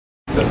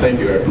Thank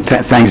you, Eric.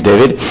 Thanks,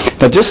 David.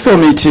 Now, just for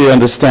me to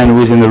understand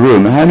who's in the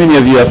room, how many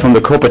of you are from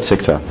the corporate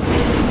sector?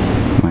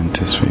 1,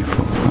 2, 3,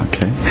 4.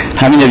 Okay.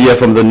 How many of you are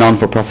from the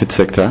non-for-profit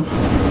sector?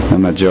 The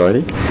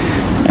majority.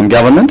 And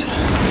government?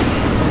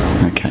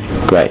 Okay,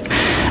 great.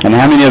 And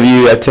how many of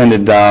you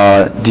attended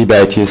our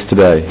debate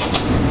yesterday?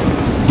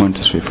 1,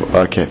 2, 3, 4.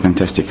 Okay,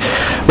 fantastic.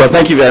 Well,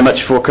 thank you very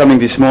much for coming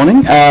this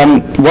morning. What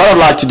I'd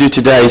like to do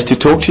today is to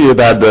talk to you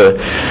about the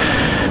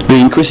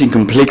increasing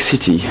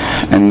complexity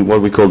and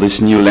what we call this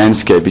new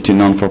landscape between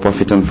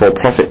non-for-profit and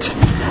for-profit.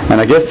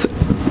 And I guess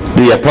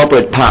the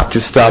appropriate part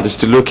to start is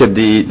to look at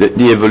the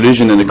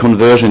evolution and the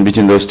conversion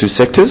between those two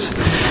sectors,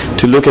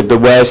 to look at the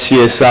way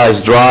CSR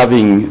is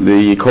driving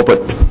the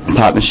corporate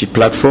partnership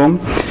platform.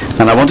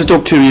 And I want to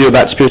talk to you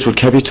about spiritual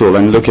capital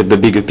and look at the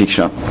bigger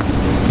picture.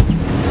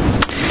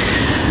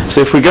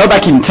 So if we go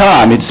back in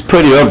time, it's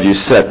pretty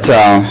obvious that,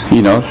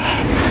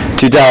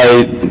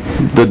 today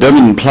the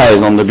dominant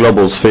players on the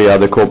global sphere are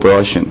the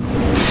corporation.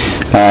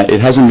 It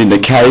hasn't been the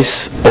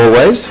case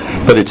always,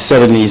 but it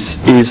certainly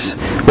is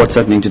what's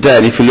happening today.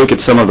 And if you look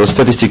at some of the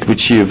statistics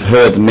which you've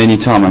heard many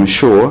times, I'm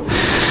sure,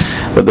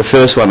 but the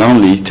first one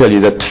only tell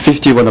you that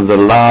 51 of the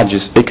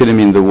largest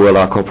economies in the world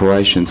are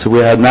corporations. So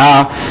we are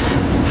now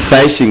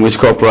facing with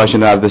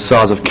corporations that are the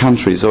size of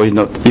countries, or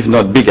if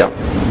not bigger.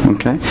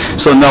 Okay?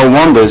 So no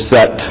wonder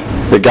that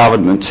the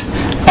government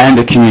and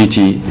the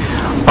community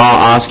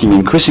are asking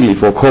increasingly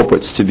for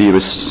corporates to be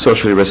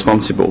socially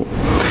responsible.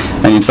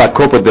 And in fact,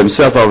 corporates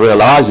themselves are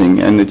realizing,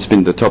 and it's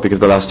been the topic of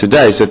the last 2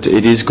 days, that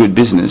it is good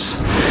business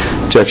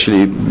to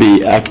actually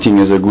be acting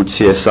as a good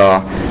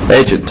CSR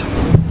agent.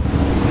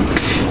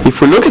 If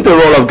we look at the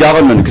role of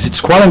government, because it's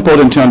quite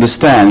important to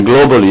understand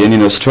globally and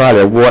in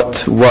Australia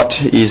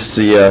what is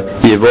the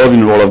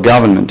evolving role of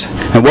government.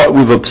 And what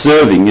we're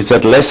observing is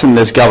that less and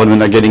less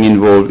government are getting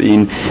involved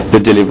in the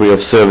delivery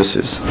of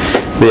services.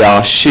 They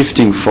are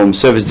shifting from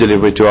service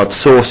delivery to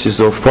outsources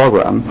of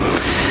program.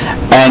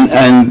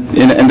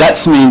 And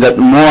that's mean that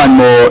more and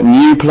more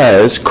new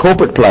players,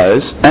 corporate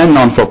players and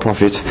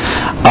non-for-profit,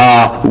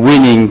 are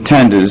winning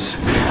tenders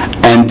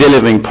and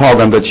delivering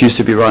programs that used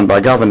to be run by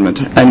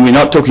government. And we're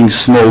not talking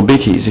small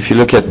bickies. If you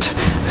look at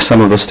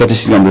some of the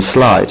statistics on the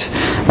slide,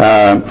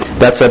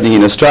 that's happening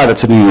in Australia,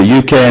 that's happening in the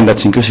UK, and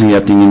that's increasingly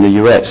happening in the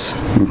US.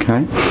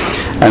 Okay?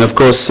 And of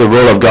course, the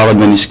role of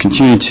government is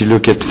continuing to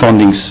look at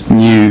funding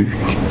new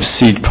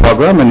seed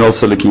program and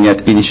also looking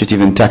at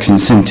initiative and tax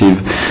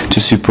incentive to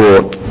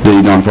support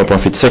the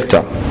non-for-profit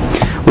sector.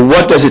 Well,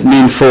 what does it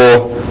mean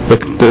for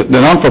the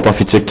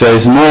non-for-profit sector?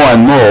 Is more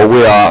and more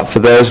we are, for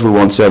those who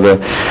want to have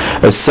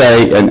a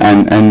say and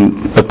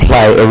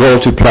a role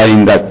to play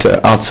in that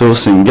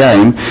outsourcing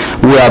game,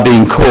 we are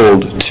being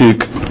called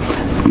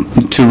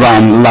to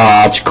run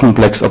large,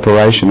 complex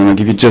operations. And I'll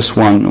give you just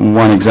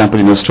one example.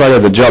 In Australia,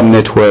 the Job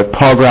Network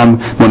program,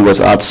 when it was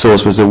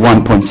outsourced, was a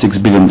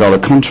 $1.6 billion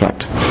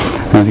contract.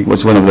 And I think it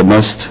was one of the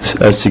most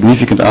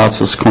significant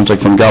outsourced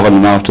contracts from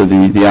government after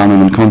the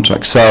armament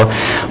contract. So,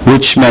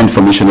 which meant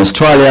for Mission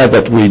Australia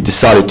that we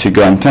decided to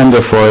go and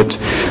tender for it.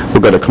 We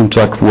got a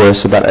contract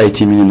worth about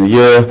 $80 million a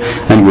year,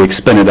 and we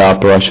expanded our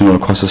operation all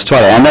across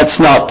Australia. And that's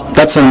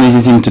an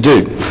easy thing to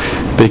do,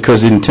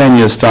 because in 10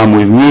 years' time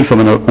we've moved from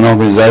an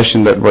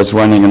organisation that was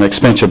running an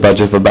expenditure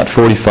budget of about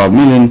 45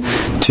 million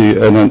to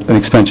an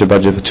expenditure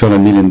budget of 200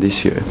 million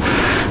this year.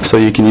 So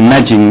you can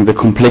imagine the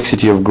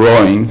complexity of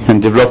growing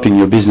and developing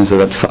your business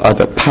at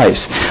that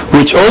pace,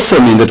 which also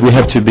means that we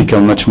have to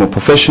become much more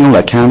professional,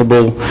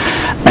 accountable,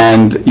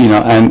 and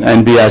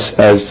be as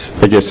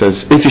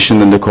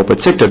efficient in the corporate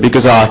sector,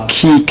 because our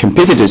key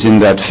competitors in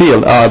that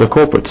field are the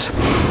corporates.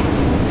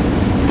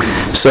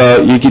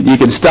 So you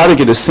can start to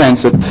get a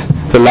sense that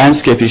the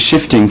landscape is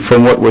shifting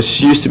from what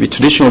was used to be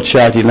traditional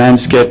charity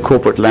landscape,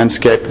 corporate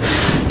landscape,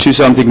 to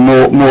something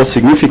more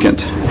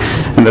significant.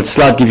 And that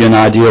slide gives you an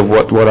idea of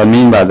what I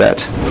mean by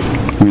that.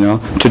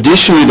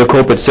 Traditionally the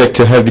corporate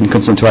sector have been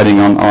concentrating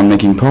on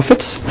making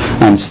profits,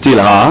 and still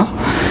are,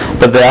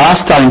 but they are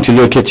starting to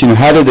look at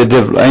how do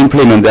they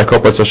implement their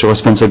corporate social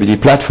responsibility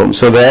platform.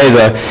 So they're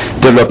either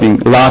developing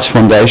large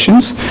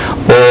foundations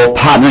or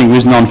partnering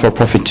with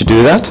non-for-profit to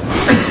do that.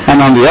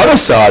 And on the other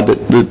side,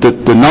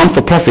 the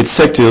non-for-profit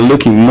sector are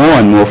looking more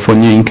and more for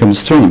new income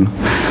stream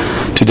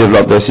to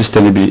develop their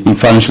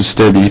financial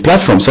sustainability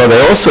platform. So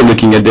they're also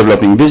looking at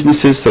developing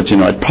businesses that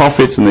generate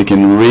profits, and they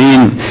can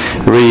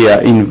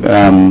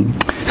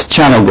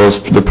channel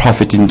the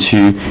profit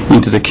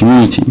into the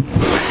community.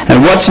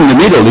 And what's in the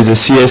middle is a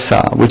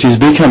CSR, which is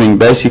becoming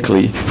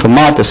basically, from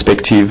my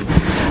perspective,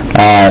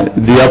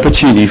 the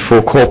opportunity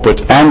for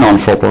corporate and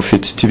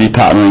non-for-profit to be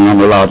partnering on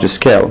a larger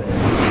scale.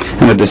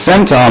 And at the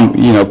same time,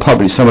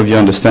 probably some of you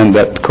understand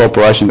that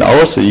corporations are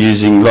also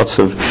using lots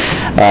of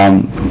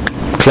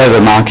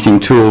clever marketing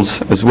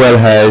tools as well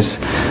as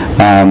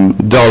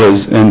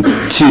dollars and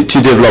to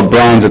develop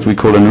brands that we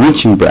call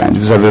enriching brands,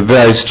 which have a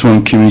very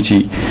strong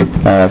community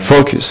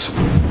focus.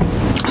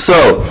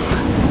 So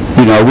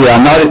we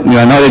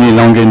are not any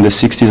longer in the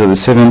 60s or the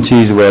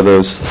 70s where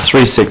those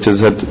three sectors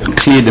had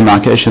clear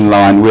demarcation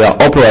line. We are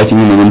operating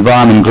in an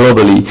environment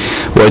globally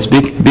where it's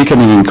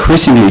becoming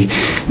increasingly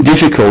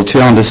difficult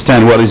to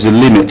understand what is the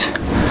limit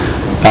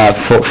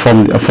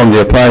from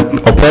the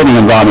operating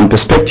environment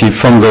perspective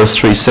from those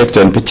three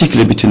sectors, and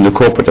particularly between the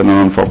corporate and the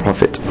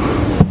non-for-profit.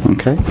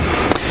 Okay,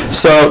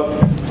 so,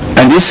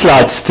 and these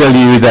slides tell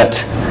you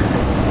that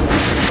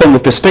from the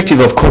perspective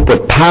of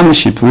corporate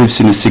partnership, we've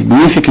seen a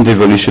significant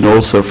evolution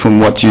also from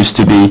what used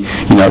to be,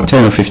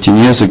 10 or 15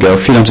 years ago,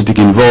 philanthropic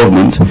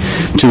involvement,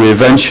 to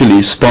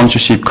eventually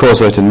sponsorship,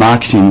 cause-related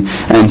marketing,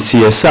 and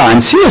CSR. And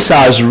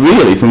CSR is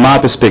really, from my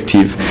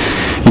perspective,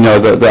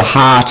 the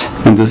heart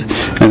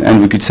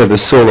and we could say the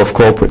soul of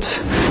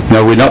corporates.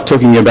 We're not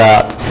talking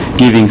about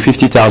giving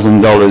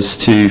 $50,000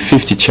 to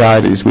 50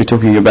 charities. We're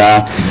talking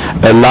about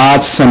a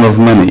large sum of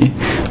money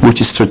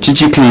which is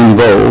strategically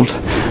involved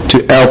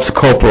to help the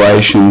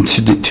corporation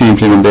to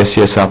implement their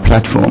CSR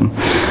platform.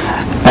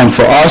 And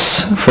for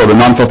us, for the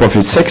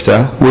non-for-profit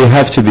sector, we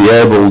have to be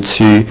able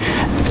to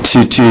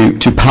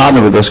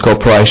partner with those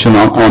corporations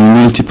on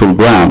multiple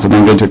grounds, and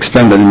I'm going to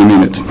explain that in a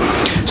minute.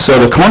 So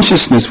the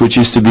consciousness, which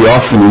used to be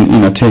often,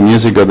 10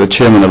 years ago, the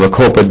chairman of a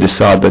corporate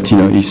decide that, he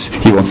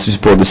wants to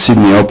support the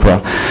Sydney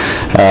Opera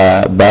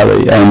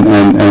ballet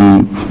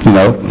and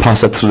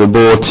pass that through the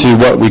board, to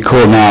what we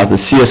call now the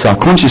CSR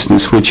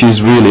consciousness, which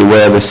is really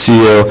where the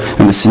CEO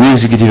and the senior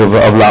executive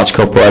of large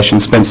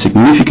corporations spend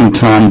significant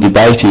time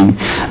debating,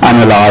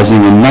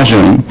 analyzing and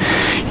measuring,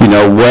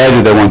 where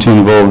do they want to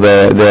involve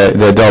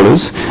their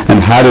dollars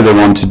and how do they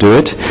want to do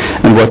it,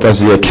 and what is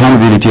the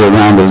accountability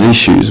around those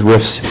issues.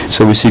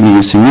 So we're seeing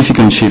a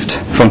significant shift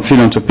from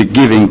philanthropic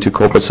giving to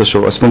corporate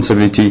social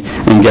responsibility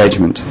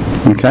engagement.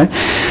 Okay.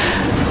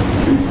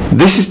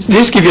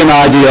 This gives you an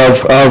idea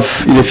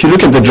of if you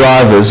look at the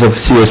drivers of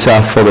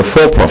CSR for the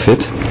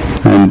for-profit,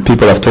 and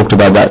people have talked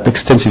about that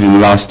extensively in the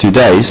last 2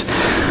 days,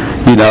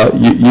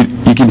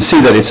 you can see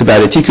that it's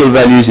about ethical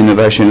values,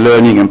 innovation,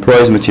 learning,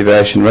 employees'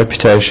 motivation,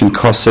 reputation,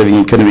 cost-saving,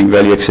 economic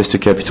value, access to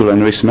capital,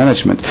 and risk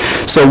management.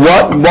 So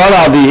what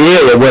are the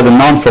areas where the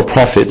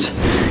non-for-profit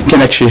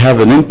can actually have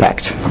an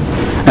impact?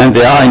 And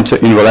they are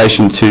in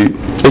relation to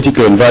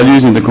ethical and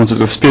values in the concept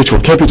of spiritual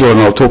capital,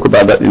 and I'll talk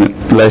about that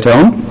later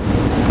on.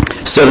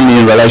 Certainly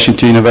in relation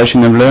to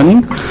innovation and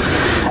learning.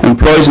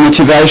 Employees'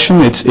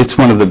 motivation, it's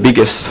one of the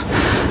biggest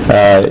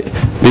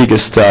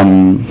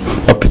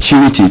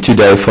opportunity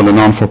today for the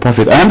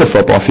non-for-profit and the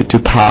for-profit to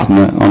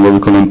partner on what we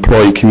call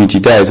employee community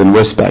days, and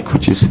Westpac,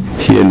 which is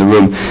here in the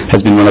room,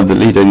 has been one of the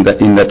leaders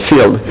in that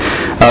field.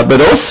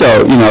 But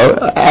also,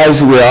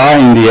 as we are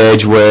in the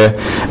age where,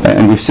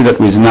 and we've seen that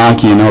with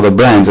Nike and other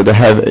brands that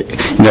have,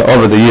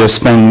 over the years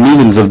spent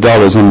millions of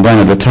dollars on brand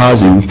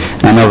advertising,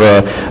 and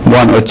over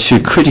one or two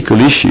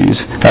critical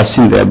issues have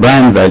seen their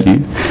brand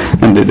value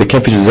and the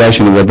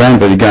capitalization of their brand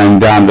value going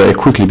down very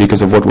quickly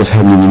because of what was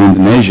happening in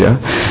Indonesia.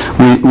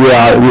 We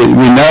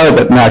know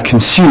that now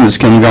consumers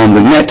can go on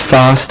the net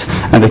fast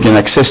and they can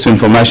access to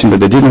information that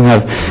they didn't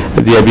have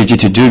the ability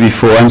to do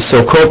before, and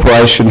so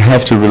corporations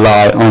have to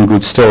rely on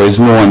good stories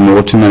more and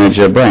more to manage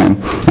their brand.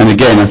 And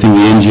again, I think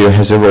the NGO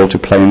has a role to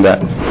play in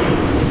that.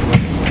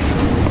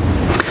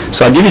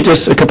 So I'll give you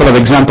just a couple of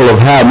examples of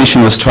how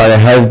Mission Australia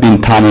have been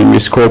partnering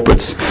with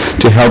corporates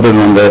to help them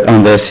on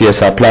their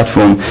CSR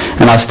platform.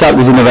 And I'll start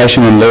with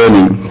innovation and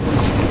learning.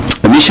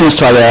 Mission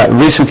Australia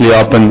recently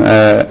opened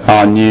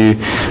our new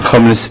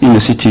homeless inner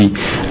city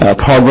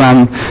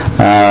program.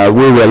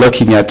 We were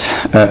looking at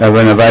a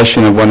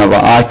renovation of one of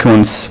our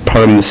icons,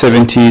 probably in the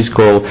 70s,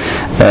 called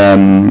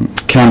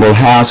Campbell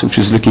House, which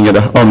was looking at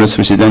a homeless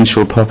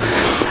residential.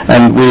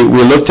 And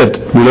we looked at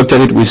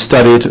it. We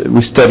studied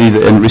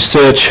and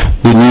researched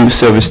the new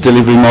service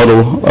delivery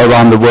model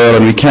around the world,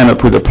 and we came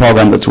up with a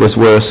program that was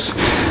worth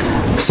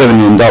 $7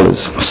 million.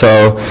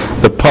 So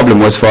the problem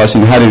was for us,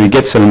 how do we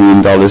get $7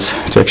 million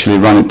to actually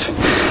run it?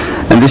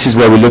 And this is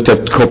where we looked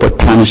at corporate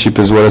partnership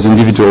as well as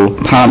individual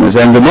partners.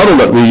 And the model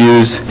that we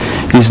use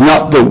is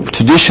not the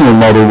traditional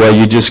model where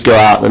you just go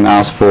out and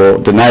ask for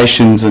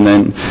donations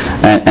and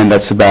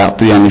that's about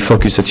the only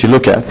focus that you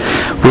look at.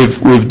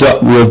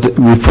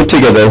 We've put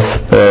together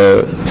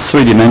a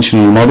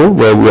three-dimensional model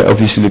where we're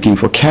obviously looking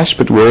for cash,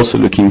 but we're also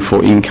looking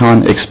for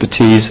in-kind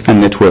expertise and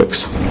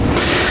networks.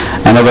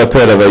 And over a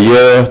period of a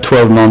year,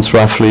 12 months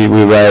roughly,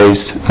 we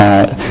raised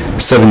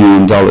 $7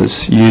 million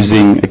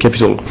using a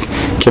capital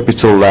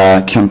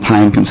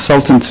campaign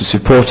consultant to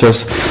support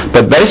us,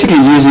 but basically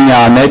using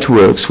our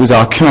networks with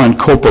our current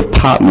corporate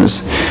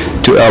partners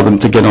to help them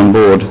to get on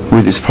board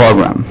with this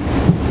program.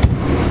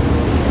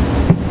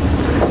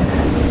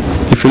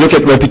 If you look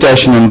at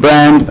reputation and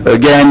brand,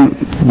 again,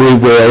 we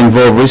were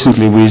involved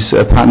recently with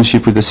a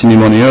partnership with the Sydney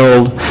Morning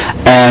Herald,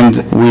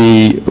 and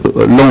we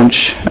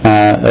launched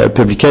a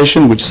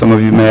publication which some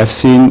of you may have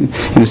seen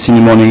in the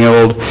Sydney Morning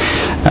Herald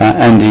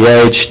and The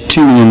Age,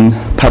 2 million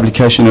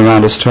publication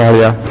around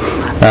Australia.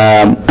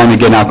 And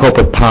again, our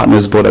corporate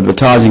partners bought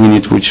advertising in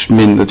it, which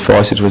meant that for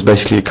us it was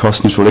basically a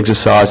cost-neutral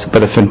exercise,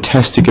 but a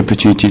fantastic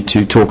opportunity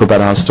to talk about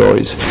our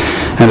stories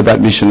and about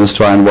Mission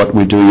Australia and what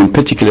we're doing, in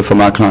particular from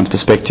our client's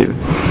perspective.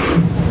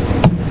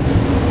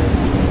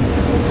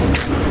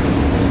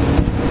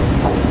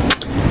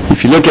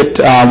 If you look at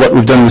what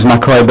we've done with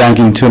Macquarie Bank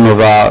in terms of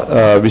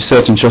our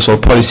research and social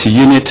policy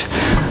unit,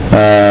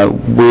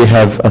 we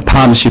have a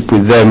partnership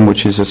with them,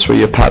 which is a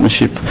 3-year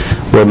partnership,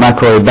 where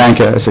Macquarie Bank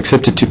has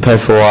accepted to pay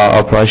for our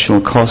operational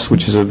costs,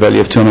 which is a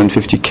value of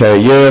 $250,000 a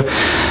year.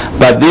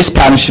 But this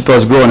partnership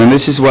has grown, and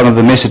this is one of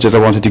the messages I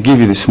wanted to give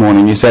you this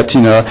morning, is that,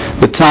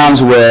 the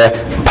times where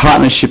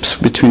partnerships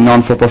between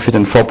non-for-profit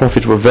and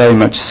for-profit were very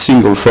much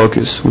single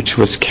focus, which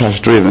was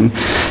cash-driven,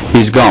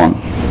 is gone.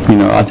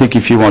 I think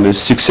if you want to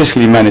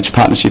successfully manage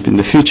partnership in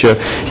the future,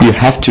 you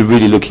have to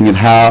really looking at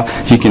how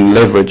you can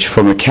leverage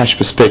from a cash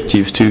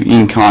perspective to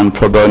in-kind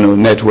pro bono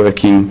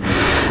networking,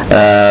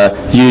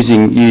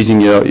 using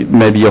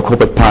maybe your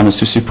corporate partners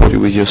to support you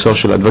with your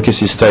social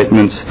advocacy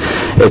statements,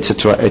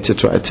 etc.,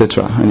 etc.,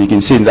 etc. And you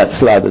can see in that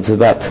slide it's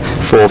about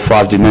 4 or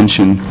 5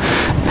 dimension.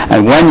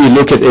 And when you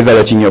look at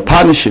evaluating your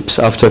partnerships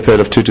after a period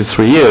of 2 to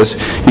 3 years,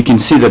 you can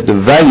see that the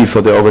value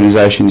for the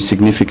organization is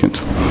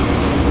significant.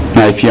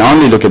 Now, if you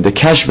only look at the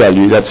cash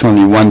value, that's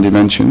only one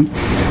dimension.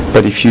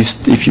 But if you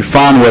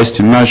find ways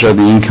to measure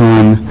the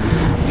income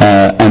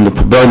and the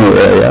pro bono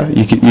area,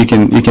 you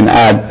can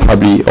add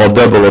probably or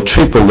double or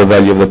triple the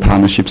value of the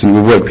partnerships. And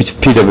we work with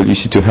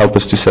PwC to help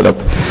us to set up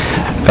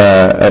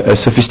a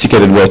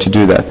sophisticated way to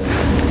do that.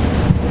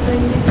 So you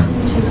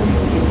mentioned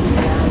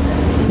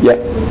 $250,000. Yeah.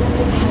 Was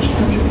that the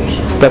cash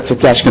contribution? That's a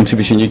cash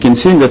contribution. You can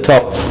see in the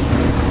top.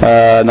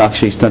 No,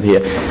 actually, it's not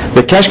here.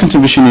 The cash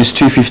contribution is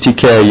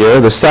 $250,000 a year.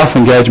 The staff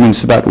engagement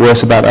is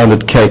worth about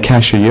 $100,000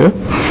 cash a year.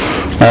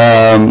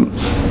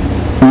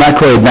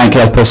 Macquarie Bank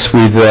helped us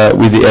with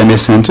the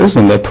MS centres,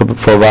 and they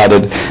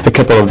provided a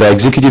couple of their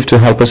executives to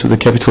help us with the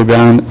capital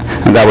ground,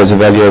 and that was a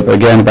value of,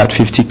 again, about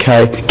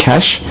 $50,000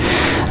 cash.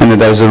 And then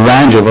there was a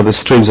range of other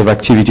streams of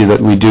activity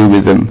that we do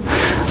with them.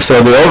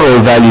 So the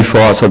overall value for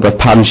us of the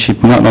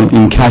partnership, not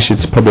in cash,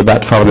 it's probably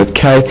about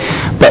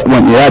 $500,000, but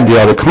when you add the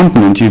other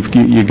component,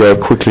 you go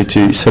quickly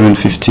to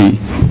 $750,000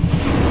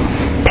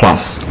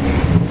 plus.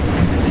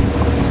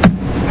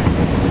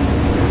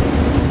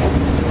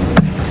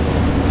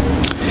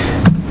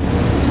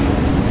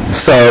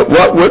 So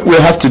what we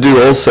have to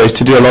do also is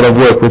to do a lot of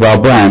work with our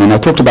brand, and I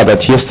talked about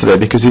that yesterday,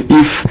 because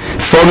if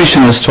for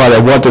Mission Australia,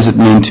 what does it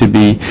mean to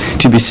be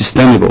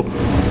sustainable?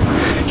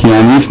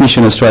 And if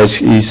Mission Australia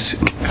is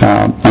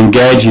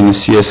engaged in a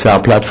CSR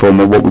platform,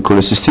 or what we call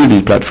a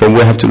sustainability platform,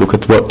 we have to look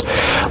at what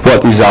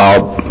is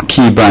our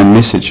key brand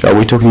message. Are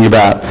we talking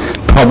about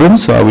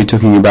problems, or are we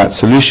talking about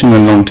solution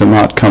and long-term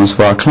outcomes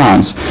for our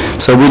clients?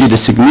 So we did a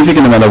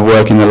significant amount of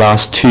work in the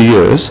last 2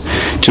 years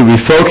to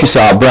refocus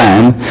our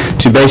brand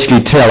to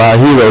basically tell our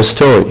hero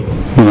story,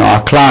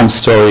 our client's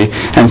story,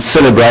 and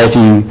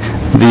celebrating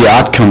the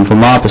outcome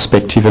from our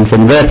perspective and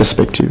from their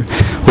perspective,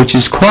 which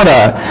is quite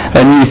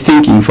a new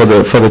thinking for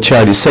the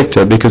charity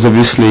sector, because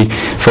obviously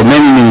for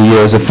many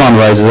years the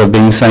fundraisers have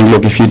been saying,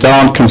 look, if you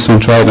don't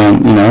concentrate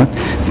on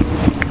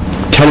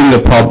telling the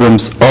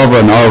problems over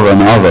and over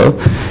and over,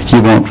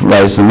 you won't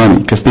raise the money,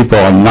 because people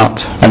are not,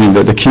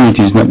 the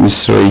community is not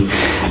necessarily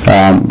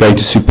going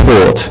to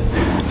support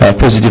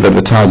positive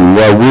advertising.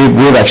 Well,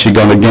 we've actually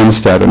gone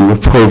against that, and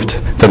we've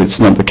proved that it's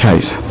not the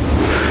case.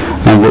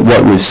 And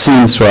what we've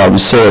seen through our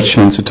research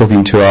and through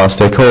talking to our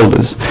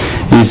stakeholders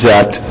is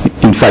that,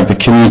 in fact, the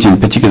community, in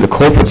particular the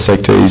corporate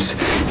sector, is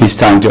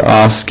starting to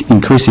ask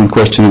increasing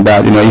questions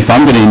about, if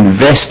I'm going to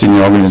invest in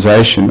your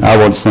organization, I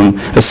want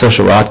a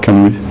social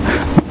outcome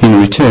in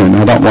return.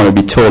 I don't want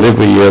to be told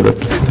every year that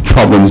the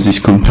problem is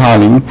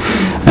compelling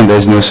and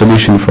there's no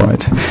solution for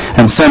it.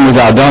 And same with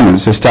our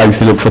donors. They're starting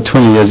to look, for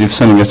 20 years you've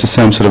sending us the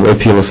same sort of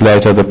appeals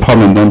later, the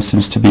problem don't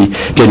seem to be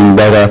getting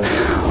better.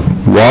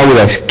 Why would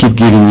I keep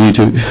giving you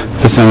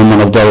the same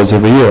amount of dollars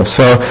every year?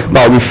 So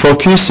by we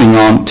focusing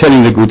on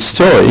telling the good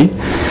story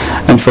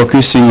and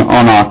focusing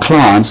on our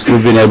clients,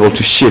 we've been able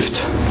to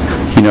shift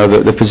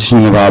the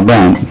positioning of our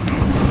brand.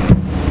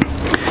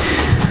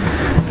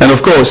 And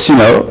of course,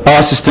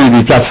 our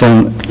sustainability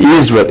platform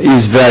is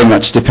very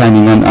much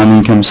depending on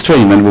income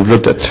stream, and we've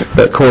looked at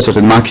corporate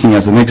and marketing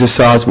as an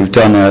exercise. We've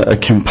done a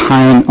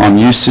campaign on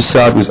Youth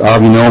Suicide with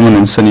Harvey Norman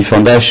and Sony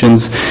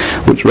Foundations,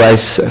 which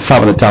raised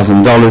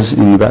 $500,000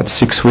 in about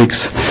 6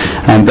 weeks,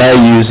 and they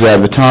use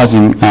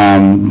advertising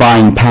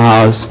buying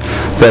powers.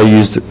 They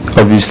used,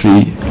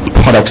 obviously,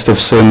 products of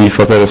Sony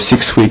for a period of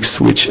 6 weeks,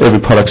 which every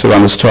product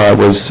around Australia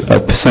was a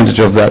percentage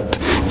of that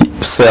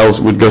sales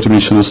would go to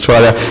Mission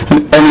Australia.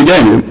 And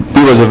again,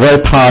 it was a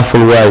very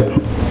powerful way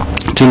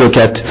to look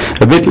at,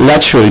 a bit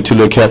laterally to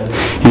look at,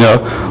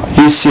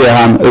 is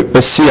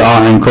CR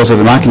and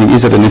corporate marketing,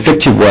 is it an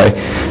effective way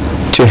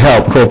to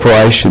help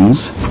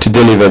corporations to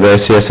deliver their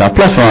CSR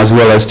platform, as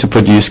well as to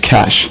produce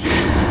cash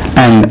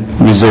and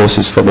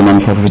resources for the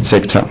non-profit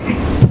sector.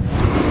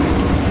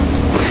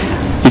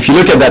 If you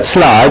look at that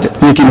slide,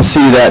 you can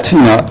see that,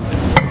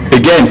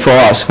 again, for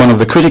us, one of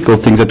the critical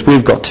things that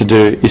we've got to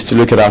do is to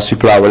look at our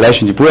supplier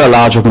relationship. We're a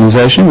large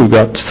organisation. We've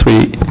got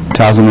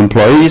 3,000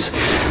 employees.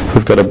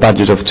 We've got a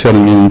budget of 20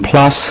 million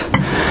plus.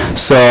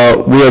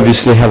 So we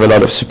obviously have a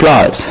lot of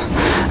suppliers.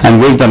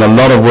 And we've done a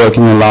lot of work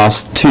in the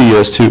last 2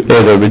 years to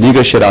either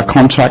renegotiate our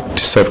contract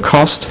to save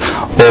cost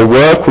or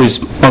work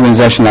with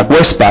organisations like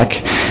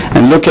Westpac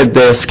and look at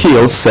their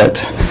skill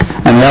set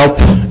and help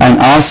and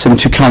ask them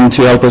to come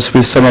to help us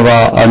with some of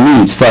our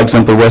needs. For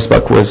example,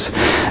 Westpac was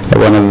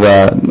one of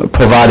the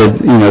provided,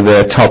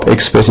 their top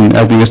expert in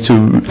helping us to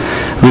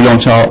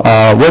relaunch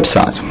our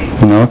website.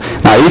 Now,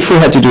 if we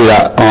had to do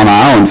that on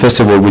our own, first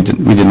of all, we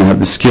didn't have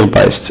the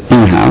skill-based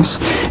in-house.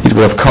 It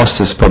would have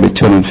cost us probably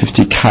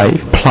 250k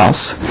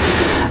plus.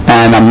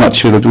 And I'm not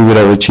sure that we would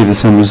have achieved the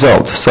same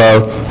result.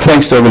 So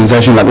thanks to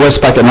organisations like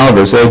Westpac and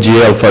others,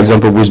 LGL, for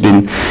example, who's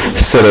been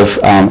sort of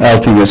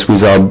helping us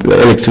with our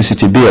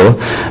electricity bill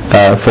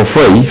for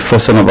free for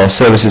some of our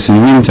services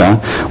in winter,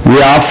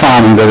 we are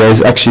finding that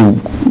there's actually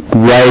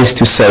ways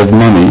to save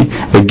money,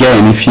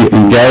 again, if you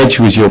engage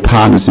with your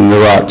partners at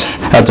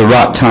the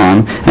right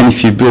time, and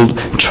if you build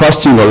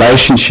trusting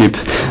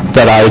relationships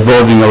that are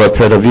evolving over a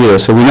period of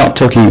years. So we're not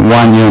talking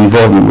 1 year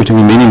involvement, we're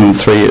talking minimum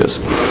 3 years.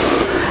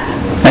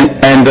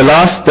 And the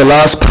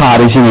last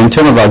part is, in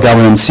terms of our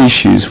governance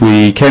issues,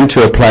 we came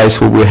to a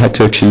place where we had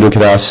to actually look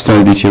at our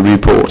sustainability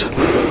report.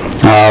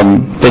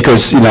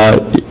 Because,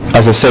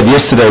 as I said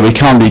yesterday, we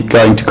can't be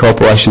going to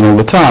corporation all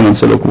the time and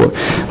say, look, what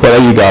are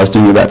you guys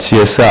doing about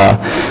CSR,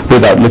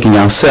 without looking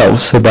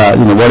ourselves about,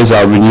 what is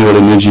our renewable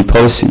energy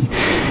policy?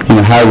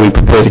 How are we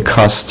prepared to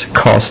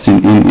cost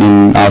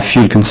in our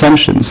fuel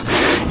consumptions?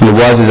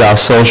 What is our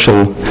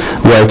social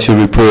way to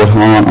report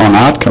on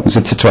outcomes,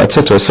 etc.,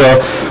 etc. So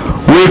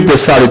we've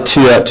decided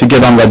to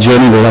get on that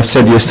journey. Well, I've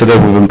said yesterday,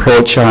 we've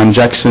employed Sharon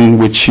Jackson,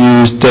 which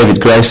used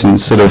David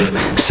Grayson's sort of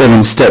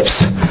 7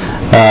 steps.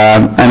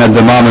 And at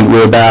the moment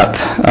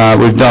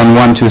we've done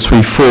 1, 2,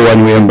 3, 4,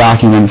 and we're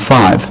embarking on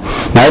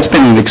 5. Now it's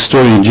been an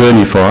extraordinary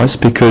journey for us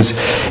because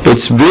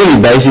it's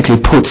really basically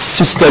put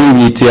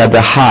sustainability at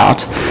the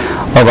heart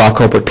of our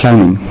corporate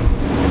planning.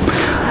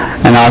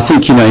 And I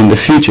think, in the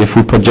future, if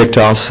we project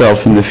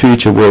ourselves in the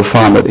future, we'll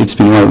find that it's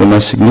been one of the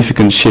most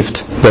significant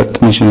shifts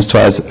that Mission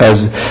Australia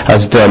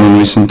has done in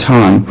recent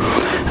time.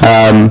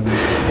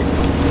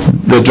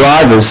 The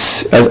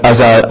drivers,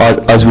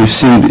 as we've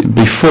seen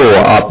before,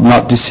 are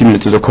not dissimilar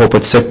to the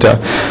corporate sector.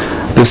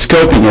 The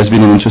scoping has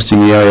been an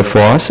interesting area for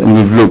us, and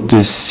we've looked at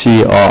this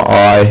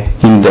CRI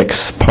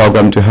index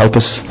program to help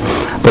us.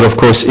 But of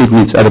course, it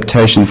needs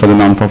adaptation for the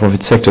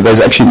non-for-profit sector. There's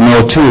actually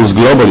no tools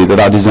globally that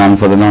are designed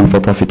for the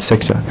non-for-profit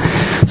sector.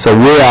 So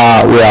we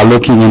are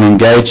looking and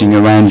engaging a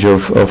range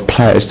of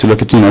players to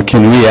look at,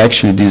 can we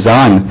actually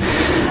design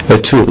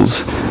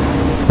tools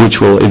which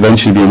will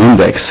eventually be an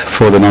index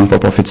for the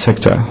non-for-profit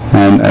sector.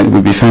 And it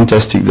would be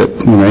fantastic that,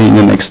 in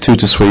the next 2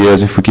 to 3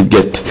 years, if we could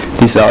get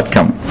this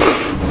outcome.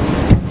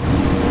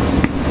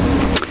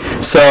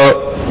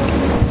 So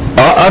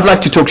I'd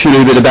like to talk to you a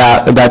little bit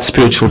about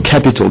spiritual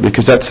capital,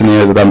 because that's an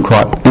area that I'm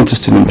quite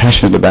interested and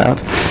passionate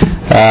about.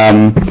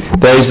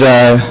 There's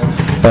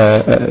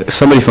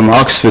somebody from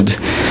Oxford,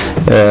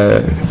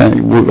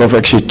 of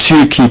actually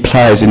 2 key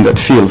players in that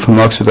field from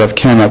Oxford that have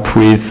come up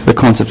with the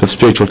concept of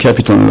spiritual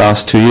capital in the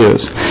last 2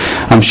 years.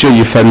 I'm sure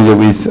you're familiar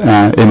with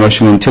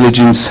emotional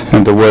intelligence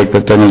and the work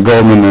that Daniel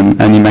Goleman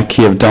and Annie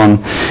McKee have done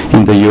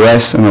in the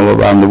US and all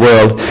around the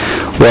world.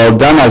 Well,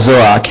 Dana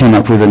Zohar came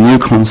up with a new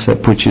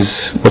concept, which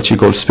is what you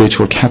call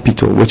spiritual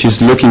capital, which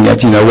is looking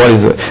at, what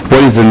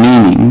is the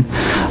meaning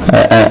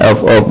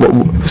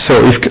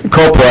so if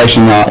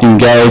corporations are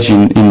engaged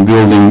in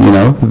building,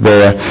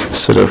 their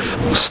sort of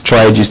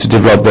strategies to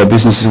develop their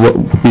businesses,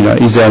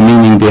 is there a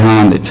meaning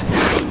behind it?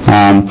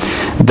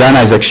 Dana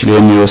is actually a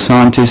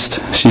neuroscientist.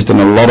 She's done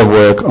a lot of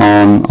work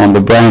on the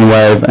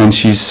brainwave, and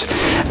she's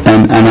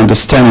and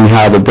understanding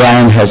how the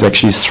brain has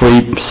actually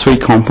three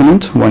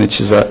components. One, which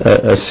is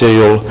a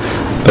serial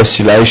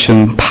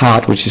oscillation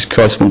part, which is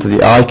correspond to the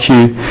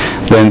IQ,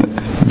 then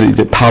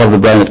the part of the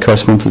brain that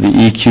corresponds to the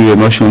EQ,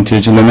 emotional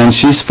intelligence, and then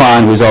she's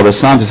found with other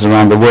scientists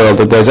around the world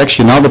that there's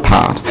actually another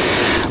part,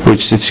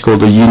 which is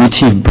called the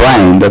unitive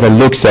brain, that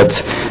looks at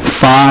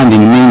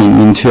finding meaning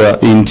into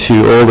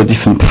all the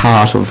different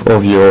parts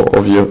of your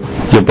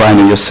brain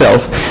and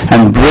yourself,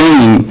 and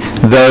bringing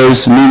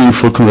those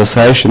meaningful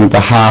conversations at the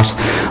heart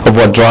of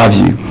what drives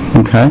you.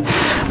 Okay,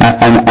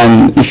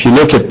 and if you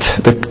look at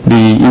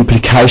the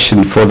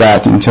implication for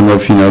that in terms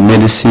of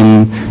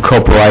medicine,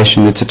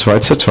 corporation, etc.,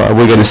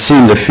 we're going to see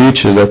in the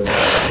future that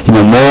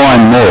more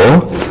and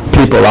more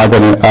people are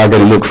going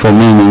to look for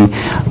meaning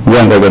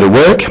when they go to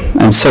work,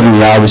 and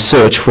certainly our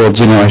research for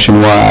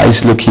Generation Y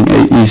is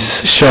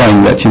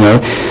showing that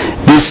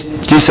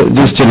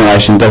this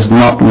generation does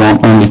not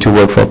want only to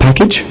work for a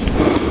package.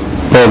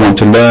 They want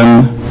to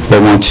learn. They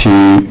want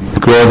to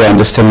grow their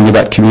understanding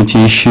about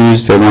community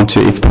issues. They want to,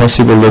 if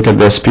possible, look at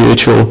their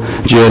spiritual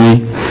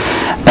journey.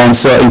 And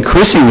so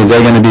increasingly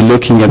they're going to be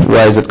looking at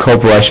ways that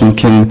corporations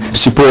can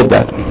support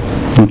that.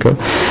 Okay.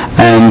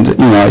 And,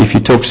 if you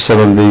talk to some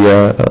of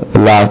the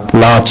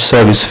large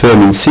service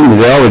firms in Sydney,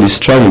 they're already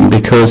struggling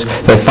because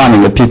they're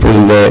finding that people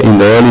in their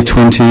early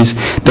 20s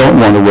don't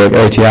want to work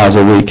 80 hours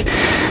a week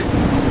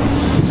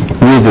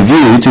with a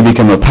view to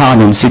become a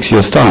partner in 6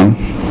 years' time.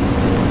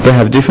 They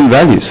have different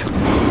values.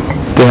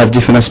 They have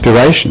different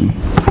aspiration.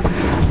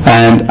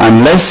 And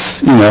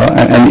unless,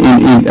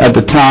 at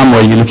the time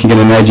where you're looking at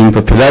an aging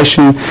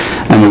population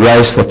and the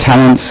race for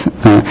talents,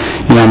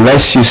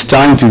 unless you're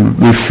starting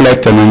to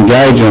reflect and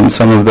engage on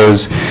some of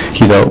those,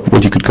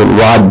 what you could call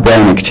right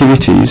brain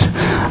activities,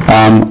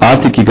 I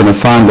think you're going to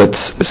find that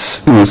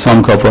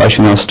some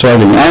corporations are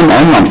struggling, and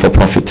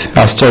not-for-profit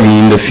are struggling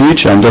in the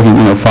future, I'm talking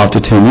 5 to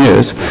 10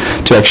 years,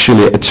 to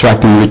actually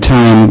attract and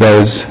retain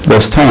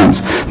those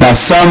talents. Now,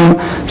 some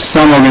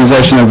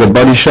organizations like the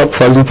Body Shop,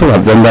 for example,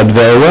 have done that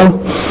very well.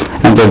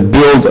 And they've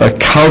built a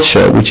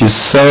culture which is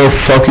so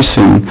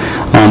focusing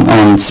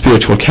on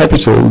spiritual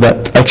capital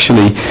that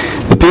actually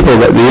the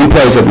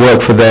employees that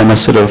work for them are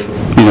sort of,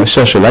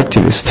 social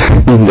activists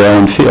in their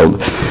own field.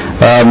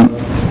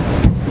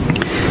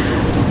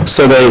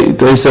 So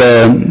there's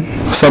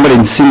somebody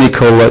in Sydney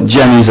called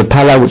Gianni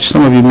Zappala, which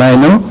some of you may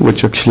know,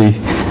 which actually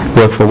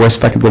work for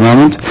Westpac at the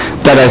moment,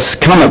 that has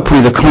come up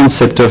with the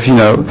concept of,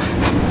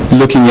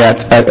 looking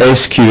at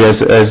SQ as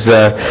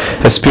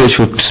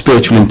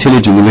spiritual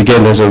intelligence. And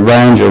again, there's a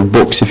range of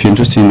books, if you're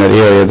interested in that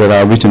area, that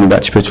are written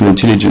about spiritual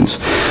intelligence.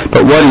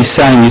 But what he's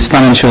saying is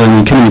financial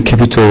and economic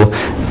capital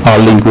are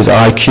linked with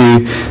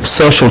IQ,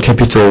 social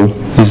capital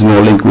is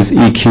more linked with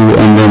EQ,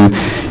 and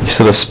then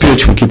sort of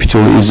spiritual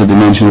capital is a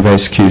dimension of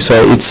SQ.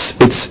 So it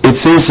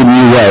is a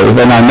new wave,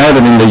 and I know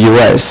that in the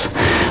US,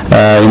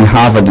 in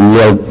Harvard and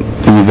Yale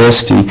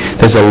University,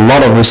 there's a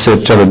lot of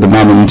research at the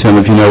moment in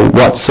terms of,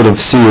 what sort of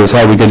CEOs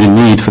are we going to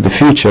need for the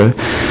future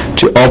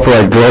to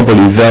operate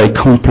globally very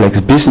complex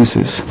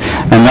businesses,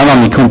 and not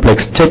only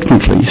complex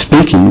technically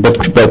speaking,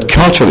 but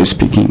culturally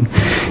speaking.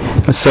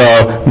 So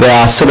they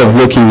are sort of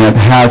looking at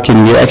how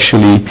can we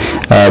actually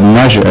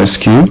measure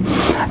SQ,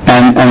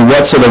 and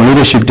what sort of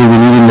leadership do we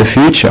need in the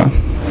future.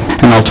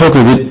 And I'll talk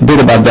a bit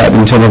about that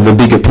in terms of the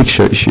bigger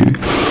picture issue.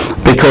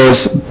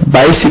 Because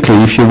basically,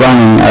 if you're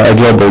running a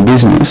global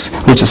business,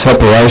 which is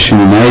operation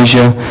in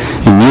Asia,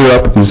 in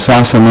Europe, in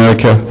South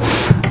America,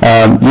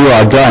 you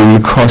are going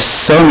across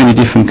so many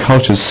different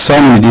cultures, so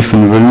many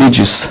different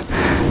religious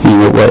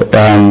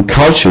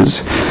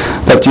cultures,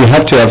 that you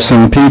have to have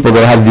some people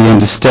that have the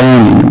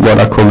understanding, what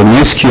I call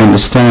the SQ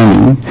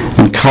understanding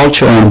and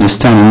cultural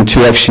understanding,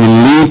 to actually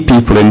lead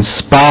people,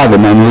 inspire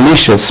them, and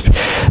unleash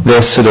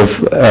their sort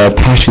of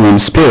passion and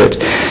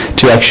spirit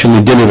to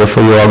actually deliver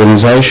for your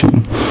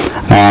organization.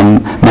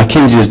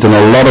 McKinsey has done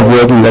a lot of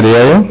work in that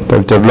area.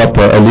 They've developed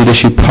a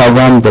leadership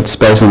program that's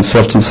based on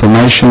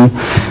self-transformation.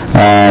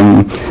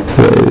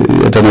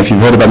 I don't know if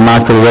you've heard about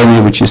Michael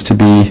Rennie, which used to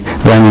be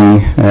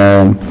running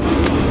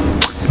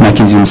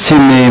McKinsey in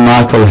Sydney.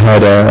 Michael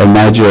had a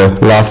major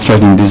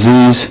life-threatening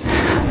disease,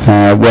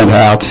 went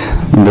out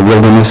in the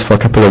wilderness for a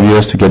couple of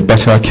years to get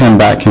better, came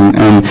back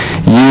and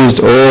used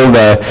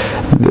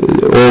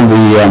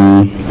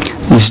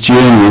his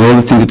journey and all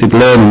the things that he'd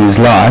learned in his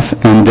life,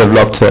 and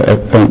developed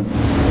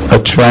a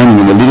training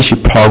and a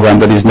leadership program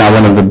that is now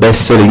one of the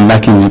best-selling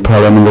McKinsey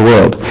program in the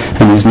world,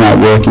 and is now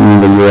working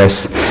in the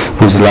US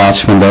with a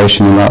large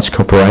foundation and large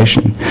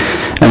corporation.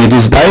 And it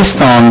is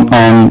based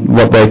on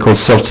what they call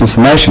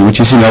self-transformation, which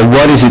is,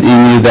 what is it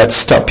in you that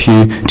stops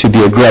you to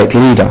be a great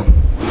leader?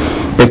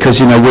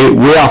 Because,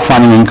 we are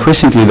finding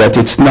increasingly that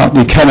it's not,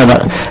 you cannot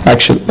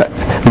actually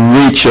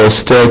reach a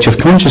stage of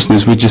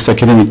consciousness with just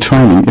academic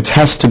training. It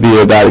has to be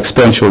about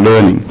experiential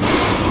learning.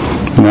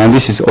 And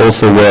this is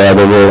also where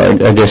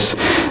I guess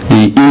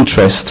the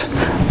interest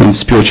in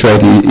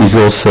spirituality is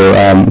also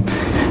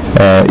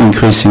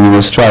increasing in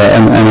Australia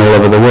and all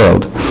over the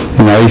world.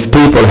 If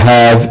people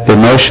have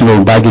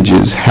emotional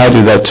baggages, how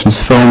do they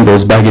transform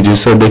those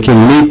baggages so they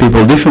can lead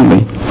people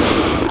differently?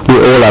 We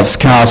all have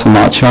scars from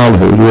our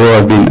childhood. We all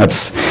have been at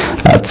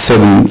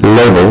certain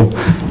level,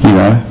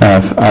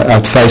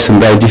 at face some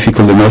very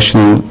difficult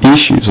emotional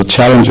issues or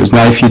challenges.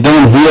 Now, if you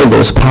don't heal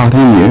those parts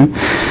in you,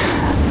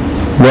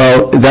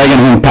 well, they're going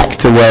to impact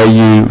the way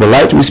you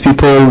relate with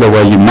people, the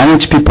way you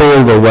manage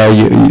people, the way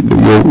your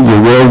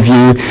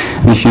worldview.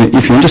 And if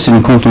you're interested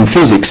in quantum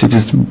physics, it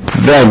is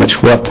very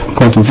much what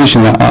quantum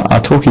physicists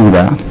are talking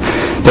about,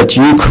 that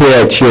you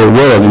create your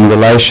world in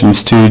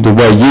relations to the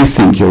way you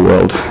think your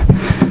world.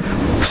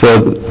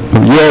 So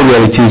your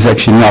reality is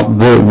actually not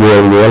the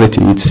real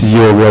reality, it's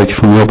your reality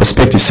from your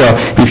perspective. So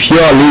if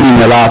you're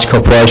leading a large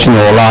corporation or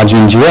a large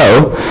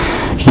NGO,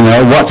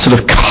 what sort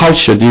of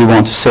culture do you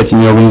want to set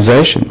in your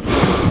organization?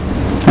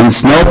 And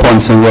it's no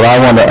point saying, well, I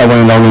want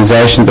an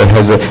organization that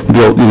has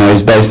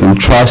is based on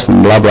trust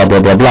and blah, blah,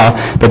 blah, blah, blah.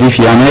 But if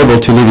you're unable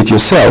to lead it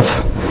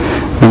yourself,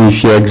 and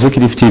if your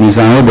executive team is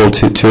unable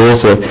to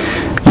also,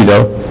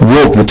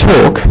 walk the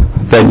talk,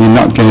 then you're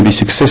not going to be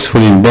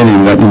successful in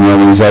embedding that in your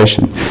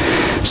organization.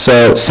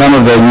 So some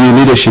of the new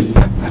leadership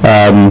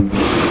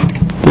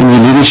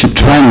in leadership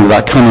training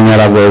that coming out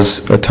of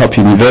those top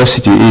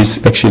university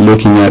is actually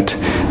looking at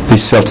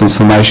this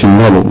self-transformation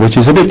model, which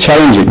is a bit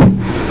challenging,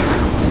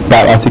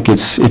 but I think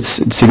it's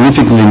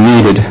significantly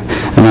needed,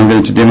 and I'm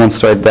going to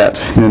demonstrate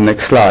that in the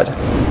next slide.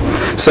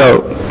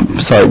 So,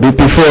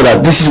 before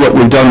that, this is what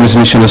we've done with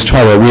Mission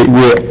Australia. We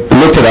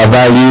looked at our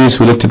values,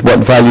 we looked at what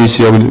values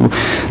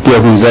the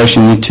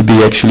organisation need to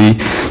be actually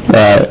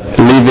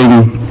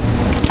living,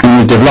 and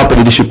we developed a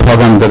leadership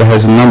program that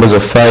has numbers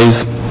of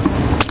phases.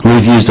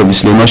 We've used,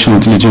 obviously, emotional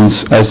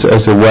intelligence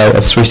as a way,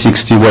 a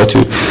 360 way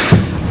to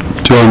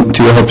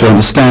help to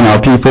understand our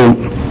people.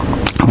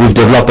 We've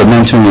developed a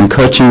mentoring and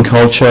coaching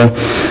culture,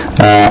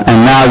 and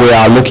now we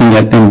are looking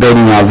at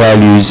embedding our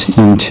values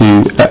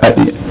into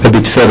a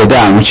bit further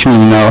down, which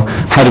means,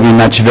 how do we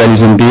match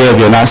values and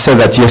behaviour? And I said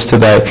that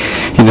yesterday,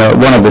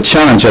 one of the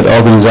challenges that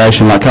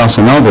organisations like us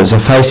and others are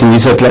facing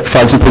is that,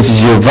 for example,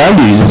 your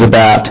values is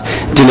about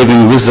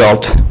delivering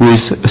result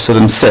with a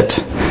certain set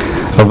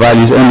of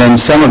values, and then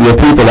some of your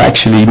people are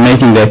actually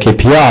making their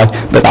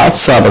KPI, but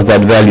outside of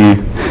that value,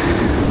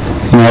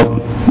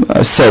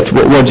 set,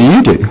 what do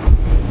you do?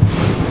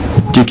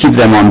 Do you keep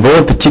them on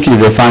board,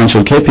 particularly their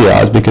financial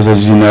KPIs, because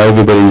as you know,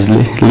 everybody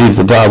lives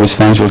or dies with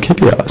financial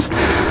KPIs.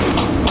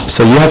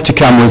 So you have to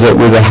come with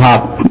a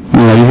heart,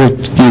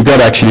 you've got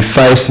to actually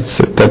face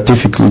that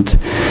difficult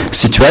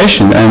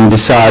situation and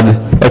decide,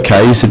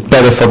 okay, is it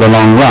better for the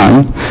long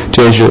run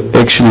to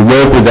actually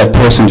work with that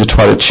person to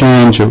try to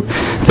change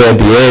their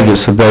behaviour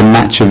so they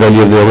match the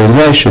value of the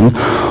organisation,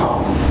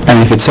 and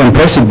if it's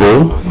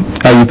impossible,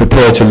 are you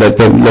prepared to let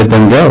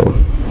them go?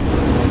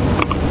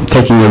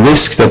 Taking the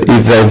risk that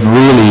if they've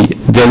really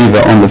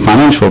deliver on the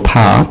financial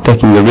part,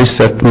 taking the risk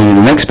that maybe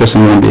the next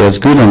person won't be as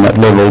good on that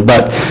level,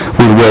 but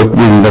will work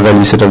within the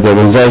value set of the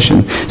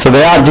organisation. So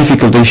there are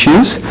difficult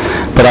issues,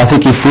 but I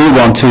think if we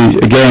want to,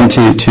 again,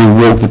 to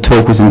walk the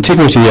talk with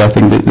integrity, I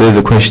think that they're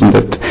the question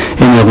that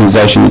any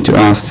organisation need to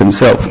ask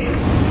themselves.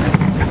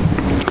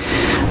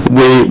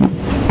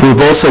 We've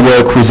also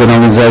worked with an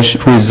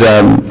organisation, with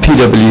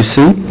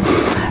PwC,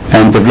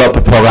 and developed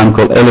a program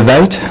called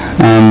Elevate,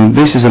 and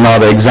this is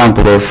another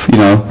example of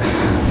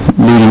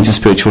leading to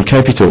spiritual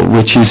capital,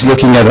 which is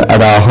looking at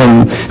our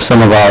home,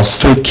 some of our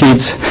street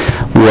kids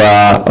who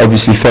are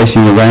obviously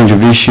facing a range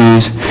of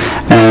issues,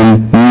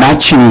 and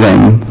matching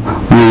them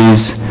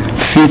with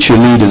future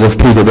leaders of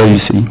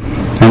PwC.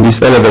 And this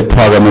Elevate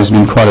program has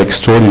been quite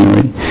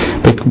extraordinary,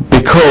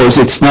 because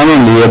it's not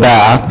only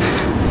about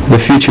the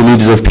future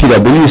leaders of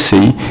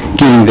PwC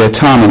giving their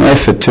time and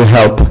effort to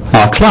help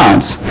our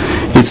clients.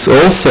 It's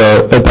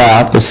also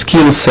about the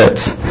skill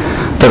sets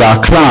that our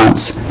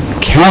clients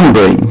can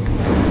bring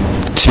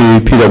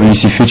to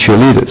PwC future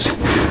leaders.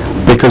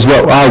 Because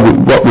what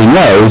we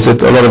know is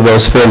that a lot of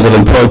those firms that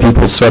employ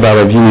people straight out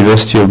of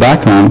university or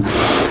background,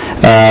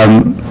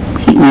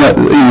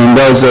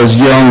 those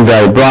young,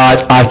 very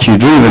bright,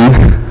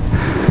 IQ-driven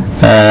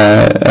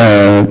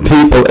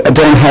people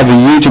don't have a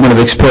huge amount of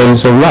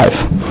experience of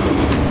life.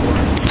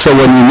 So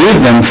when you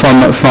move them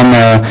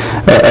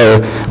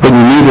when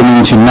you move them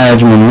into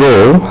management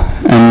role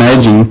and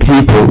managing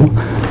people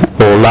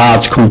or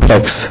large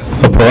complex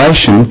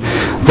operation,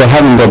 they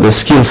haven't got the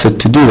skill set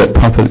to do that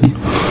properly.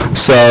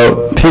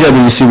 So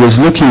PwC was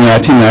looking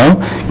at,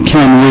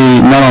 can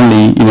we not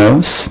only,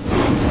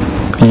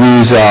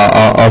 use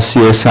our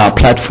CSR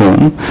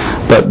platform,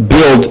 but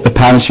build a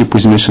partnership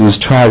with Mission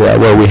Australia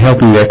where we're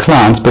helping their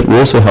clients, but we're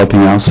also helping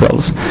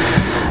ourselves,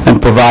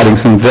 and providing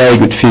some very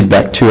good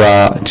feedback to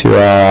our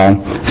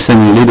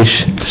senior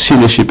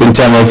leadership in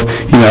terms of,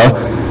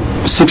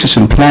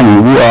 succession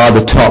planning. Who are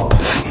the top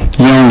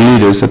young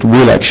leaders that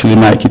will actually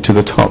make it to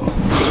the top?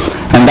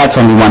 And that's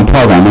only one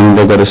program, and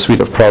they've got a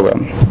suite of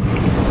programs.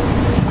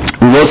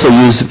 We've also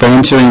used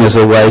volunteering as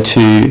a way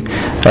to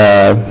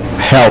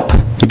help,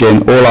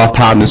 again, all our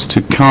partners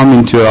to come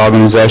into our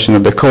organisation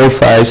at the call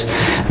phase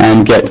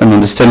and get an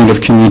understanding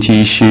of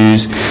community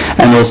issues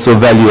and also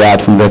value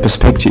add from their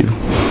perspective,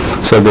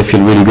 so they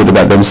feel really good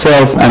about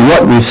themselves. And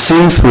what we've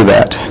seen through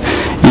that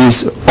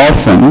is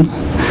often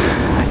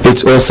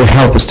it's also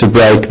helped us to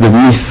break the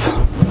myth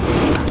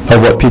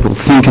of what people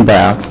think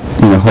about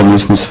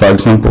homelessness, for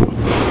example.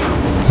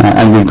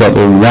 And we've got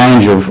a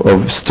range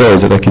of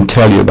stories that I can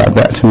tell you about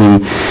that. I mean,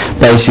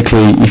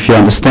 basically, if you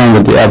understand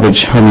that the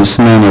average homeless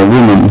man or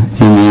woman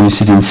in the inner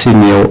city in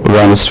Sydney or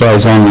around Australia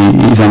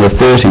is under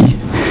 30,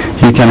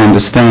 you can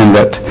understand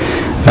that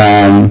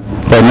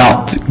they're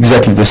not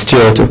exactly the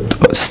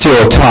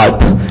stereotype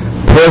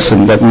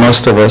person that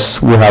most of us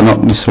who are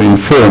not necessarily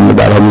informed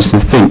about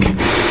homelessness think.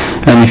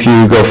 And if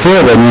you go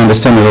further, you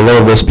understand that a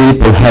lot of those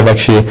people have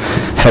actually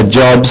had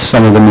jobs,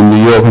 some of them in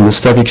New York on the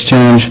stock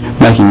exchange,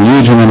 making a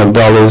huge amount of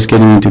dollars,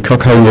 getting into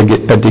cocaine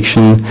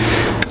addiction,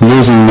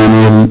 losing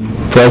money,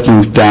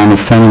 breaking down with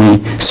family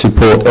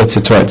support,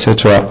 etc.,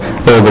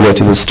 all the way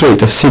to the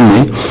street of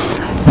Sydney.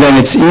 Then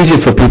it's easier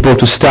for people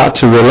to start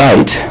to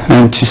relate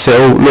and to say,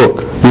 oh,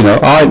 look,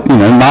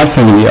 in my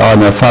family, I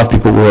know 5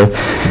 people who were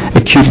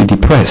acutely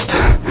depressed.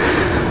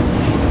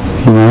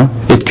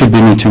 It could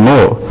be me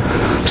tomorrow.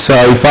 So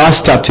if I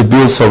start to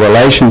build some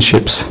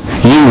relationships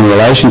human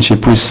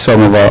relationship with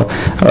some of our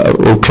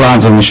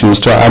clients on Mission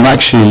Australia. I'm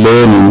actually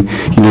learning,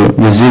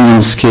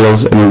 resilience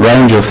skills and a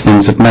range of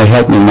things that may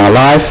help me in my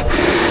life,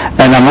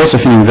 and I'm also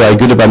feeling very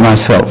good about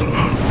myself.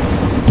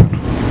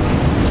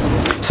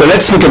 So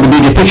let's look at the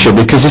bigger picture,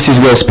 because this is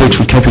where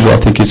spiritual capital, I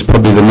think, is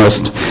probably the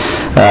most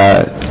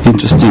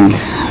interesting.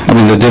 I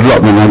mean, the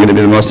development are going to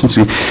be the most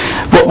interesting.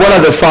 What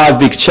are the 5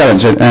 big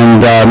challenges?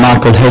 And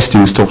Michael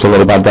Hastings talked a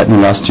lot about that in the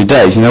last 2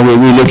 days.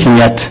 We're looking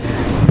at,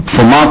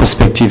 from my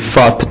perspective,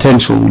 5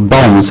 potential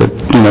bombs that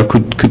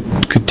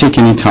could tick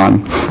any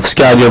time: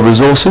 scarcity of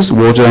resources,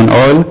 water and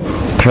oil;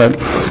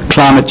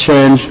 climate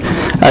change;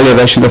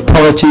 elevation of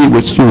poverty,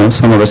 which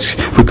some of us,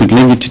 we could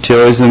link it to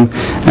terrorism;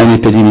 and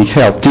epidemic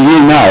health. Do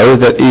you know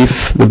that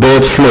if the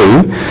bird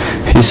flu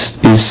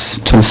is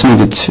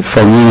transmitted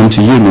from human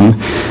to human,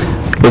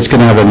 it's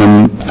going to have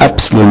an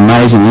absolutely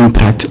amazing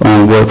impact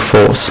on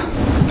workforce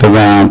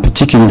around,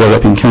 particularly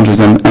developing countries,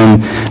 and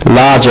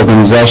large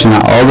organizations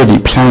are already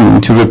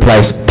planning to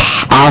replace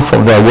half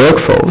of their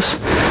workforce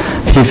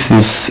if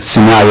this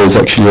scenario is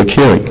actually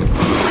occurring.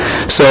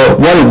 So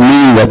what it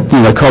means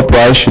that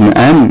corporation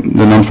and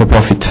the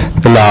non-for-profit,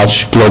 the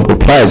large global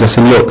players, I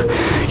said, look,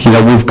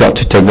 we've got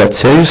to take that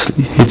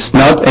seriously. It's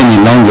not any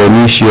longer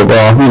an issue of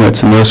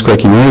it's an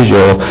earthquake in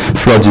Asia or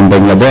floods in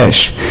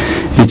Bangladesh.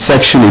 It's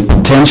actually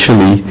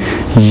potentially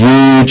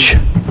huge.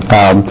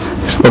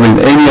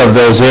 Any of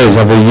those areas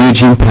have a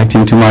huge impact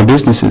into my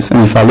businesses.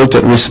 And if I looked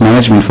at risk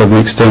management for the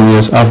next 10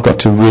 years, I've got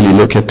to really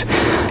look at,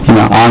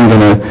 I'm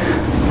going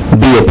to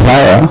be a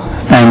player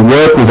and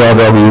work with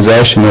other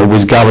organizations or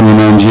with government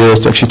NGOs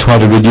to actually try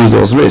to reduce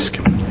those risks.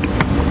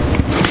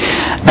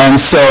 And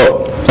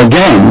so,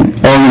 again,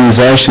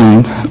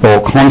 organization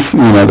or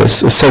a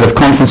set of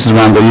conferences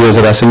around the years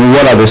that are saying,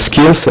 what are the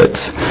skill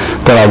sets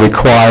that are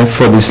required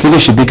for this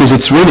leadership? Because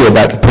it's really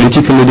about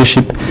political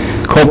leadership,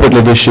 corporate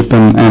leadership,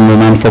 and the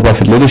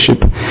non-for-profit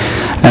leadership.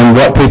 And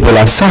what people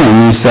are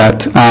saying is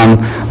that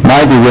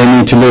maybe we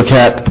need to look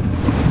at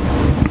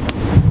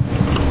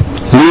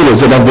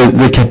leaders that have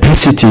the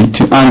capacity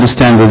to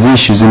understand those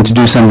issues and to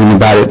do something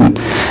about it,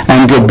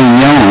 and go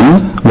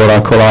beyond what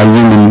I call our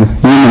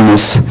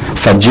humanness,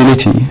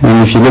 fragility.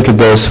 And if you look at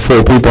those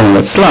 4 people on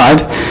that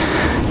slide,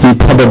 you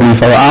probably,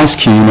 if I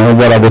ask you,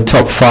 what are the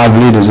top 5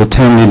 leaders or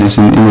 10 leaders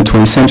in the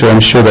 20th century, I'm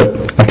sure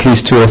that at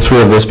least 2 or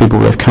 3 of those people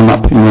will have come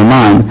up in your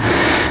mind.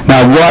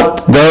 Now,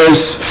 what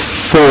those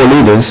 4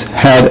 leaders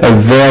had a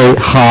very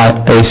high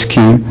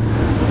SQ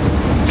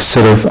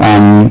sort of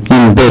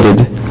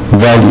embedded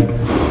value.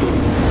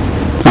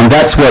 And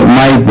that's what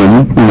made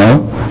them,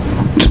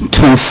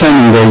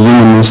 transcending their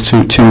humanness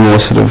to more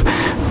sort of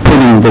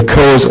putting the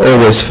cause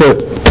always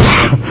first.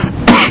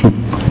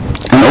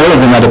 And all of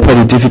them had a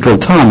pretty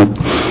difficult time,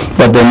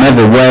 but they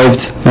never wavered,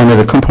 they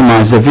never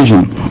compromised their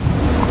vision.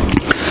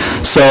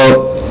 So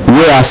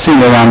we are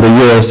seeing around the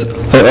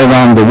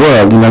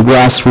world,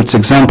 grassroots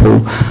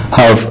example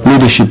of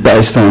leadership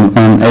based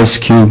on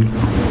SQ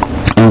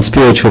and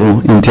spiritual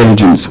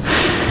intelligence.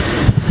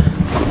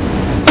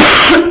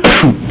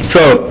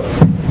 So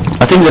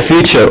I think the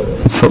future,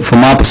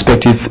 from my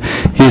perspective,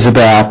 is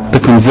about the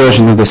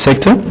conversion of the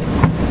sector.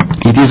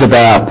 It is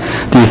about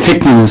the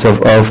effectiveness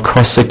of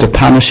cross-sector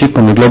partnership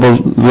on the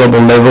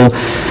global level,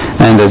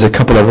 and there's a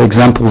couple of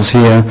examples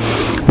here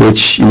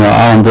which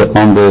are on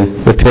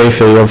the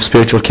periphery of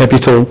spiritual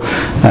capital.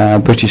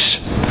 British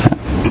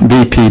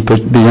BP,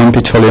 Beyond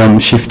Petroleum,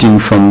 shifting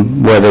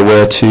from where they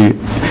were to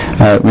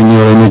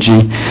renewable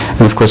energy,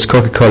 and of course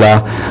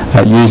Coca-Cola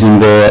using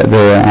their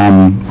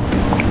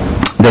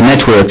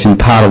networks in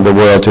part of the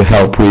world to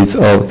help with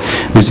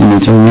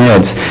humanitarian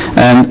needs.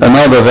 And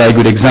another very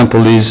good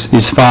example is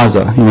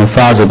FASA.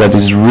 FASA that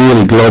is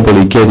really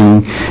globally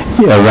getting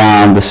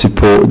around the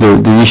support,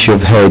 the issue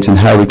of AIDS, and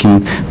how we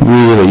can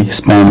really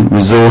spend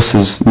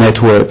resources,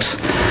 networks,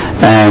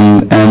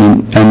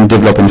 and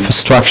develop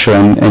infrastructure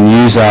and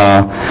use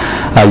our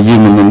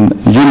human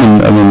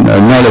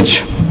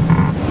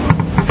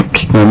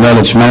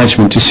knowledge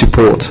management to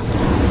support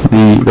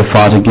the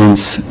fight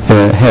against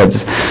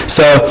AIDS.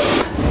 So,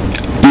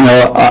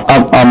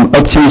 I'm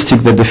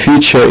optimistic that the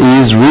future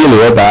is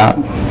really about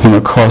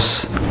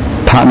cross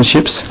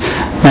partnerships,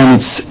 and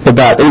it's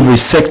about every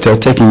sector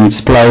taking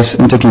its place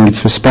and taking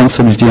its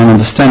responsibility, and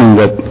understanding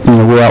that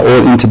we are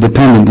all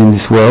interdependent in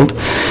this world,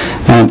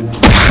 and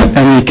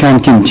we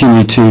can't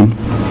continue to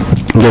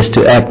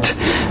act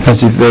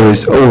as if there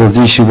is all those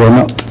issues or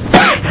not.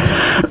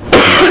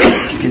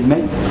 Excuse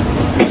me.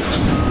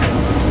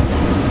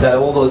 That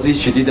all those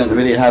issues didn't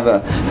really have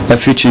a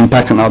future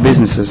impact on our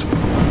businesses.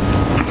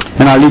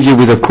 And I'll leave you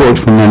with a quote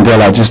from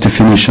Mandela just to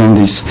finish on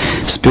this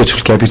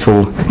spiritual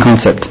capital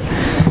concept.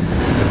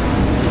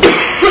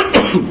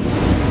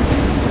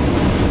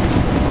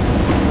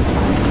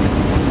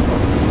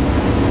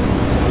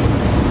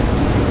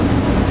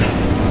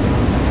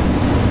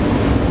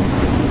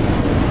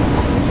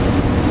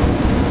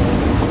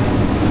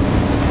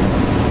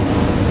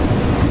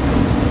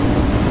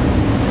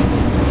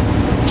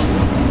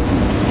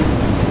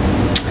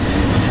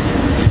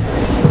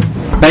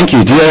 Thank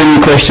you. Do you have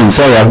any questions?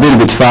 Sorry, I've been a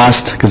bit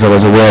fast because I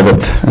was aware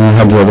that I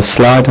had a lot of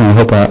slide, and I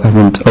hope I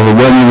haven't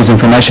overwhelmed you with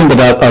information, but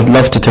I'd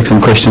love to take some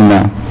questions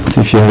now,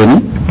 if you have any.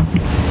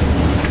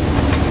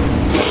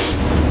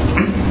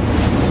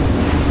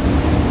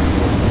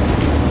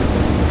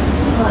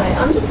 Hi,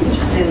 I'm just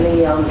interested in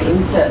the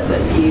insert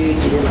that you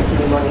did in the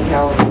Sydney Morning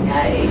Herald in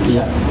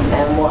Age,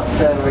 and what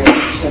the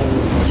reaction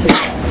to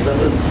that, because it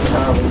was,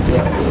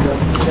 it was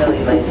a fairly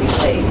amazing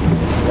piece.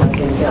 I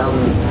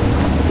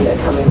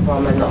think, coming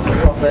from a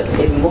not-for-profit,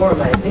 even more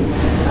amazing.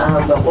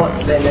 But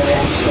what's been the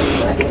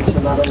reaction, I guess,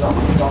 from other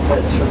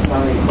not-for-profits, from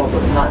some of your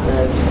corporate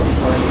partners, from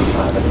some of your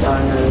private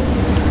donors,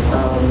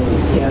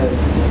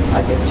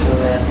 I guess from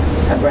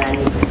a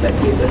branding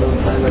perspective, but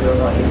also whether or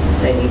not you've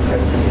seen any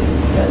processing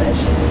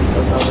donations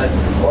because of it,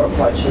 or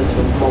approaches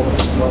from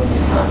corporates wanting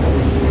to partner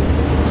with you?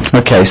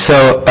 Okay,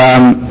 so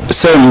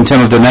certainly in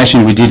terms of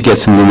donation, we did get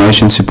some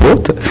donation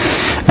support.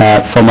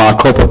 From our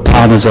corporate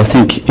partners, I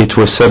think it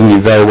was certainly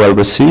very well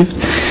received.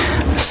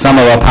 Some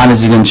of our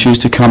partners didn't choose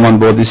to come on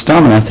board this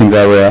time, and I think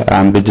they were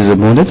a bit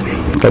disappointed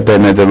that they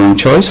made their own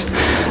choice.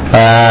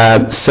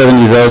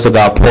 Certainly those that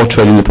are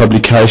portrayed in the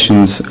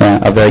publications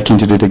are very keen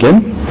to do it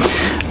again.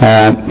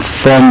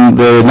 From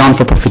the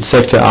non-for-profit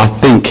sector, I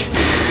think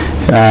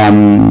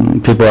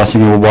people are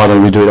saying, well, why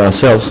don't we do it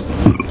ourselves?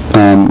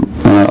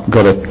 I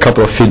got a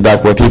couple of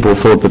feedback where people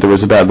thought that it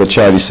was about the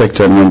charity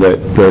sector, and when they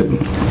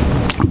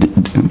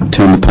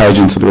turned the page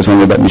and said it was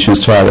only about Mission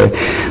Australia,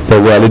 they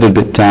were a little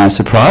bit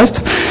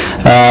surprised.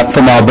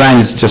 From our brand,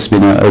 it's just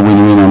been a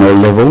win-win on all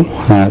level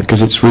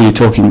because it's really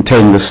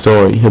telling the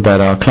story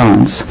about our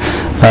clients.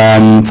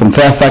 From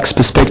Fairfax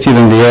perspective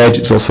and The Edge,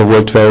 it's also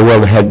worked very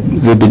well.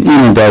 They've been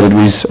inundated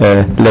with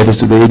letters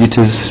to the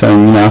editors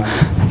saying,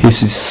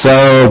 this is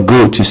so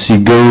good to see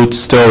good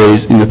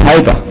stories in the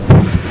paper,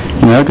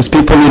 because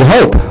people need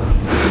hope.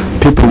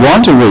 People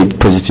want to read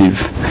positive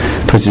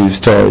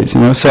stories,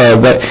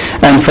 So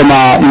and from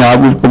our,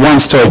 one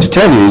story to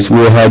tell you is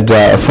we had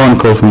a phone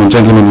call from a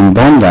gentleman in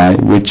Bondi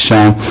which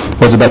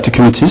was about to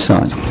commit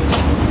suicide.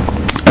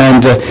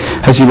 And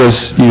as he was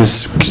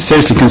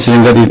seriously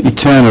considering that, he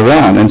turned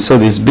around and saw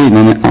this bin,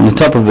 and on the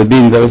top of the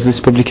bin there was this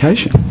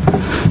publication.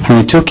 And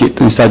he took it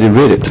and started to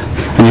read it.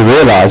 And he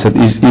realized that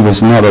he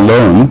was not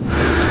alone,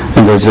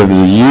 and there's a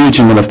huge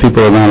amount of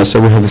people around us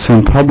that we have the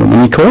same problem.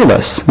 And he called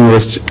us.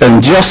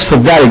 And just for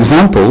that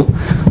example,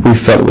 we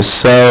felt it was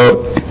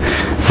so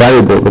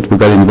valuable that we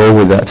got involved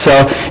with that.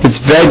 So it's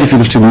very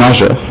difficult to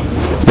measure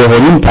the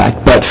whole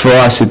impact, but for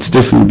us it's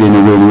definitely been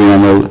a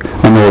win-win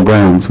on all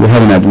grounds. We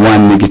haven't had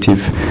one negative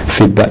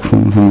feedback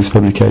from this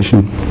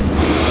publication.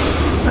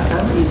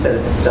 You said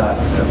at the start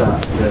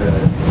about the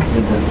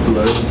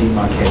blurred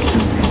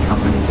demarcation between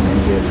companies and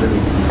NGOs,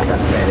 really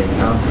fascinating.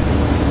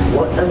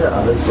 What are the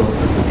other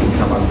sources that can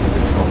come up with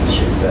the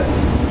sponsorship that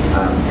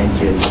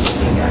NGOs are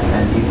looking at?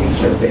 And do you think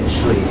that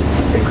eventually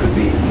there could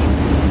be,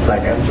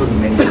 like I'm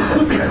talking many years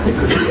after that, there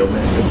could be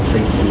almost a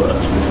complete blur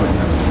between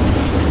them?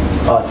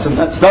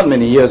 It's not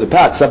many years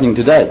apart. It's happening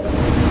today.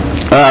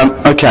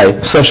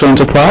 Okay, social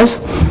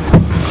enterprise,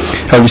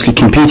 obviously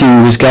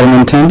competing with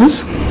government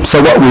tenders.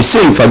 So what we're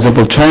seeing, for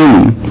example,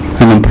 training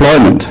and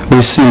employment,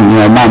 we're seeing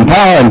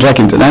Manpower and Drake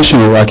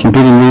International are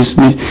competing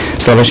with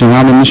Salvation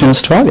Army and Mission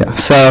Australia.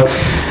 So,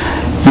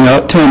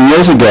 10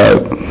 years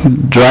ago,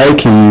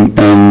 Drake and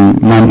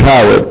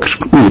Manpower were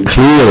really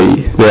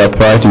clearly, they are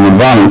operating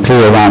environment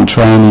clear around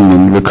training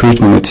and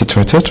recruitment,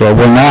 etc., etc.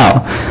 Well,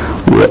 now,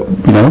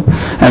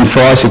 and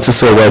for us it's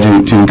also a way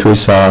to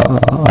increase our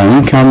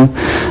income.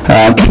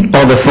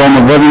 Other form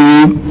of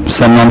revenue,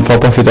 some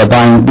non-for-profit are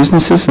buying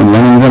businesses and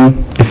running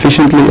them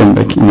efficiently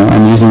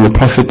and using the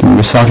profit and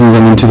recycling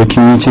them into the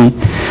community.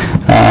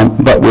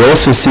 But we're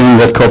also seeing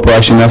that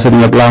corporations are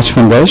setting up large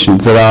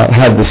foundations that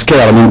have the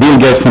scale. I mean, Bill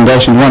Gates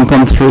Foundation,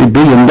 $1.3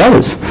 billion.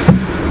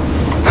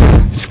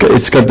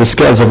 It's got the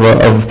scales of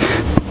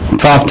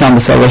 5 times the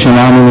Salvation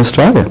Army in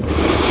Australia.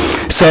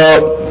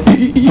 So,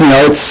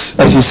 it's,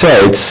 as you say,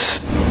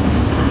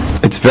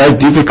 it's very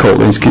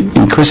difficult. It's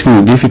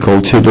increasingly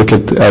difficult to look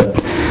at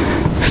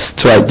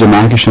straight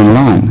demarcation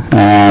line.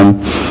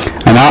 And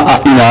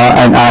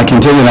I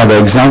can tell you another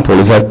example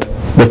is that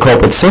the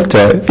corporate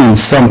sector, in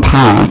some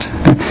part,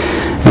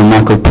 and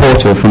Michael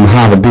Porter from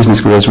Harvard Business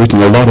School has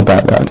written a lot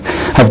about that,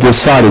 have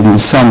decided in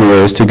some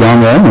ways to go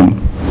on their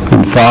own.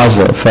 And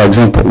Pfizer, for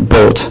example,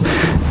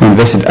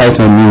 invested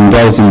 $800 million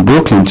in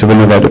Brooklyn to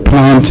renovate a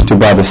plant, to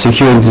buy the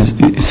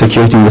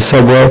security in the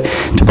subway,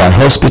 to buy a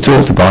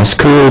hospital, to buy a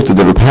school, to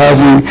develop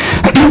housing,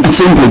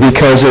 simply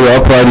because they were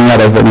operating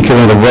out of an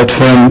equivalent of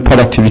Redfern.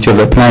 Productivity of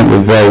the plant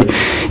was very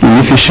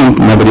inefficient.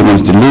 Nobody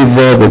wanted to live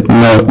there. But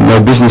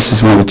no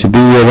businesses wanted to be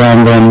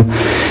around them.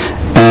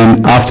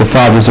 And after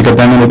 5 years, they got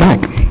their money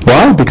back.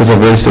 Why? Because of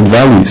real estate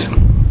values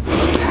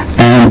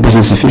and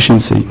business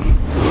efficiency.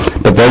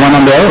 But they went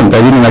on their own.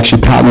 They didn't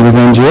actually partner with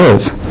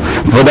NGOs.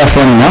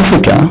 Vodafone in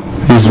Africa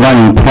is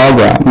running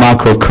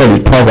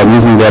microcredit program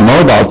using their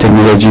mobile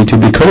technology to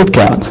be credit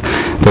cards.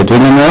 They're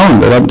doing it on their own.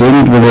 They're not doing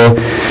it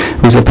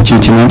with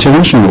Opportunity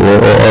International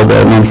or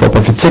the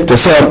non-for-profit sector.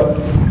 So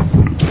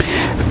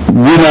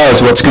who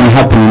knows what's going to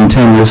happen in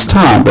 10 years'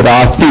 time. But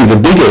I think the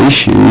bigger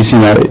issue is,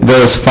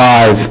 those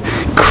 5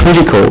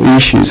 critical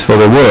issues for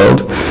the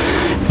world.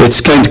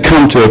 It's going to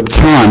come to a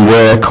time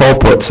where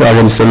corporates are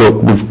going to say,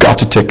 look, we've got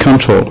to take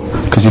control,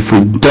 because if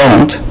we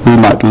don't, we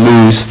might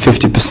lose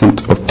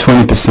 50% or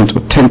 20%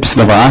 or 10%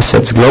 of our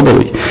assets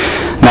globally.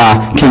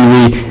 Now, can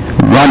we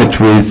run it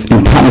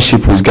in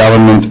partnership with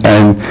government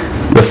and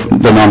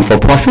the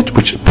non-for-profit,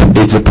 which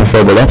is a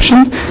preferred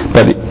option?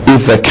 But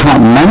if they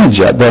can't manage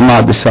it, they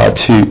might decide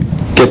to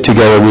get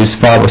together with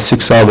 5 or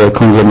 6 other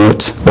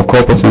conglomerates or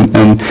corporates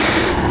and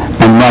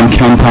run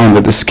campaign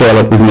at the scale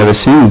that we've never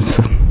seen.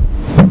 So.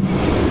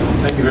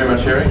 Thank you very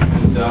much, Eric.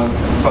 And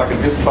if I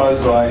could just close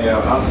by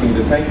asking you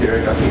to thank you,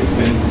 Eric. I think it's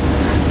been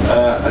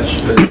a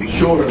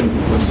short and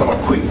somewhat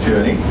quick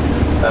journey.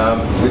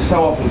 We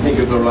so often think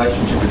of the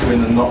relationship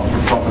between the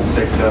not-for-profit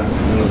sector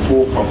and the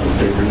for-profit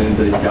sector, and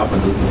indeed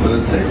government as the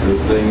third sector,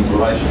 as being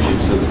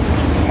relationships of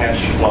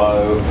cash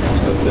flow,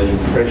 of being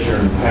pressure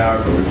and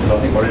power groups. I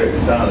think what Eric's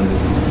done is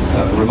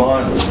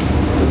remind us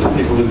that the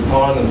people who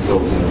find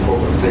themselves in the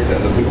corporate sector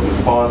and the people who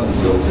find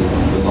themselves in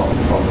the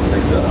not-for-profit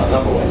sector are,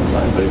 number one, the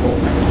same people,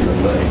 human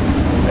beings,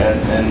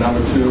 and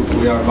number two,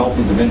 we are a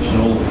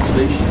multi-dimensional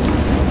species,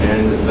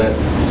 and that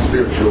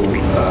spiritual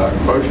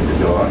quotient, if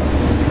you like,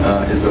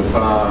 is a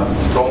far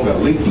stronger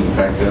linking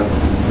factor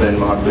than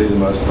might be the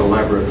most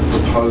elaborate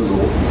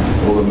proposal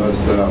or the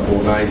most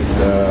ornate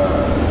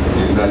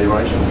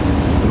evaluation.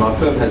 And my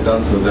firm has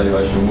done some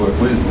evaluation work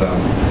with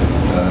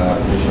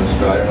Mission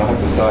Australia, and I have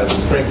to say the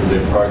strength of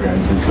their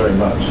programs is very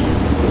much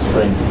the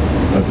strength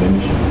of their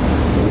mission.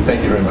 So we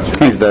thank you very much.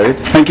 Thanks, David.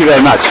 Thank you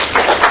very much.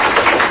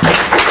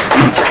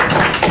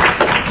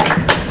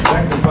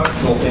 Back to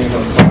functional things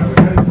on site. We're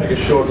going to take a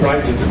short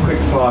break, just a quick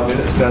 5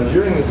 minutes. Now,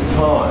 during this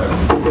time,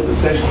 the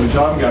session which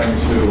I'm going to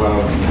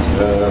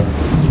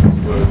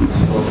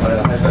facilitate, I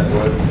have that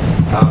word,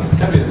 it's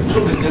going to be a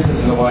little bit different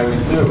in the way we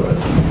do it.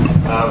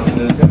 And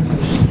there's going to be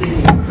some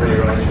seating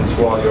pre-arrangements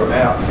while you're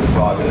out for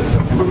 5 minutes. So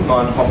if you wouldn't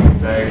mind popping your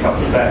bags up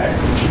stack.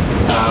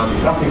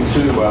 Nothing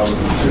too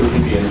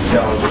hippie and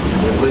challenging.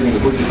 We're leaving the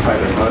butcher's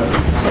paper at home.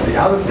 But the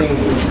other thing I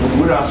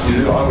would ask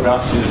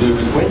you to do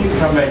is when you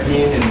come back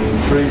in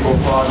 3, 4,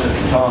 5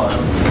 minutes time,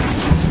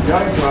 I'm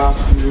going to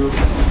ask you to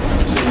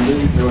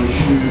leave your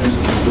shoes at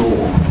the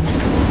door.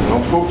 And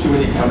I'll talk to you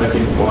when you come back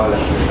in why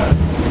that's okay.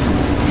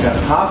 Now,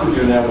 half of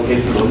you now will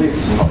head to the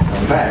lifts and not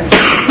come back.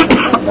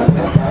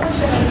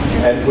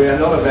 And we are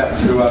not about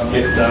to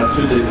get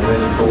too deep in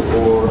anything,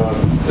 or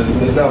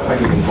there's no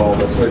packing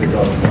involved. I swear to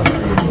God, there's no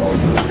packing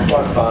involved. It's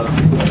quite fun.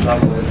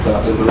 Nonetheless,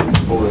 there's a little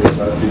for you,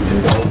 so if you can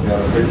go, I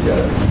appreciate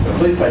it. But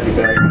please take your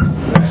bag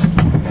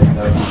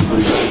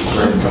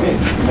and come in.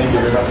 Thank you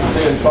very much. We'll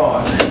see you in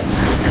 5.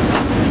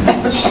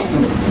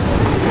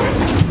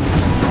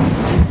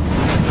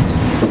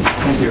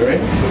 Thank you,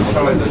 Rick.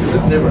 Sorry,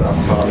 there's never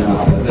enough time, is it?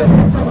 There's never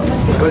enough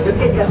time. Was it?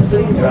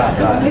 Right.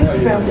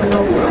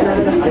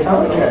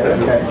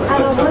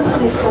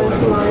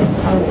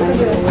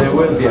 They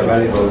will be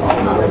available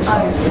on the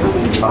website.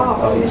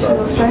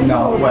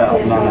 No, well, no,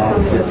 it's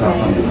not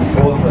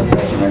something. All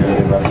transaction are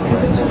available.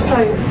 It's just so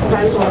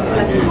valuable to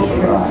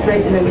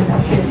straight in with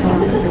that CSR.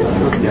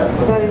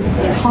 Those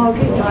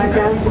target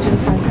diagrams are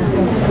just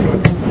fantastic.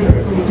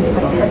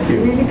 Thank you.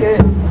 Really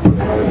good.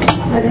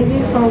 Are they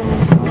from?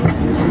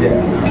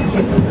 Yeah.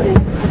 It's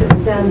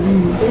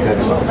Dandies.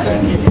 That's what I'm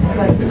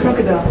Like the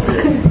crocodile.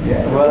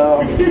 Yeah.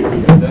 Well, don't do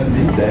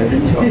that.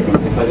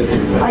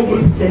 I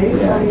used to.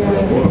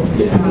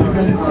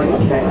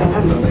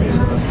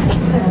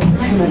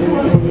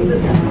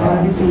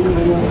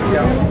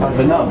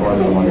 But now,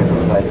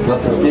 boys,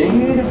 lots of things.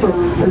 Beautiful.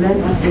 The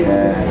lens is good.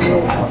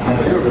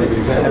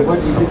 And what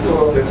is it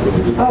for?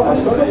 Oh,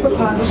 I've got corporate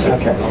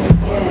partnerships. Okay.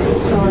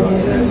 So a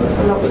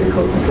lot of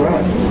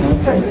corporate.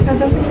 So it's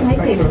fantastic to meet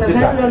you. So I've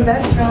heard on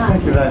that.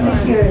 Thank you very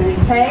much.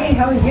 Hey,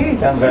 how are you?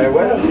 I'm very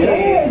well.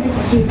 Yeah, good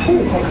to see you too.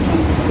 It's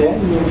excellent. Yeah.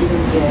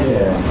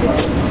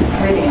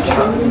 Really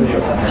interesting.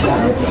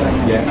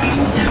 Yeah.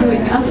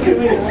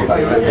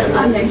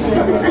 I'm next to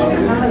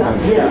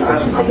yeah,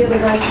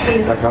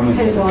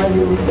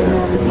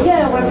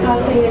 we're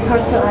passing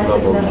across the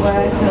Isaac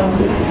network.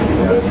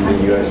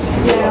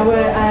 Yeah,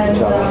 we're and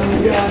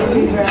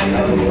we ran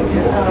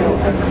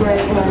a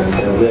great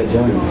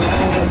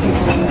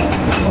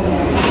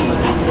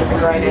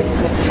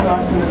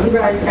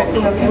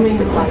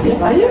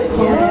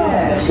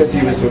Yeah. Because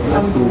he was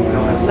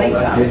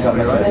Lisa.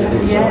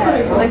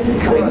 Yeah, Lisa's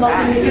coming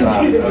along in the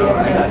computer.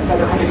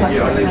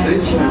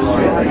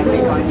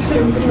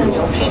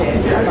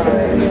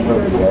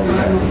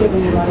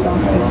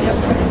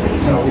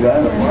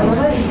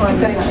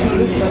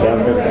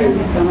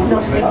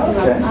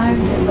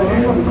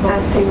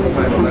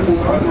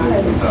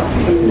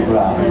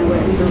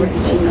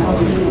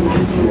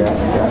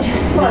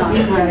 Job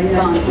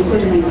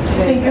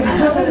think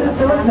about it. I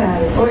thought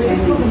about it.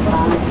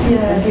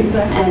 Yeah,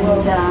 exactly.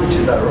 Which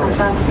is ironic.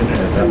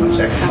 That much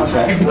extra.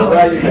 Well,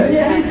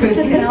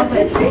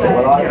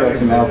 I go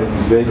to Melbourne to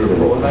be here,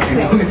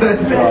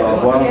 so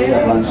why don't we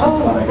have lunch and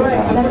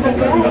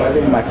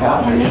something in my car?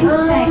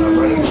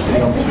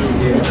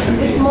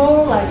 It's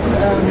more like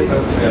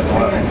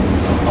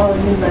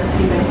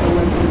university based on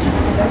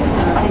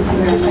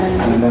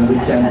And then we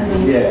can,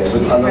 yeah,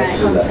 I'd love to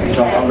do that.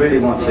 So I really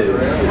want to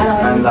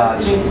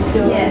enlarge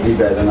the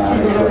debate and I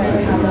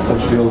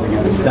want to building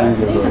and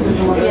sustainable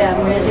position. Yeah,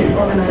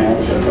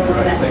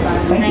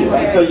 Thank you.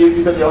 So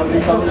you've got the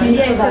audience on?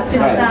 yes, I've just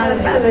started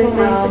about 4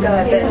 months ago,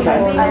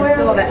 but I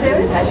saw that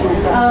presentation.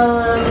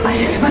 I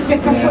just want to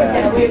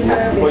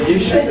Well, you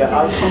should.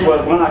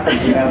 Well, when I come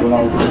to Melbourne,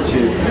 I'll put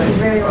you.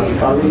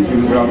 I'll link you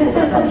as well for the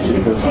partnership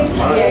because she's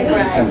a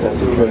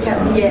fantastic person.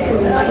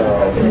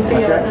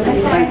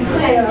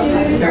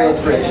 It's very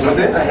inspirational.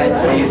 I had to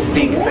see you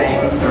speak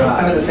saying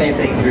some of the same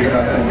things we were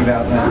talking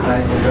about last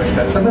night.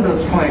 But some of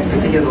those points,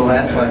 particularly the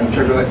last one, which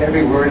I wrote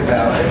every word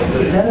about,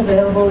 is that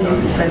available? You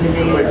can send it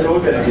me. It's all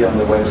going to be on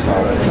the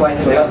website. So I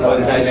can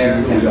download it on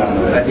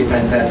there. That'd be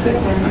fantastic.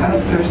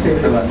 How's Thursday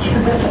for lunch?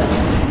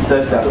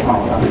 Thursday at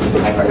home.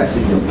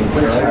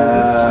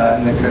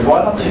 Why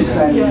don't you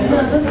send? Do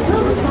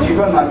you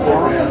got my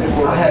card?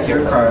 I have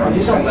your card.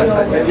 You sent last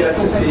night. Have you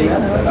access to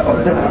email?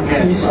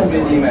 Can you send me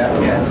an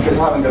email? Yes. Because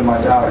I haven't got my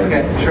diary.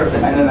 Okay, sure.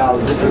 And then I'll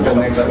just look at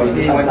next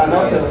week. I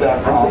know Thursday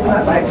at home.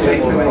 Next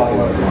week,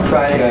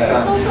 Friday.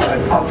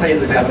 I'll tell you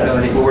the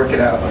availability. We'll work it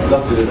out.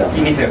 Love to do that.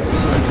 Me too.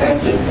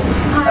 Thank you.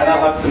 And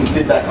I'll have some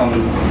feedback on.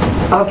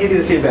 I'll give you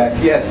the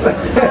feedback. Yes.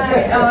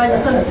 Hi, I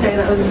just want to say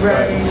that was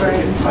very,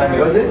 very inspiring.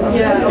 Was it?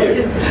 Yeah, Thank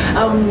you. because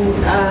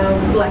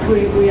like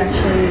we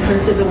actually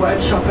hosted a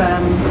workshop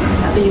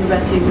at the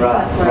University of New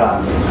South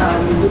Wales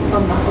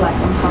on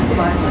half the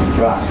bison.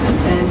 Right.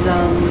 And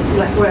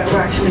like we're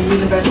actually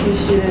university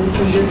students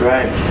and just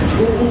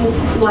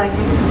like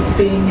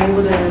being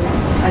able to,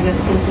 I guess,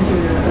 listen to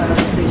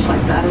a speech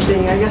like that and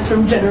being, I guess,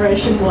 from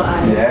Generation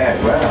Y. Yeah,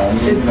 well, I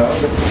mean, you know,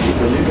 that's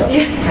for you guys.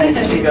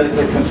 Yeah. You got to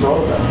take control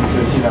of that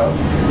because, you know,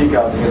 you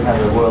guys are going to have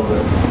a world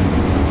that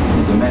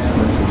is a mess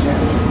unless we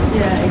change.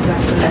 Yeah,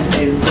 exactly. And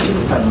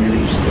people find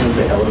really interesting is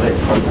the elevate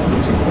program,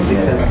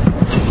 because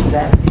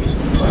that is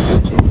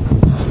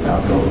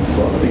our goal as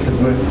well. Because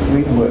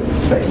we work with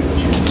Australian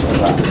students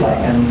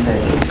and we say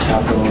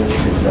our goal is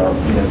to develop,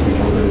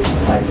 people who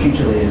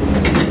future leaders in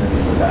the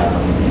business,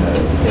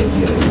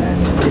 NGOs and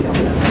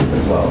government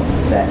as well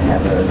that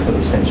have a sort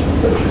of sense of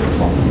social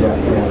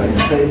responsibility.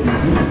 So it's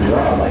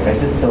beautiful. I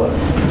just thought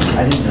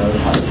I didn't know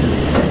how to the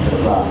extent that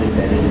it was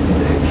embedded in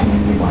the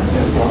community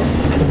mindset as well.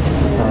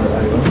 So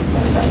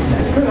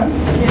that's good.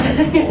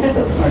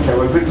 Awesome. Okay,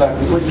 well, good luck.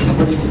 What are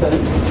you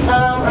studying?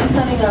 I'm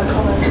studying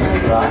commerce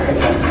science. Right,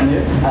 okay. And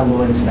you?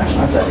 Law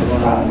international studies.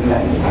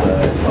 Okay. So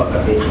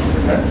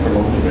it's a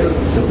long degree.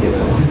 Still here for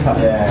a long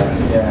time.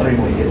 Yeah. 3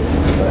 more years.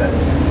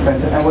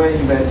 And where are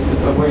you based?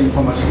 Where are you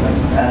from? Well,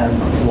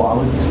 I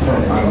was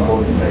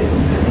born and raised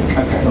in Sydney.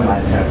 Okay. My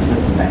parents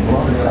lived in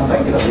Bangalore.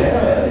 Bangalore,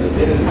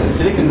 yeah.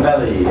 Silicon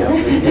Valley. Yeah,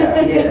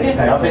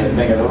 exactly. I've been to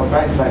Bangalore.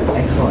 Great place.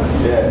 Excellent.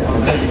 Yeah,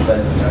 fantastic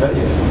place to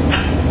study.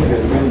 We've got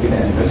a really good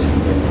university.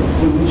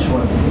 Which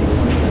one?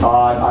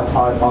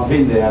 I've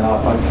been there, and I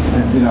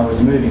was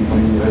moving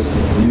from university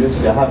to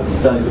university. I haven't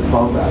studied the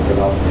program, but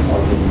I've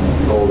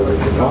been all over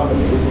the garden.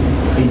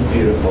 It's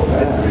beautiful.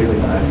 Yeah. Really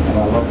nice. And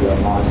I love the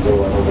nice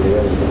all and all the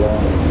areas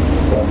around it.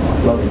 So I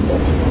love it.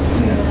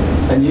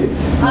 Yeah. And you?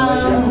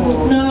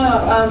 No,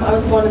 I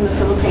was born in the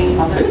Philippines.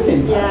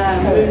 Philippines? Yeah,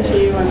 I moved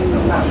here when I was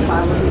about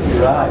 5 or 6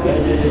 years Right, old.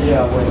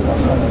 yeah. I went to the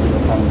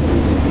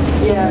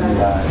Yeah.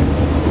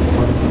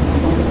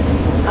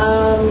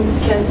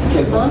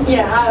 Quezon?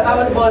 Yeah, I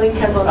was born in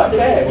Quezon City.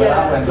 Okay, well, yeah.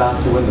 I went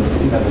last year when the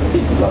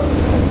peak got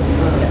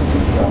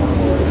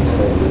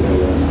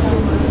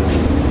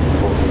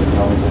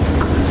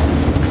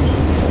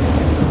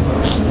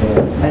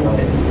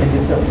And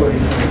yourself, where are you?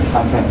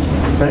 I'm French.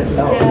 French?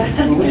 Oh,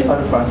 Yeah. which part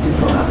of France are you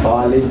from?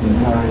 I lived in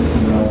Paris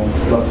and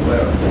lots of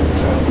areas.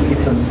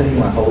 Because I'm spending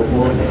my whole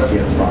war next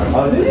year in France.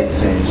 Oh, is it?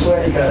 Exchange.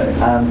 Where are you going?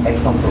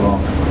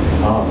 Aix-en-Provence.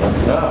 Oh,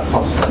 that's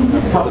top spot.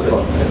 Top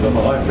spot. It's one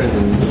of my friends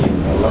in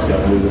Nîmes. I love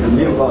that movie.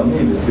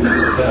 Nîmes is good.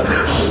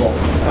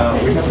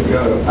 We have to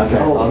go.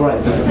 Okay. Oh, right.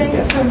 Thanks so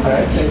much.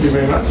 Okay, thank you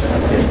very much.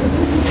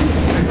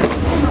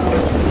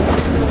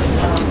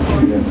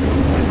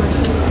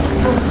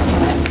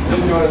 Did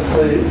you want to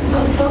please?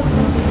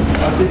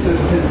 I think there's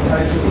a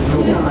presentation.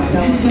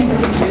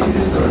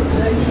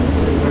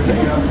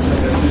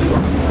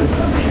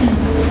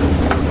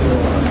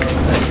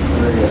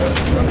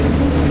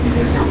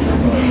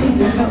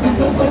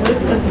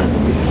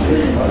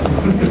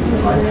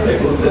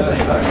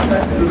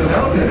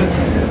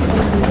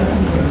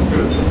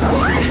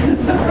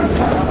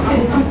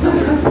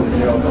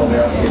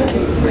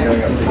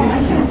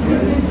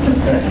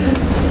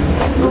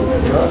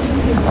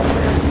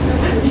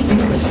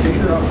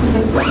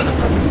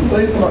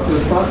 Please come up to the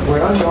front.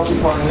 We're only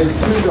occupying these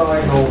two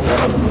diagonal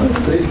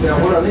seats.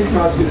 Now, what I need to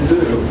ask you to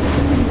do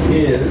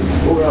is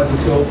organise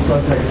yourselves. It's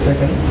going to take a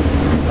second.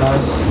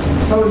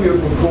 Some of you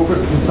are from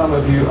corporates and some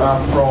of you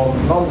are from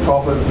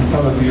non-profits and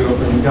some of you are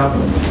from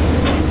government.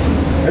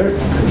 Eric,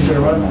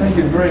 thank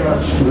you very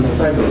much. It was a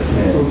fabulous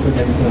talk to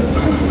you soon.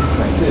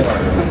 See you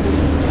later.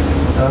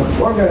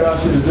 What I'm going to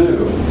ask you to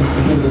do is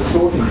to do the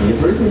sorting here.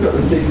 The reason we've got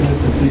the seats in this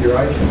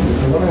configuration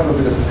is we want to have a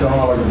bit of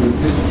dialogue and good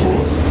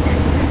discourse,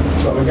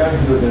 but we're going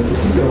to do it in a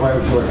particular way,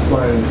 which I'll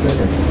explain in a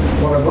second.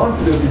 What I'd like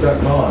to do, if you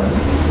don't mind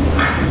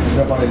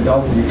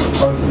indulging you in the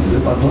process of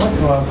this, I'd like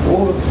to ask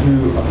all of us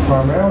who are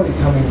primarily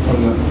coming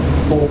from the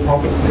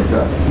for-profit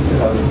sector to sit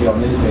over here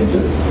on these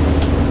benches.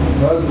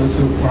 Those of us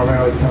who are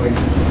primarily coming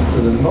to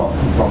the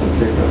not-for-profit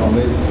sector on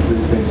these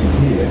benches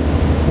here,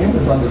 him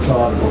as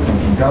undecided or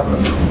comes from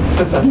government, you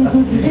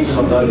sit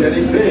on those at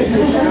his bench.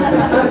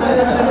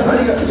 I've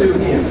only got two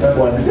here, so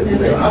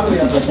they're utterly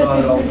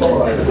undecided, I'll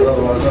follow it, but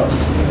otherwise not.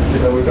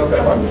 So we've got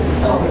that one.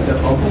 I'll put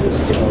the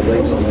skin of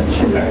legs on that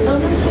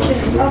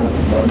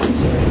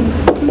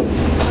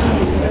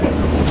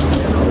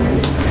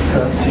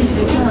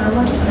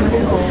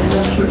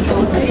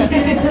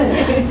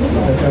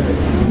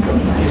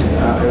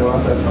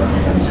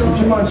Would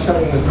you mind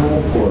shutting the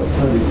door for us?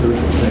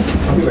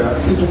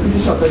 Excuse me, could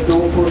you shut that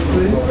door for us,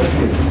 please? Thank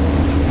you.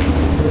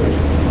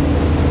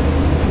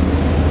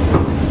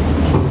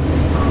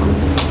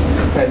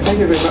 Okay, thank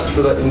you very much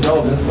for that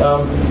indulgence.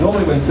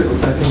 Normally when people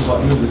say things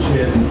like move the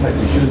chairs and take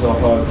your shoes off,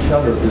 I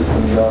shudder at this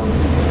and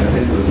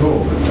head to the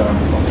door, but I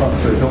find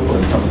it very helpful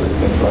in some of these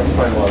things, so I'll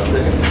explain why in a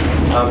second.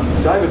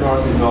 David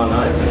Morrissey is my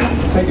name.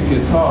 Thank you for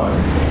your time.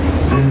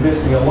 You're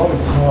investing a lot of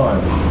time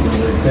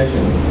in these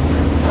sessions,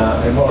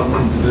 and what I'm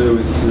looking to do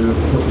is to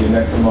help you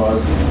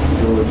maximise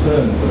your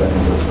return for that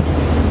investment.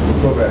 We'll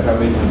talk about how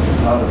measurements are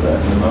part of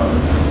that in a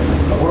moment.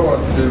 What I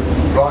wanted to do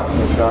right from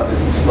the start is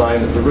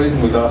explain that the reason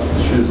we've asked for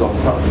the shoes off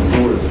cut the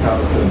store is part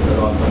of the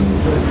iPhone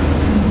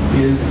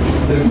is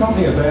there's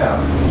something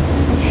about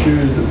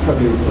shoes that's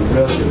probably a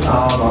relative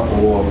armour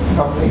or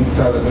something,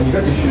 so that when you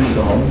got your shoes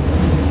on,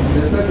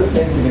 there's no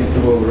defence against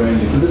the world around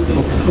you. So this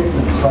little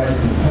protected space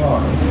and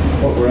time,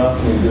 what we're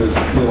asking you to do is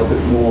to feel a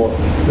bit more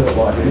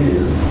like it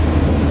is.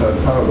 And so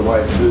part of the way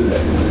to do that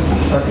is just to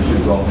chuck your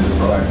shoes off and just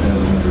relax down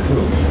the middle of the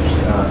field.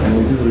 And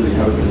we do really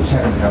have a bit of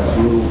chat and house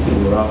rules that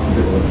we're asking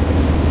people to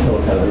tell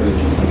us how they really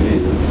think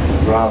it is,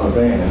 rather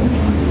than,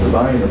 the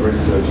bane of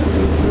researchers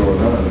as we all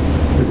know,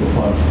 people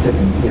trying to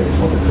second guess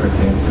what the correct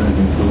answer is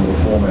and fill the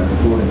format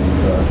accordingly.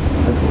 So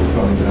that's what we're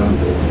trying to get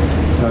under there.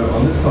 So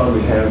on this side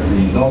we have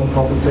the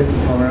non-profit sector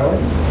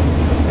primarily,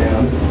 and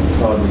on this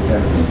side we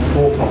have the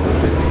for-profit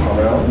sector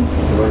primarily,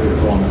 the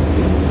regular format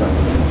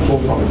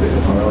for-profit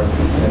sector primarily,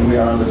 and we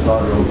are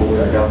undecided or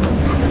we are government.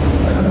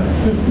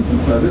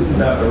 So this is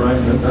our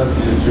arrangement, those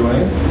of you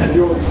joining us. If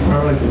you're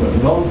primarily from a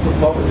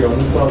non-for-profit, you're on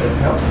this side of the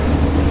house.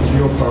 If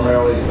you're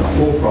primarily a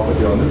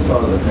for-profit, you're on this side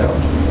of the house.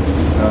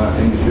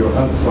 And if you're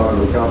undecided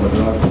or government,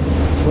 and I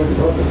swear to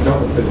God, the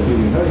government people here,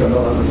 you know you're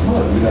not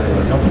undecided, we know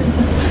you're a government.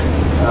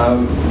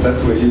 That's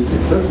where you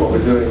sit. So that's what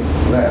we're doing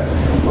for that.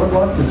 What I'd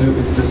like to do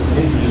is just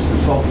introduce the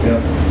topic.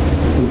 Now,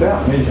 it's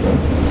about measurement,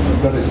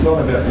 but it's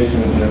not about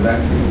measurement in a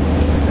vacuum.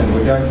 And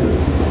we're going to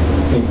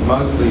think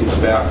mostly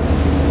about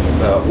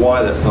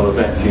why that's not a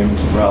vacuum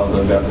rather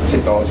than about the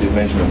technology of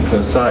measurement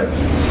per se.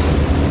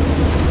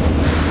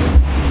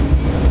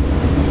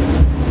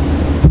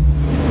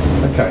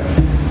 Okay,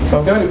 so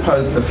I'm going to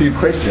pose a few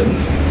questions.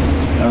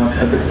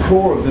 At the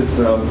core of this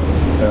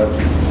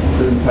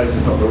presentation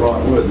is not the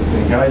right word, this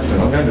engagement.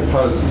 I'm going to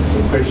pose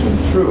some questions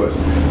through it,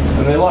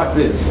 and they're like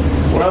this.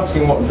 We're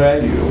asking what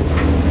value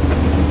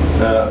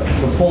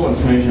performance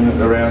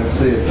measurement around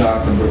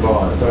CSR can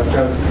provide. So it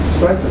goes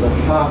straight to the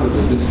heart of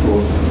the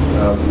discourse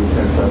we've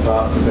had so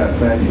far. It's about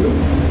value.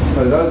 So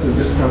those who've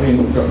just come in,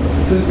 we've got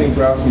two things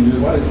we're asking you to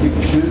do. One is keep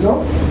your shoes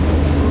on.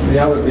 The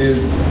other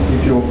is,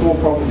 if you're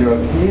for-profit, you're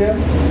over here.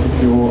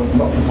 If you're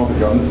not-for-profit,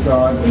 you're on this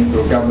side. And if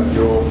you're government,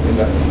 you're in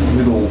that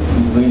middle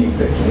leaning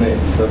section there.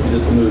 So if you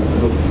just move,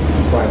 it'll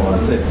explain what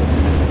I said.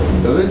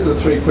 So these are the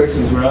three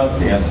questions we're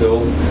asking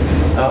ourselves.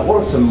 What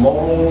are some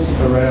models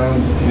around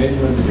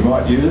measurement that you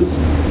might use?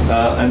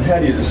 And how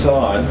do you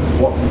decide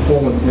what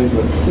performance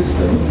measurement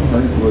system,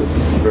 those words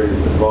very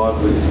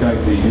advisedly, is going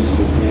to be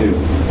useful for you?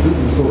 This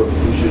is the sort of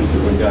issues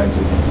that we're going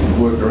to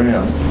work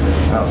around.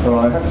 But I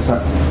have to say,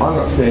 I'm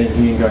not standing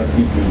here and going to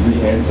give you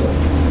the answer.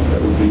 That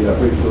would be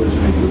very foolish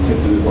of me to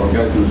attempt to do. What I'm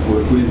going to do is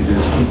work with you to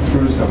think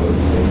through some of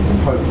these things, and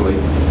hopefully,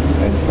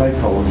 as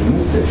stakeholders in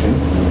this session,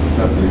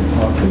 hopefully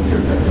time to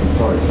interrogate, I'm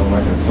sorry, so I'm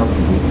making an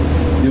assumption here,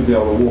 you'll be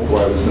able to walk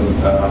away with some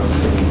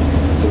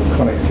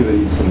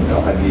connectivity, some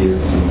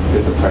ideas, some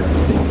better practice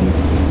thinking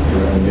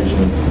around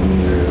measurement in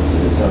the area of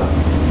CSR.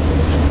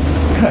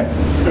 Okay.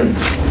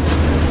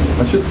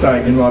 I should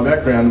say, in my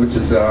background, which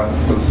is sort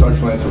of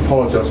social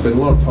anthropology, I've spent a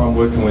lot of time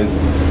working with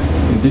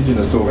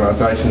Indigenous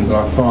organisations, and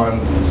I find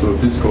the sort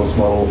of discourse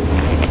model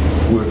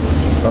works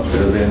up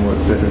better there and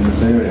works better in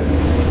this area.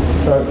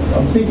 So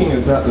I'm thinking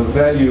about the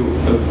value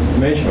of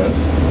measurement,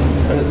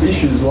 and it's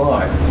issues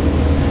like,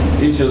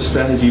 is your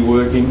strategy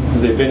working?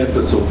 Are there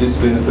benefits or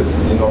disbenefits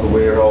that you're not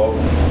aware of?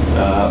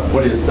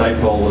 What are your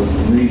stakeholders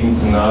needing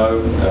to know?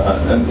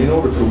 And in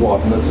order to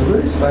what? And it's a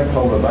very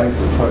stakeholder-based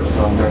approach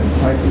that I'm going to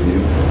take with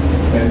you.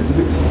 And it's a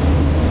bit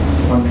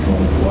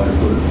functional, the way to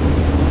put it.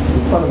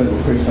 The fundamental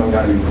question I'm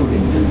going to be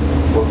putting is,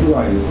 well, who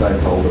are your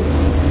stakeholders?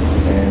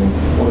 And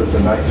what is the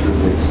nature of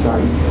their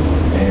stake?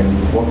 And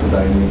what do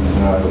they need to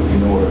know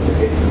in order to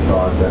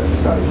exercise that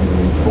stake in an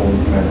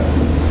informed manner?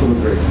 The sort of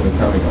direction we're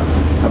coming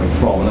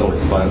from, and it'll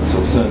explain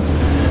itself soon.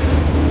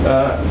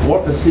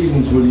 What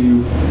decisions will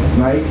you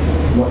make?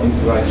 What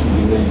information do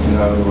you need to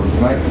know in order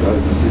to make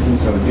those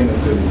decisions? So again, a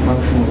fairly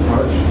functional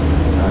approach,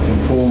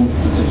 informed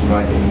decision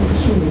making, we're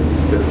assuming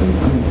definitely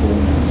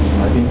uninformed decision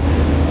making.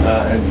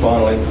 And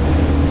finally,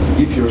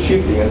 if you're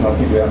shifting, as I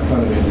think we are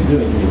fundamentally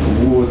doing here,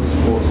 towards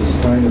more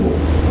sustainable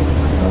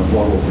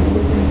models of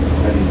working,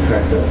 how do you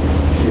track that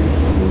shift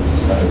towards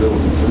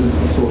sustainability? So there's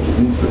the sorts of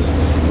interests,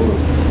 sort of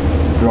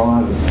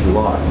drivers, if you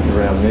like,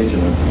 around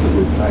measurement that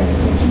we're paying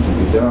attention to.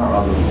 There are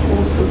others, of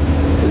course, but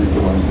these are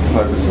the ones we're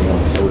focusing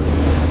on. So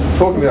we're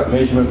talking about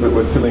measurement, but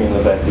we're filling in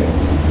the vacuum.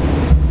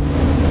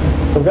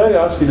 I'm going to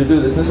ask you to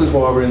do this, and this is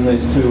why we're in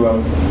these two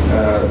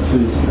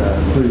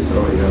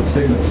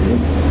segments here.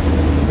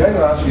 I'm going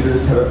to ask you to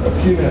just have a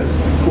few minutes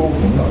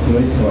talking, not to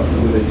me so much,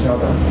 but with each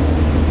other,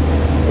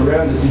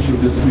 around this issue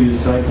of just who your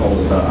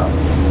stakeholders are.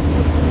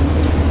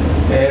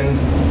 And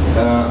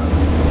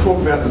talk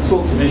about the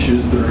sorts of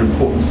issues that are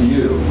important to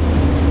you.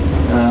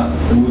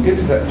 And we'll get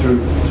to that through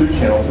two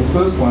channels. The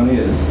first one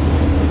is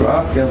to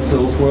ask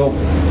ourselves, well,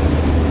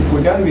 if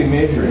we're going to be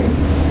measuring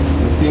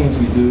the things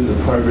we do, the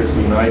progress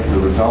we make, the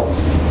results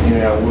in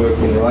our work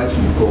in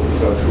relation to corporate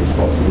social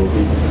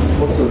responsibility,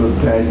 what sort of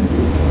value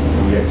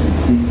are we actually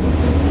seeking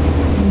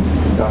in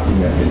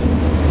conducting that measurement?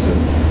 So,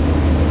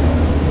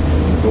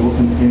 resource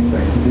intense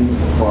activity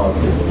requires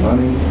people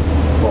money,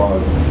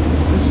 requires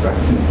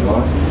distraction, if you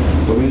like.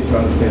 But we need to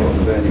understand what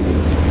the value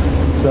is.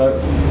 So,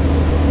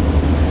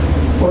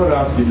 what I'd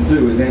ask you to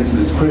do is answer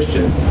this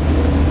question,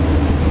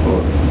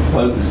 or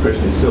pose this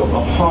question yourself.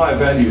 A high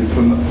value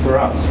for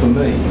us, for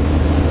me,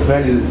 a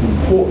value that's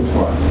important to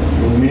us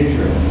in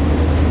measuring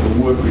the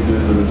work we do,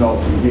 the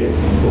results we get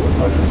in corporate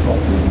social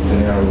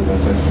responsibility in our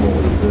organisation, what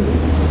we do.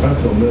 Don't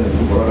tell me,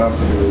 what I'd ask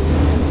you to do is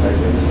take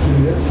just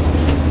 2 minutes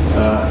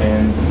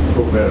and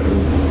talk about it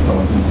with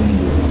someone who's near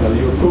you. So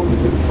you're talking to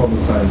people from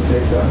the same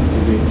sector,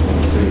 you'll be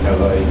interested to see how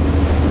they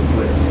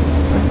reflect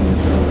on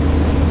each other.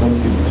 I'll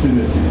just give you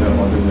 2 minutes if you don't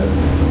mind doing that.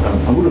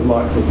 I would have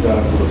liked to have done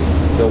a sort of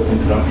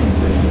self-introduction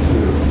session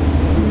too,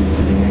 who you're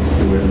sitting next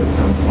to, where they've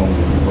come from,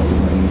 what the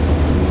main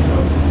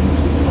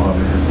time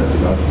we just have to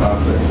go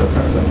past that, so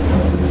perhaps they can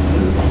come up with this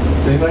too.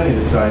 So you may need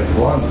to say,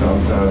 well, I'm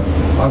so-and-so,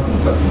 I'm from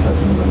such and such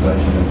an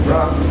organisation, and for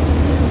us,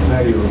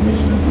 value of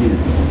measurement is.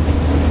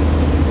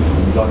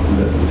 We'd like to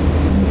do that.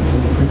 Any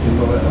questions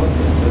on that one?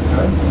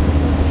 Okay.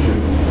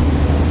 Shoot.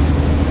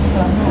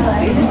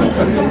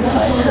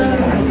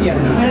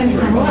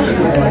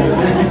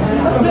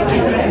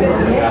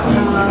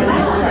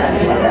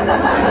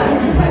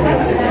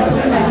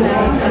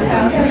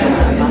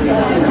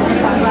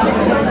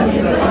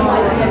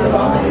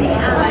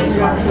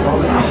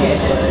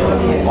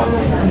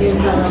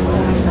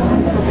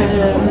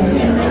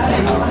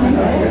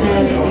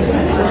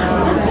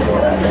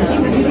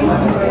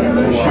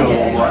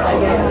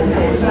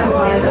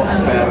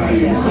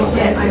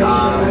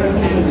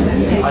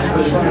 I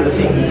suppose one of the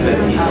things that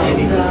is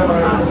difficult for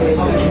us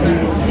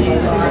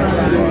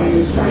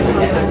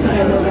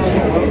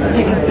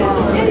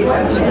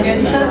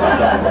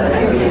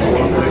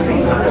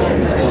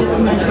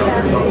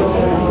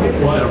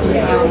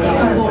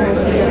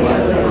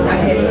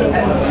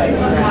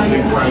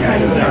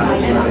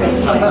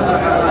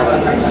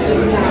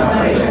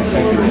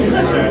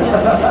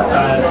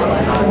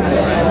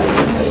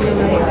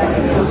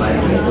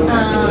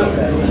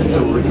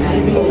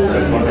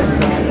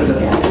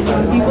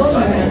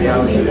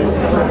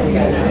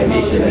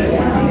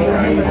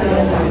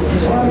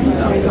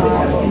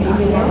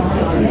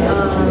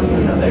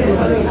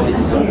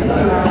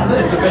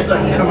That's the best I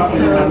can come up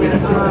with in 1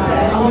 minute.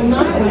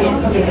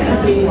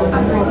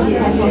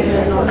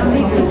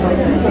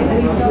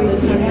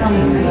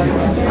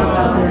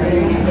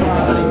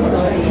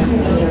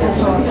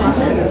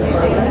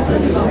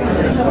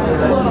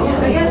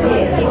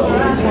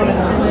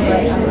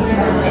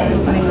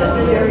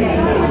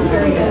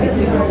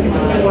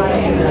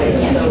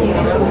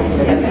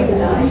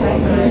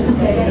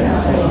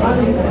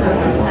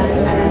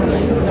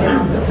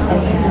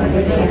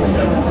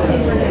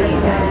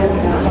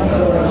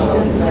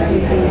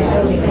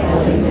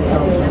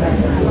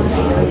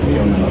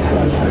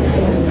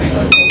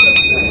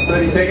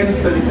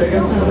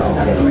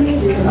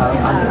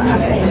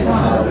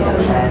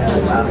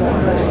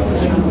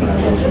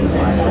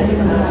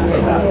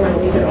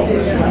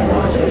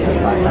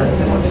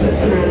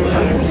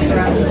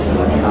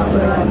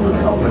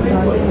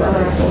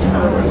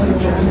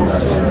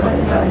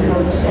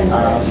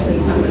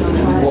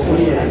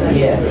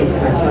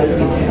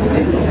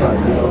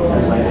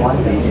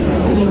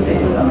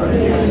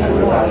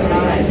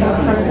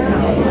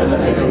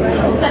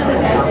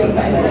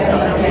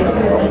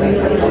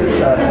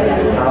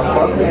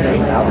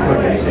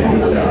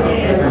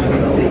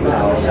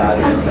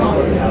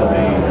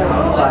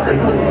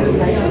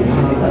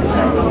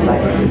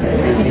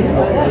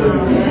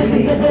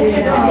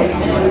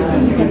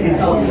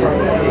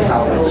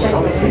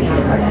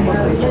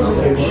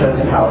 It shows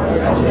how it's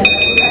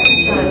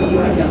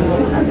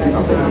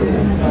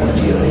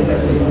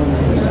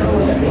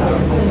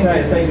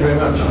Okay, thank you very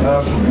much.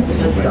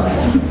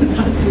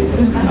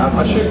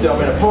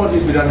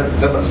 Apologies we don't have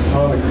that much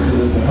time to do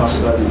this in half a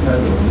day.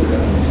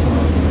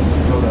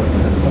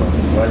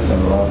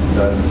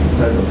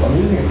 I'm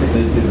using a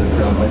technique here that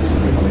I used to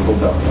be something called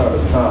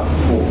fast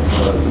forward,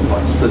 so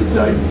like speed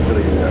dating,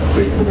 filling it out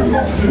quick and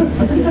long.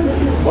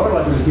 What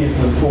I'd like to do is hear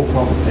from the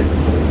for-profit sector.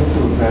 What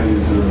sort of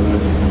values are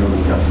emerging from your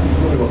discussion?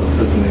 Tell me what the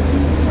person next to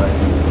you is saying.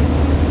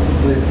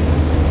 Please.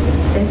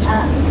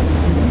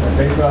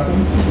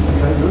 Benchmarking?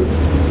 Okay, good.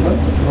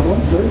 Another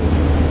one, please.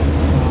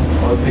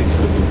 I think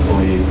sort of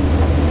employee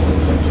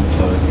satisfaction,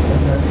 so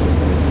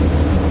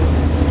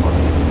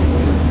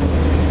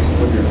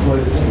what do your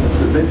employees think?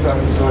 The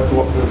benchmarking side for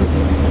what purpose?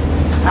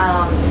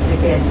 Just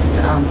against,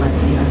 like,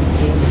 you know,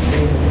 the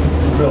industry.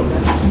 Third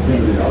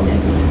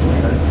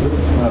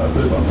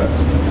one, perhaps.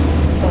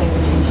 Employee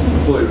retention.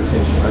 Employee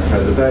retention. Okay,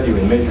 the value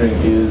in measuring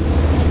is,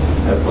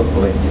 what's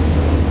the link?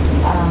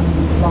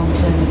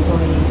 Long-term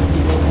employees in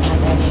the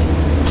organisation,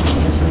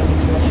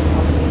 intellectual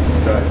property.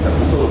 Okay, that's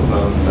the sort of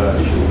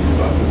issue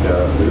I think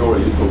we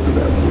already talked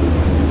about, sort of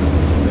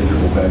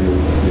measurable value of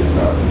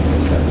CSR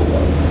and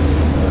capital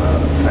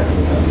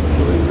tracking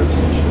employee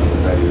retention and the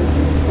value of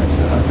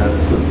okay,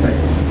 that's good.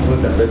 Thanks.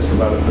 Look at that's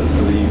relevant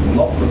to the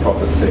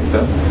not-for-profit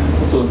sector.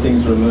 What sort of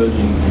things are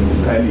emerging in the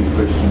value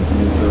question from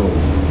yourselves?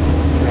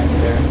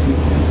 transparency.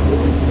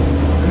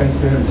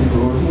 Transparency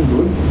for auditing,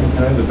 good.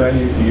 Okay, the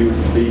value for you is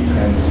to be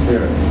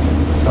transparent.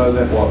 So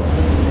that what?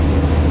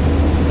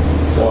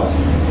 Why?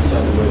 So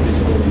that we're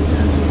visible in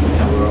terms of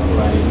how we're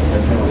operating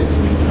and how it's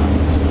to income.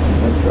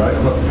 That's great.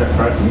 I'm not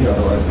correcting you,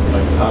 otherwise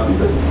I can't be,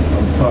 but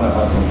I'm trying to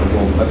ask myself,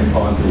 well, that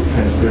defines to be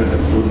transparent,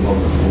 that's good, and a lot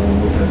of us are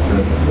more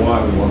transparent. Why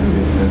we want to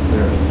be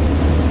transparent?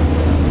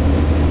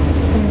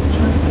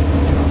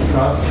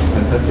 Trust,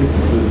 fantastic.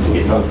 To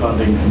get more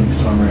funding next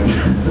time around.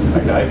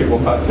 Okay, people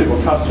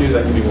trust you,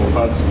 they give you more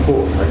fund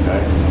support. Okay,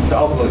 so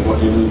ultimately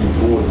what you're moving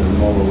towards is a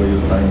model where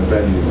you're saying the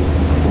value is to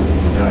support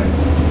the gain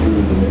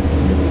through the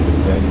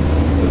value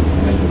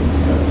measurement.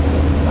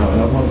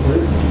 Another one,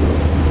 please.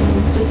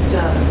 Just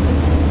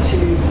to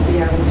be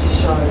able to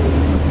show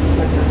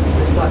like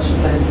the social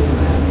value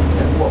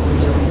of what we're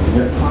doing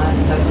with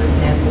clients. So, for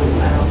example,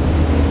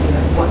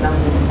 what number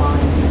of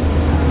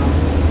clients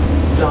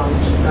don't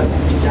go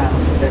back to jail.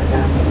 That's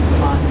our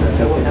client.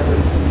 So what number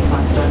of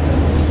clients don't go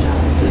back to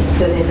jail.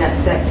 So then that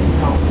can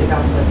help the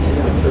government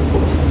to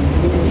report to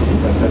the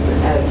community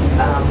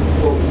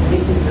well,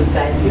 this is the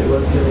value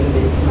of doing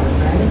these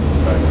programs.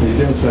 Right, so you're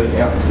demonstrating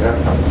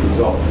outcomes,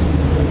 results.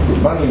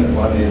 Put money in at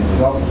one end,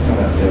 results come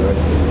out there,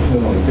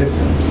 return on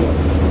investment.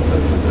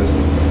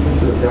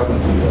 So the government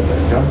can do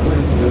that.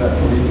 Government can do that.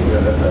 What do you think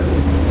about that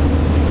value?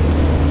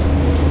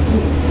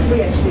 Yes, we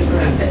actually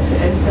agree that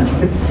it's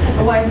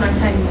a way of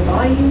maintaining the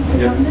value for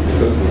government.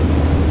 Good.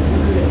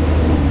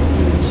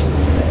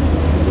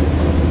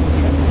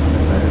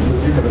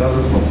 You have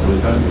another responsibility,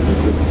 don't you?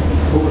 Because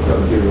corporates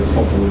over here are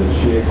responsible to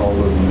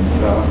shareholders and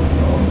staff.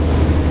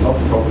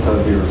 Not-for-profits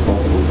over here are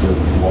responsible to a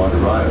wide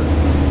array of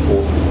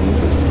forces and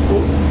interests, of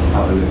course,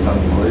 partly their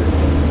funding belief.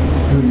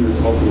 Who are you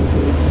responsible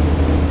to?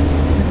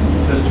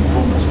 First and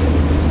foremost.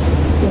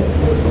 Yeah,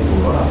 we're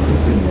responsible for us. We're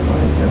spending our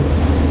money,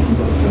 We've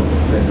got to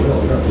spend well.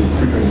 We don't see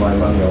triggering my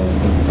money on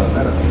things that don't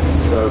matter.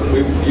 So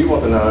you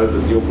want to know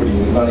that you're putting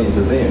money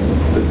into them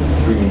that's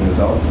bringing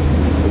results.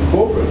 The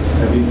corporates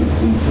have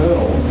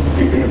internal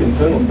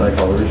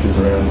stakeholder issues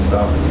around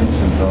staff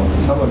retention and so on.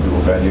 Some of your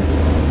value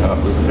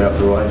was about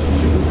the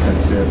relationship with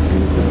transparency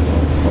with the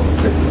public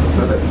sector.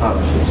 So that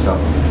partnership stuff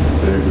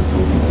that Eric was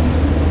talking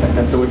about.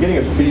 Okay, so we're getting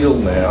a feel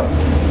now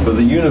for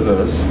the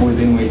universe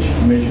within which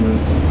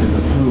measurement is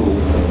a tool, a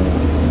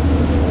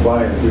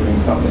way of doing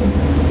something,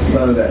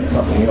 so that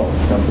something else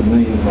becomes a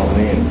means, not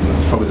an end. And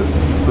it's probably the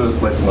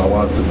first lesson I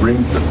wanted to bring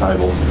to the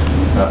table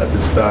at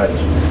this stage.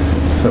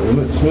 So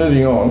we're just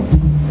moving on.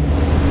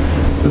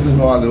 This is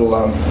my little,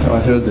 I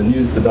heard the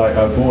news today,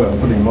 oh boy, I'm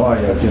putting my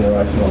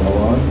generation on the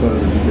line.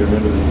 Those of you who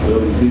remember this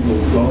early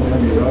Beatles song,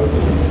 Abbey Road?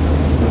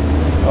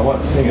 I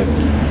won't sing it.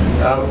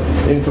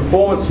 In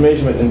performance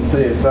measurement in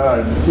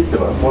CSR in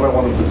particular, what I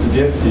wanted to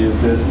suggest to you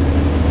is there's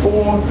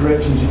 4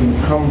 directions you can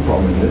come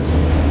from in this,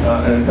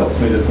 and it helps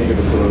me to think of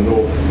a sort of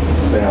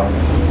north-south,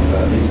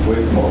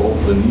 east-west model,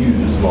 the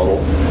news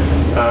model.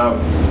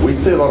 We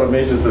see a lot of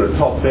measures that are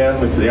top-down.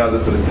 We see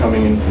others that are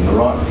coming in from the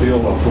right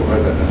field. I'll talk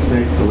about that in a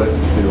sec, the left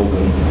field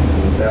and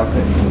the south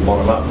end from the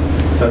bottom up.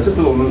 So it's just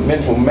a little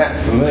mental map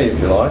for me, if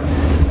you like.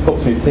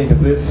 Helps me think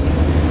of this.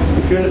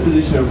 If you're in a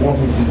position of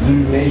wanting to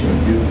do measurement,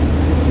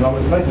 I'm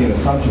making an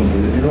assumption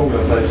here that your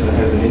organisation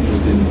has an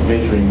interest in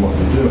measuring what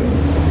you're doing.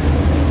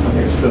 I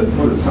think it's a fairly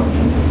good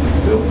assumption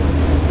still.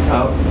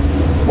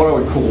 what I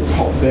would call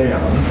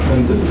top-down,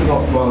 and this is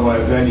not, by the way,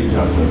 a value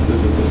judgment, this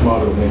is just my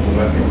little mental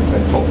mapping. I'm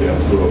saying top-down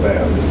is good or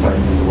bad, I'm just saying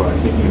this is the way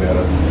I'm thinking about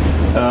it.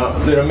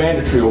 There are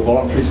mandatory or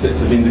voluntary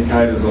sets of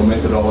indicators or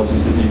methodologies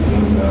that you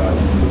can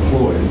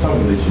deploy, and some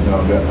of these you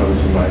know about,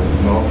 others you may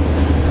not.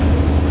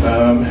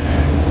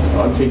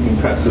 I'm thinking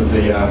perhaps of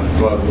the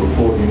Global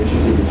Reporting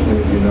Initiative, which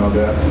many of you know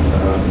about.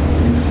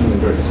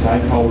 Interestingly, very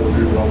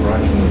stakeholder-driven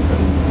operation,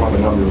 and quite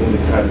a number of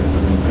indicators that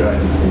have been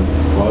created for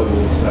global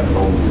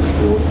stakeholder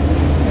discourse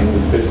and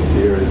the specialty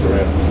areas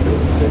around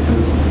particular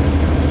sectors.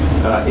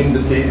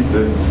 Indices,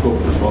 the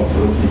corporate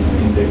responsibility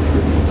index,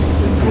 which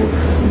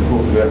has been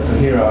talked about. So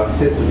here are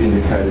sets of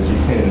indicators you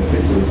can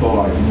effectively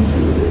buy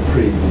into. They're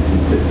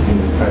pre-existing sets of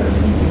indicators,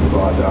 and you can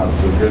provide data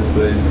to address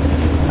these.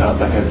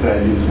 They have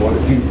values, what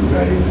it gives the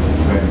value is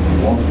exactly what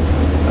you want.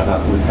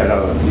 We've had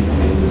other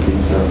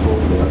indices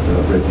talked about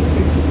the red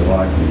index, if you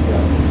like, the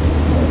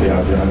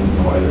Dow Jones,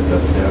 the way that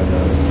Dow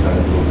Jones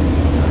sustainability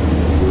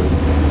works.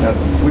 Now,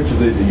 which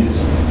of these are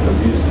used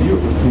to you?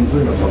 It depends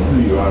very much on who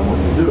you are and what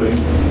you're doing,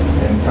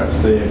 and perhaps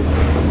they're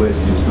less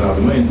used than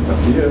other means. It's up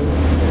to you.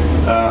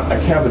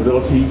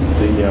 Accountability,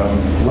 the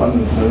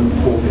London firm,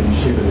 14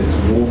 Shepherd, it's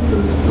walked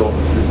the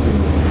developed system,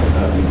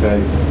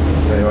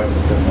 evaluation,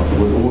 that's not the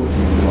word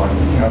auditing, if you like,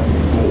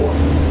 accounting for,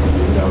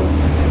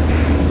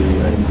 the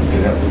inputs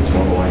and outputs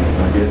modelling,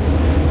 I guess.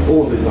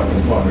 All of these I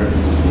can find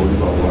references for you,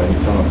 by the way,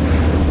 anytime.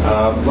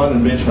 London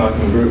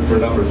Benchmarking Group, for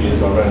a number of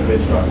years I ran a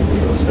benchmarking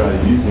group in Australia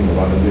using the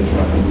London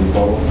Benchmarking Group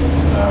model.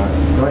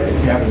 Great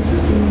accounting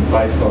system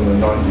based on the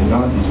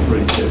 1990s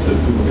precept that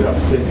people get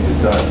upset if you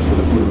say it's for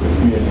the good of the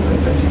community and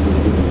it's actually for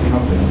the good of the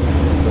company.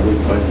 So we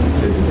basically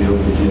said to the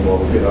LGG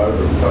model, get over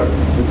it, folks,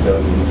 this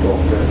goes in this box,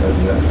 that goes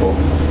in that box,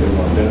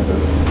 everyone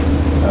benefits.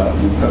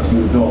 We've perhaps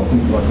moved on,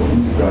 things much more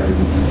integrated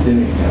with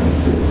systemic accounting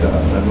CSR.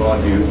 So in my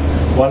view,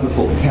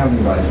 wonderful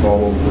accounting-based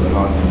model for the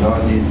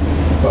 1990s,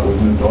 but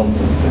we've moved on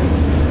since then.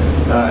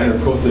 And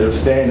of course there are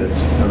standards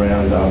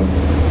around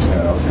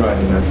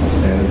Australian national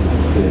standards,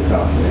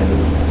 CSR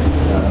standards,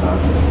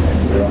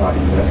 and there are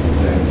international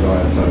standards,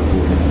 ISO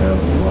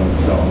 14001 and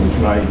so on, which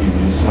may give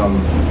you some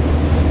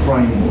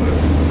framework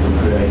for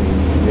creating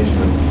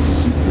measurement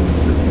systems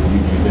that can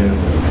give you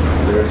benefit.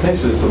 They're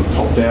essentially sort of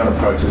top-down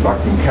approaches, I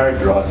can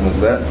characterise them as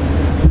that.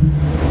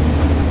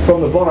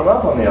 From the bottom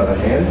up, on the other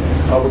hand,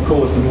 I would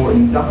call this a more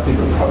inductive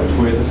approach,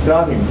 where the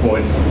starting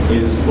point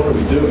is, what are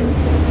we doing?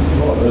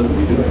 What on earth are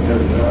we doing? How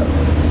do we know?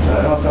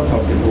 And I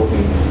sometimes get brought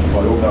in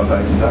by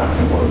organisations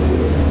asking, what are we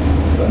doing?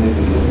 So I need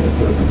to get a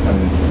person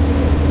come and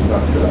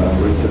conduct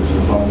research to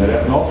find that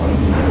out. And often,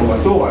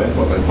 almost always,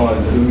 what they find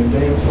is they're doing a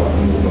damn sight,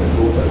 and when they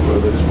thought they were,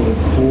 they just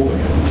weren't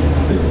calling it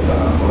CSR.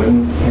 Well, they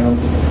weren't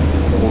counting.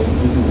 It wasn't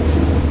visible to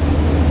them.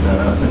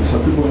 And so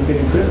people weren't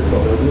getting credit for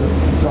what they were doing,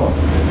 and so on.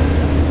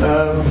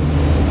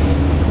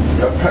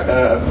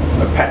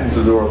 A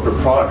patented or a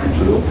proprietary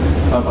tool.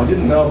 I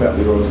didn't know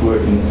about the Aurora's work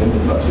in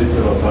as much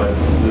detail as I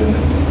do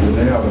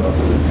now when I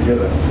put it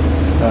together.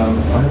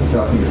 I have to say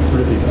I think it's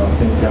terrific. I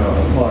think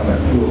applying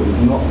that tool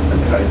is not a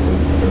case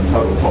of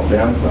total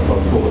top-down stuff.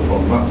 I'd call it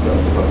bottom-up stuff,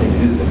 because I think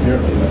it is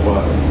inherently that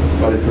way.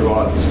 But it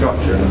provides a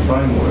structure and a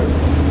framework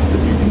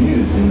that you can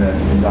use in that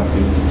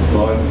inductive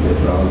mindset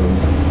rather than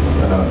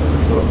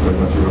sort of pretty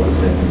much a rubber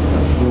stamp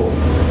sure.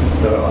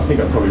 So I think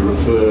I'd probably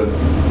refer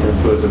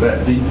to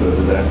that, defer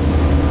to that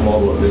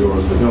model that the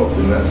Aurora's developed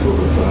in that sort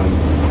of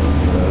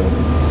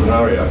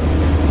scenario.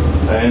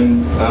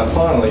 And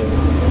finally,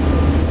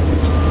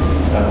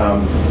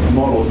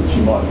 models which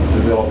you might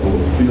develop or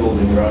build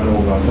in your own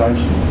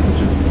organisation,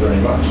 which is very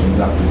much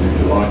inductive,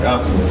 if you like,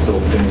 asking yourself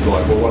things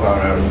like, well, what are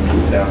our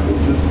inputs,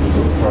 outputs? This is the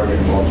sort of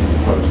program logic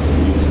approach that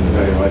we use in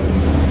evaluating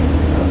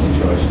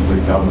situations where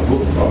government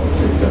or the private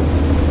sector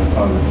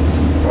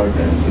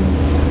programs, and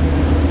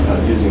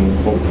using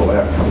what we call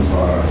outcomes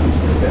hierarchies,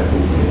 for example,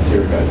 we can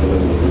interrogate the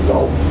level of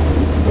results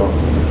we've got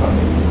from the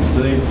funding we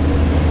receive.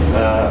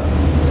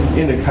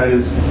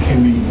 Indicators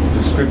can be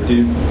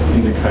descriptive,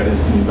 indicators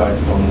can be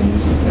based on the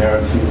use of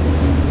narrative,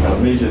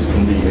 measures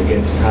can be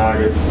against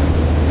targets,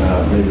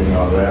 measuring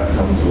either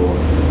outcomes or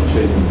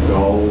achieving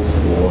goals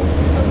or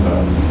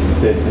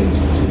success in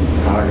specific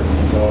targets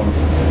and so on.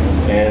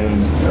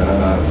 And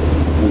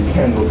we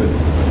can look at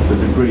the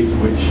degree to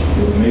which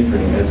you're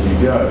measuring as you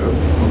go,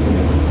 looking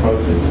at the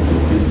process of your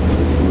business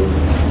as you work,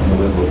 and the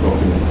level of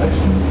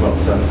documentation as well.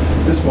 So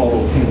this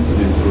model tends to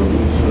be sort of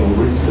internal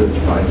research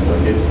based, I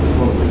guess, but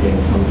one of it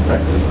again comes back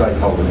to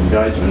stakeholder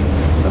engagement.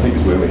 I think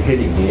is where we're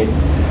heading here.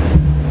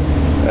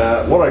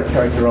 What I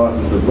characterise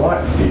as the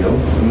right field,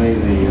 for me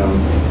the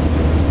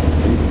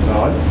east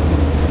side,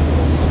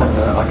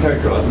 I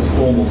characterise as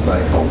formal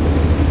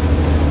stakeholders.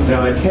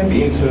 Now, they can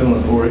be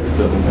internal or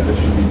external, and it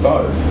should be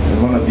both.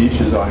 And one of the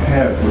issues I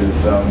have with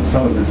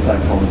some of this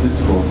stakeholder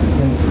discourse, it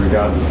tends to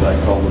regard the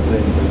stakeholders as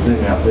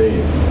them out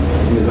there.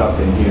 Here's us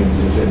in here and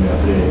there's them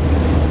out there.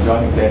 So I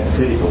think it's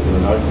antithetical to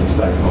the notion of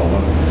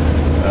stakeholder.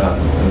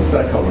 And the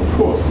stakeholder, of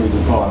course, we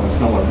define as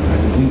someone who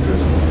has an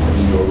interest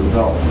in your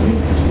result, an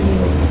interest in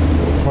your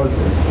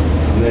process.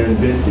 And they're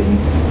investing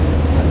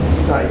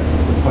stake,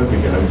 the poker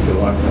game, if you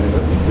like, they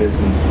have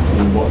investment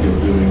in what you're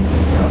doing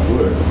and how it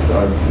works.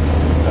 So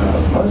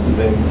most of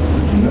them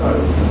that you know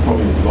are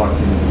probably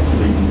likely to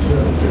be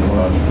internal to a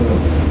large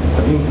firm.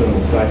 But internal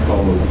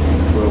stakeholders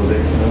as well as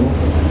external.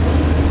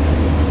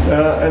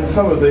 And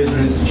some of these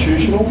are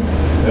institutional,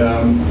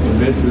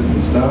 investors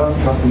and staff,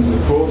 customers of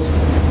course.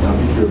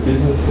 If you're a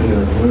business, then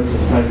there are commercial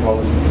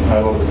stakeholders you pay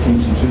a lot of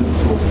attention to, the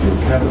source of your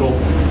capital,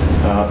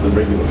 the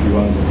regulatory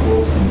ones of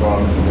course,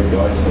 environmental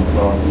regulation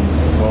authorities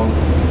and so on.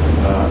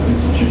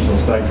 Institutional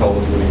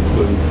stakeholders would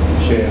include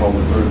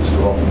shareholder groups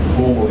who are often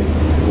formally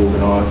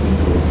organised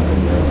into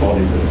a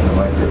body that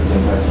make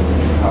representation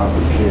of part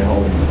of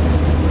shareholding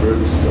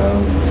groups.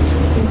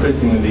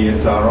 Increasingly the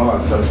SRI,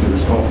 socially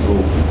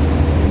responsible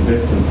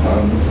investment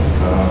funds,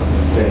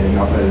 standing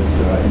up as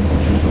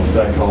institutional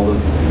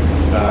stakeholders,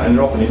 and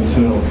they're often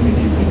internal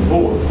committees and the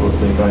board, of course,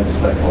 being major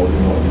stakeholders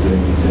in what you're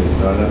doing in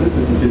CSR. Now this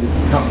is a bit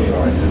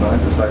company-oriented, and I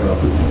have to say when I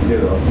put this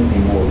together, I was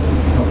thinking more of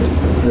companies,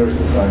 because Eric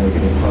was saying we're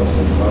getting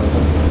closer and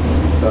closer.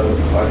 So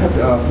I have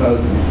to ask those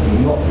in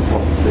the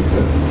not-for-profit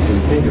sector to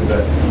think of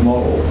that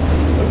model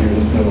of your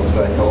internal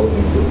stakeholders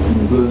and sort of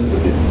convert it a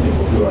bit to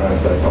people who are our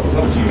stakeholders.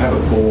 Obviously you have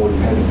a board,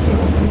 you have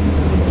internal committees,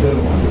 and the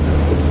internal ones,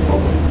 that's the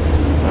problem.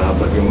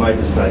 But your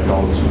major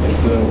stakeholders from an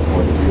external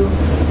point of view are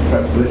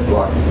perhaps less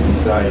likely to be,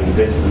 say,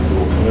 investors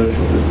or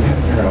commercial, but you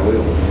have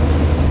parallels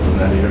from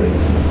that area.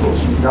 And of course,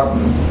 your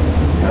government,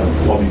 you have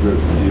lobby groups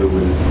to deal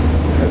with,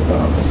 you have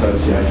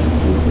associations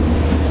with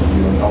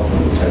you, and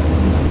ultimately have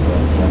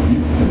you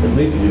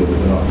need to deal with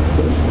the not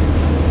first.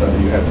 So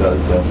you have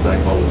those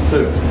stakeholders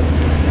too.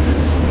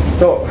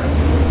 So,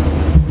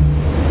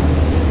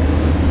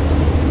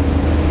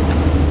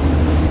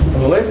 on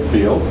the left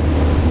field,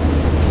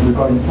 we've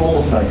got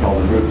informal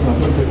stakeholder groups, and I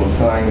think people are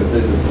saying that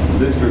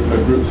this group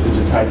are groups which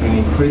are taking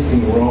an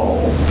increasing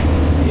role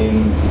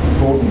in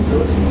talking to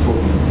us, and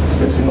talking,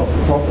 especially not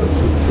for profits,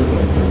 but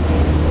certainly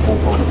for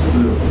profits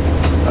too,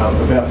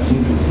 about the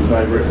interests that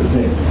they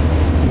represent.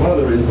 One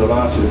of the reasons I've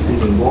asked you to sit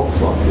in blocks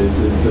like this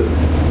is that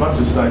much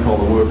of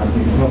stakeholder work, I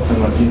think, is not so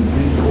much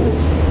individuals,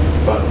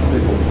 but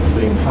people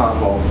being part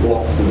of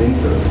blocks of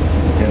interest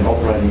and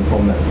operating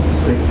from that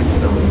perspective.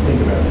 So when you think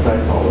about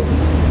stakeholders,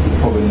 you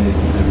probably need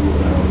to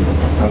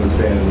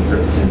understand and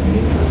represent the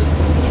interest,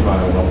 which may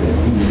or not be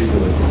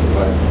individually,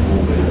 but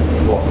will be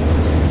a block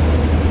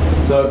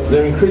interest. So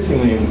they're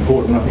increasingly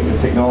important. I think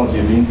the technology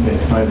of the internet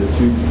made this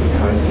hugely the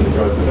case, and the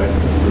growth of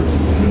activist groups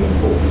has been really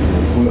important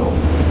as well.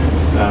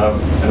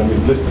 And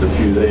we've listed a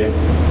few there.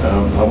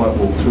 I won't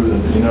walk through them,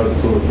 but you know the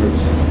sort of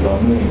groups that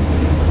I mean.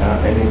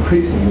 And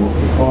increasingly what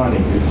we're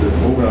finding is that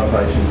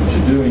organisations which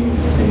are doing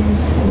things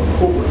from a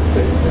corporate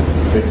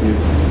perspective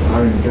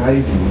are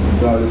engaging with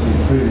those who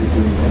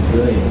previously had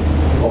been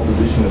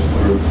oppositionist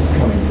groups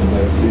coming from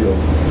left field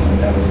and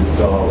having this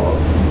dialogue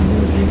and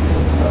community,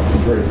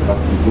 some very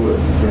productive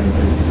work, very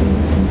increasing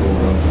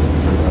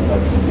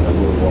organisations,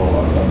 World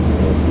Wildlife Fund,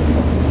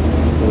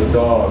 so the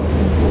dialogue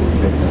between the corporate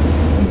sector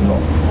and the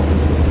not-for-profit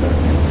sector,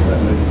 that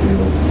left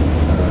field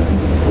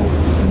into the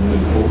corporate is really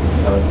important.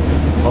 So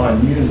my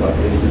news, I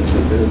guess, is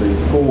that there are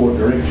these four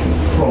directions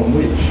from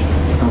which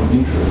come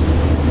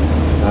interests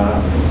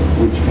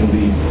which can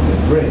be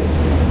addressed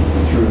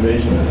through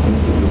measurement, and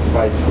this is the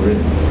space we're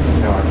in,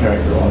 how I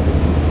characterise it.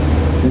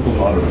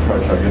 Simple-minded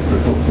approach, I guess, but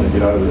it helps me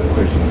get over the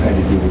question of how do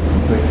you deal with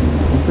complexity.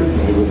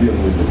 Increasingly, we're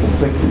dealing with the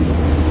complexity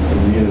of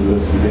the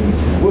universe within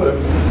which we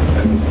work,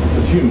 and it's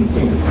a human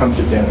thing to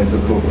punch it down into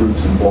little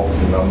groups and blocks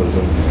and numbers.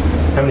 And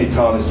how many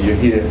times do you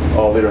hear,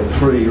 oh, there are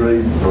 3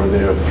 reasons, or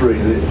there are 3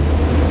 this?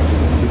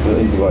 Just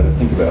an easy way to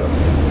think about it.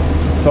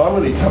 So I'm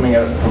really coming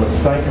at it from a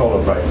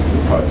stakeholder-based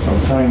approach.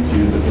 I'm saying to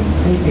you that in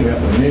thinking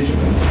about the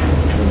measurement,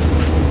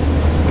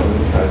 in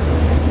this case,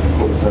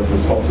 corporate social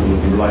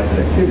responsibility related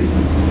activities,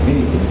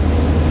 anything,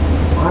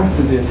 I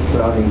suggest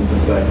starting with the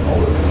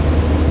stakeholder.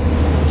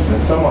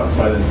 And some might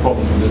say there's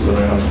problems with this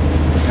around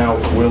how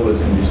well this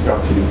can be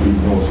structured if we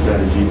ignore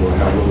strategy, or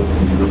how well this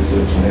can be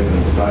researched and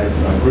evidence-based.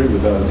 And I agree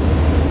with those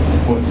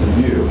points of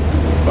view.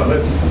 But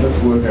let's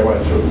work our way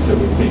through it and see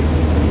what we think.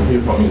 We'll hear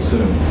from you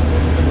soon.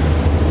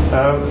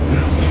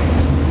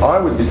 I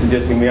would be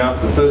suggesting we ask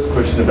the first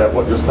question about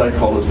what your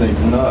stakeholders need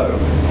to know,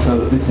 so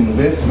that this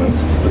investment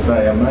that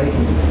they are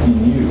making in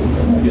you,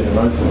 maybe an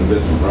emotional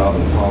investment rather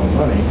than time and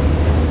money,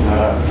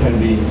 can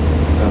be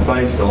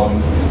based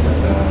on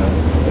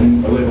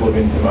a level of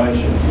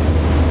information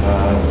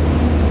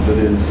that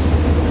is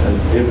as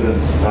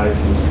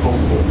evidence-based as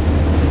possible.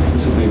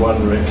 This would be one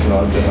direction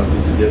I'd be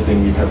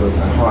suggesting you have a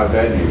high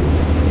value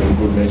in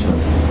good measurement.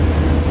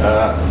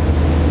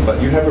 But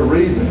you have a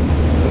reason,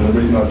 and the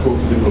reason I talk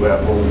to people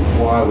about, well,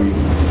 why are we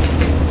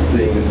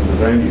seeing this as a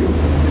value,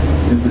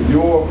 is that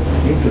your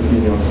interest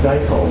in your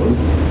stakeholders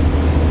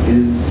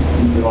is,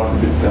 if you like, a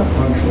bit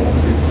functional.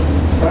 It's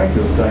saying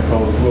to your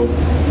stakeholders, well,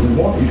 we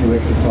want you to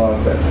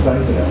exercise that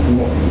stake in us. We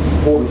want you to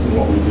support us in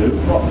what we do,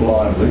 not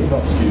blindly,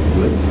 not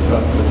stupidly, but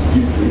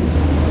astutely,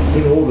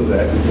 in order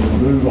that we can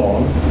move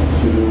on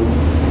to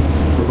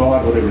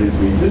provide whatever it is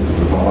we exist to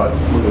provide,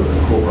 whether it's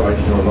a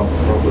corporation or a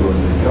not-for-profit or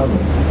indeed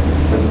government,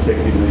 as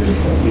effectively and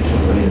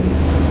efficiently and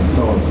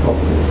so on as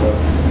possible. So,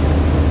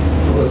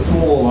 a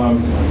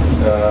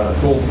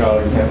small-scale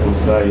example of,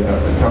 say, a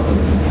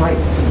customer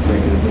complaints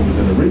mechanism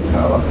within a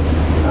retailer,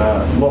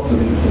 lots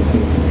of interesting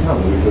things can come.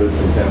 We've heard,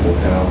 for example,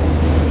 how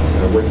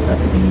Westpac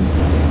have used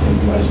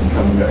information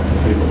coming back from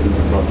people who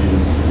have not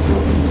used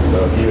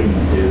hearing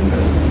impaired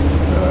and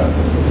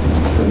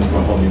sending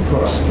them on new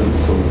products, so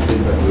this sort of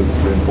feedback was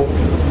very important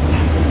to us.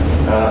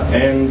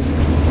 And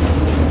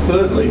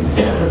thirdly,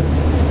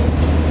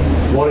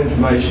 what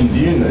information do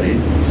you need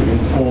to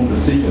inform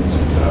decisions?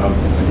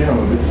 Again,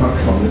 I'm a bit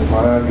touched on this.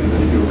 I argue that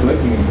if you're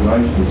collecting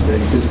information which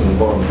then sits in the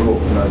bottom drawer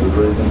for no good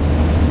reason,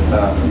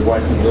 you're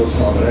wasting your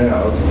time and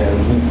ours, and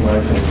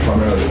information is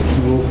primarily a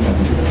tool for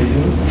making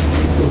decisions.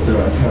 Of course, there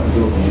are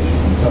accountability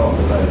issues and so on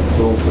that they have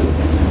solved it.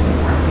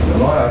 And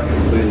my argument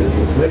would be that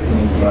you're collecting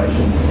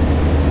information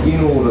in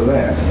order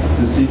that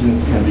decisions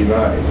can be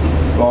made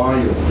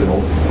by yourself,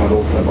 but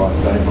also by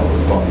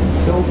stakeholders. By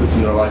yourself, it's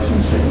in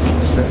relationship to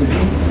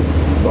strategy.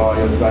 By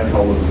your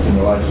stakeholders, it's in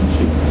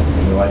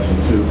relation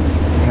to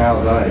how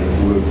they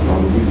work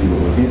either with you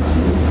or against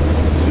you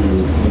to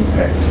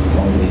impact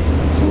on the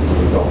sorts of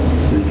results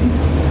you're seeking.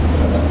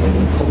 And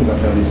talking about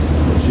how this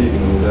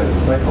achieving all that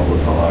with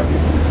stakeholders, I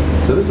argue.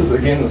 So this is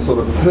again the sort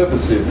of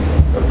purposive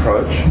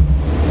approach.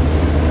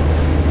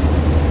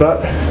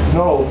 But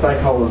not all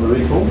stakeholders are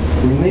equal.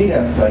 We need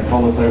our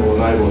stakeholders. They will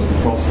enable us to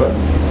prosper.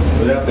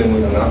 Without them, we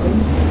are nothing.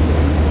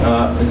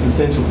 It's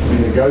essential to be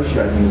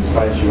negotiating the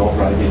space you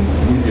operate in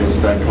with your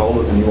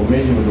stakeholders, and your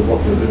measurement of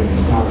what you're doing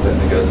is part of that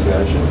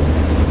negotiation.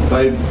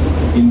 They've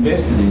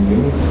invested in you.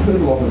 We've heard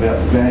a lot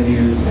about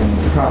values and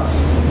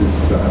trust. This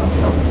stuff.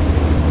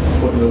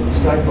 What the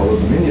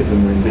stakeholders, many of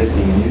them are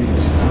investing in you.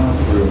 Staff,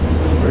 for a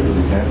very good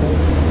example,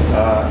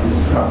 is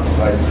trust.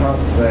 They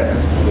trust that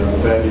there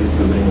are values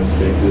to being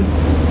respected,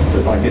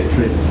 that I get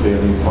treated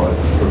fairly if I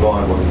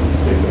provide what is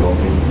expected of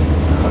me,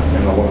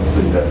 and I want to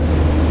see that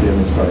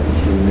demonstrated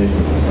through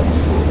measurement of some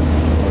sort.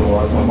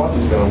 Otherwise, I might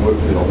just go and work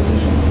for the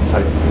opposition and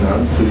take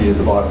 2 years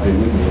of IP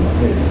with me in my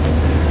head.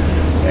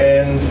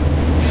 And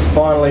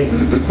finally,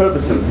 the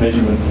purpose of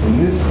measurement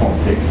in this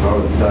context, I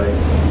would say,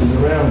 is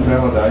around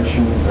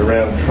validation,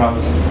 around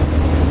trust,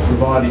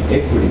 providing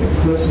equity. A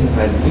person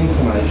has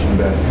information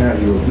about how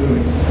you're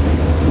doing,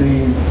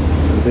 sees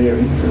that their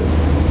interest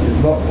is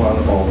not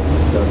one of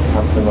just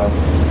customer,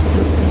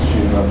 just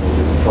consumer, or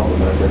just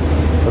troublemaker,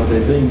 but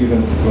they're being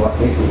given like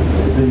equity.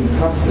 They're being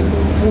trusted in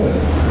return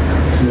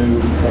to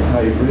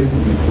behave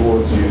reasonably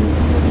towards you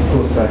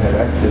because they have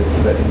access to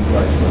that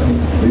information. I think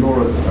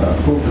Leora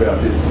talked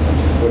about this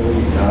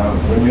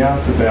when we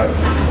asked about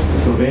the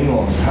sort of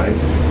Enron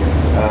case,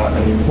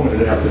 and you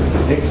pointed out that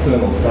the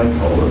external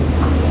stakeholders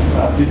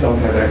did not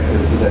have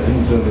access to that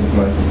internal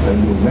information they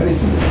knew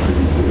management is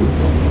privy to.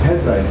 Had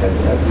they had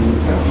that, we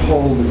would have a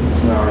whole different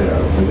scenario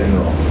with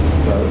Enron.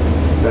 So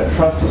that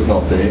trust was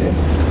not there,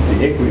 the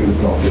equity was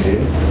not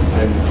there,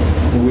 and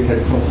we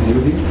had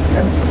continuity.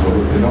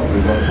 Absolutely not.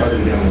 We've gone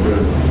totally down the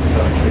road.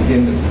 So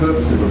again, this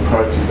purposive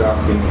approach is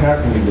asking how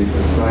can we be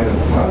sustainable?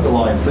 The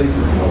underlying thesis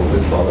in all of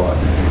this, by the way,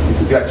 is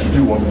that we actually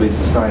do want to be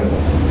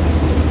sustainable.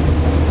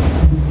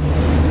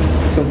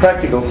 Some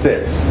practical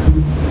steps.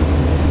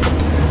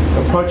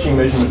 Approaching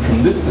measurement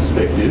from this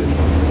perspective,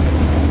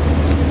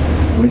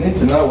 we need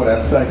to know what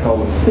our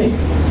stakeholders think.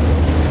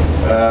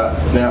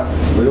 Now,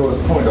 Leora's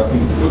point, I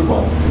think, is a good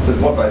one, that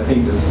what they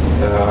think is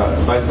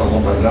based on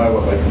what they know,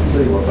 what they can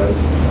see, what they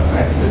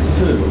have access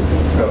to.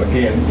 So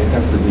again, it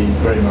has to be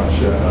very much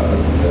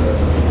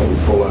what we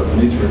call an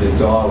iterative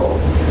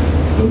dialogue.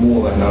 The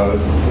more they know,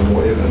 the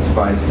more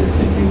evidence-based their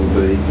thinking will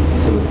be.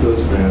 So the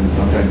first round is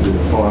not going to be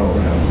the final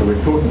round. So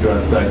we're talking to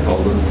our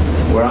stakeholders,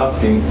 we're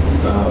asking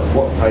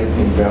what they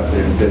think about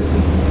their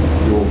investment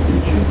in your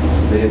future,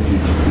 their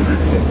future, to the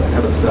extent they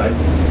have a stake.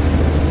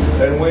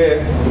 And where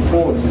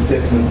performance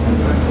assessment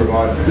can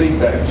provide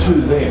feedback to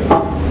them,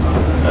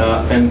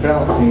 and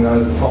balancing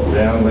those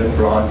top-down,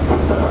 left-right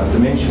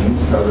dimensions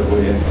so that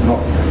we're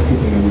not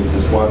hitting them with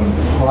just one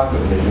type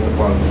of measurement,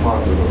 one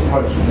type of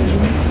approach to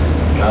measurement.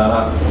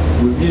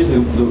 We've used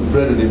the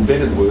dreaded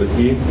embedded word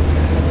here.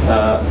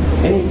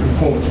 Any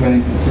performance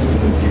management system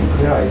that you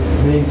create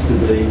needs to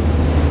be,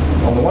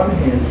 on the one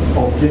hand,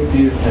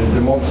 objective and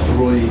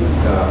demonstrably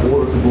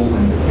auditable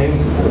and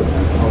defensible.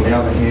 On the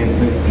other hand, it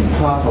needs to be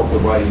part of the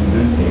way you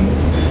do things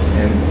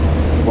and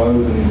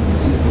woven into the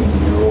systems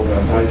of your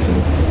organisation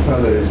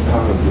so that it's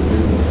part of the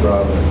business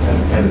rather than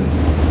an added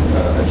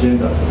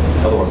agenda.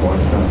 Otherwise, it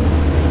won't come.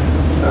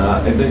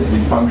 It needs to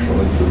be functional,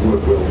 it needs to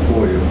work well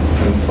for you.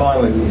 And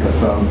finally, we have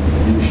the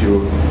issue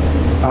of,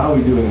 are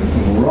we doing the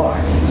thing right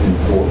is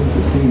important,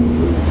 the single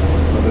loop.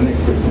 But the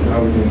next question is,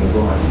 are we doing the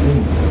right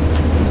thing?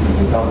 This is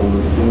a double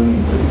loop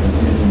learning piece, is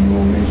using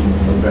your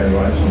measurement and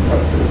evaluation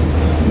processes,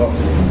 not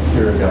just to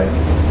interrogate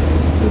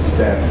the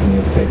stats and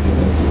the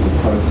effectiveness of the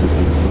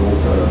processes, but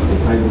also be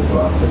able to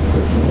ask that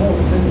question, well,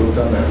 we seem to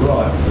have done that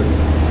right, but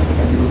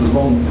it was the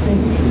wrong thing,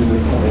 we should be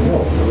doing something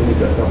else. So we need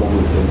that double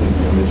loop of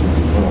thinking and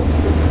measurement as well.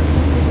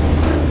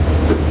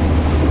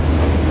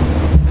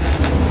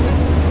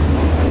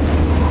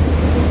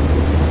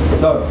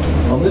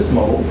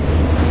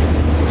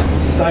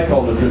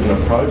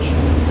 approach.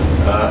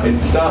 It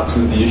starts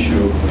with the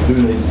issue of who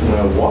needs to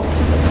know what.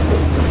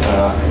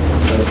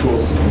 And of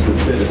course, as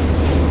we've said,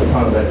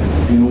 part of that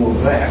is in all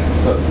of that,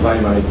 so they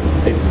may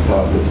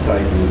exercise their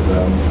stake with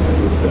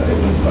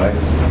evidence base.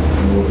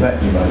 In all of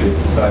that, you may be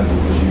sustainable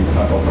because you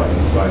can't operate in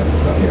a space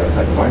that's only going to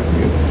take away from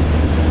you.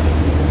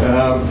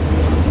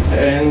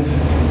 And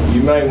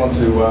you may want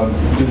to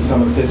do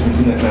some assessment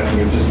in that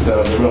mapping of just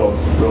the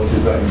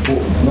relative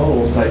importance. Not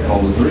all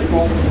stakeholders are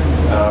equal.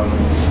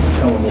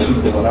 Some are more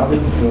equal than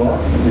others, if you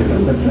like. If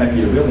you're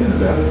Machiavellian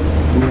about it,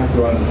 we have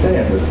to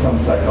understand that some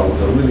stakeholders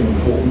are really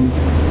important,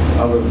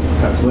 others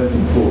perhaps less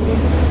important,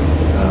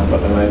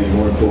 but they may be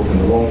more important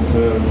in the long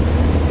term.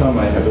 Some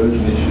may have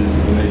urgent issues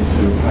that we need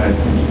to pay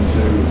attention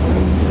to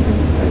and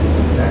take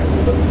into tackle,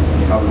 but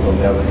others, on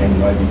the other hand,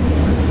 may be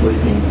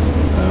sleeping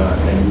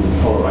and will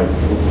tolerate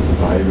all sorts of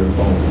behaviour as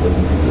long as it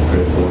doesn't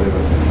depress or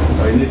whatever.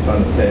 So you need to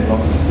understand not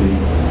just the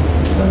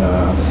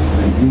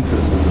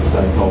interest of the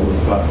stakeholders,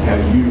 but how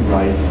you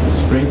rate the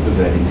strength of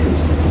that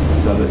interest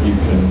so that you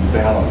can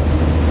balance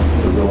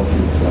the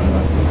relative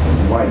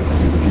weight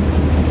you give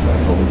to the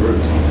stakeholder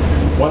groups.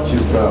 Once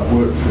you've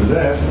worked through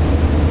that,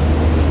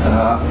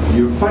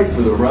 you're faced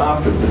with a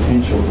raft of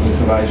potential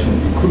information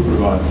that you could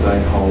provide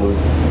stakeholders.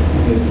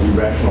 It needs to be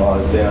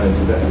rationalised down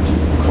into that which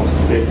is cost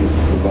effective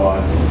to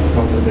provide,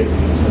 cost effective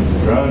in terms of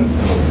your own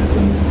internal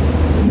systems,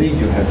 the need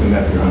you have to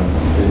map your own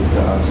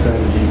CSR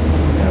strategy,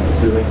 how it's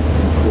doing,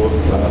 and of course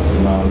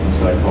demand from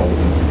stakeholders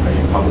and how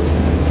you publish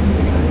and how you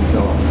communicate and so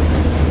on.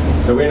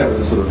 So we end up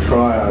with a sort of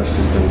triage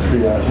system,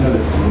 triage. You know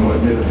this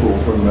metaphor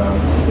from the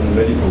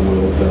medical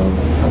world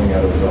coming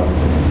out of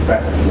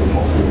back to the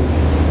hospital.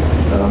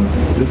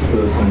 This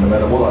person, no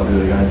matter what I do,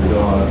 they're going to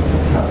die. I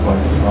can't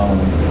waste time.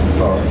 I'm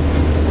sorry.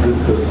 This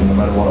person, no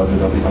matter what I do,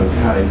 they'll be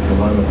okay. For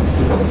the moment, I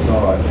stick on the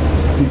side.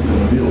 People in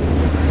the middle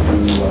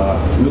who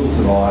will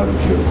survive if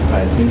you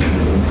pay attention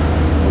to them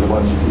are the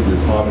ones you put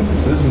your time into.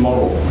 So this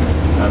model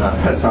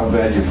has some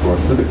value for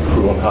us. It's a bit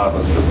cruel and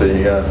heartless, but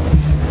the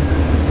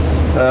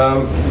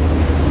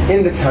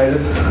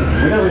indicators,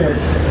 we don't really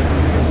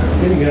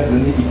have, getting out to the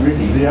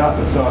nitty-gritty, the art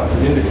and science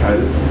of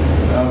indicators.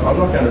 I'm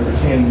not going to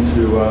pretend to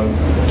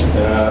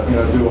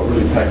do what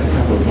really takes a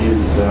couple of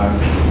years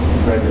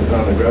graduate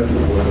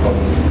undergraduate work on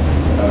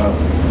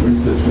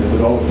research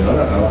methodology. I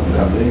don't know enough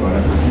about it anyway,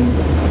 I don't pretend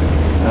to.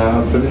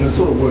 But in the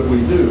sort of work we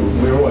do,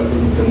 we're always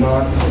looking for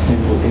nice,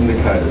 simple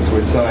indicators.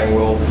 We're saying,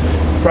 well,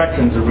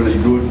 fractions are really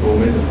good, or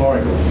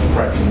metaphorical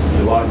fractions,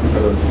 if you like. We've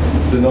got a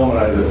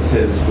denominator that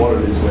says what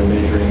it is we're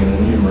measuring and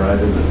a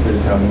numerator that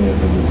says how many of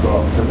them we've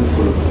got. So this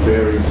sort of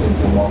very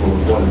simple model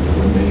of what is it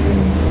we're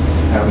measuring,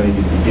 how many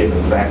did you get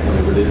of that,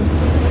 whatever it is.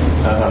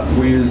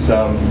 We use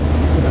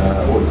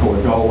what we call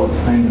a goal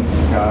attainment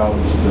scale,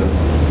 which is a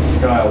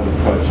scaled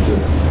approach to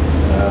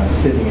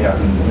setting out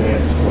in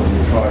advance what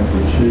you're trying to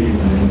achieve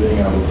and then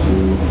being able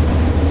to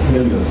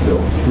tell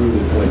yourself through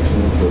the collection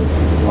of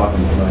life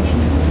information,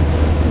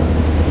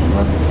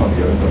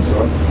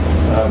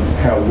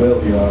 how well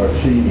you are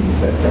achieving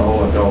that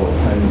goal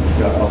attainment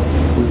scale.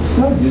 We've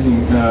started using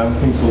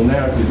things called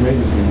narrative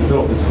measures. We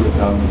developed this with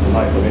the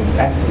late event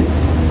ATSI.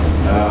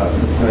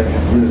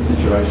 We're in a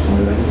situation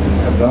where they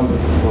didn't have numbers,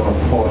 a lot of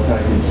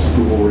qualitative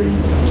story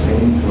and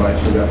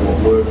information about what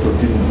worked or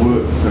didn't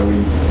work. So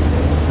we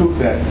took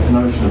that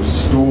notion of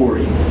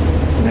story,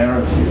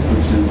 narrative,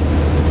 which is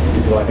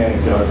like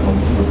anecdote on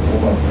sort of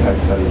almost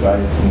case study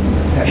based, and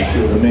attached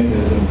to the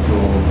mechanism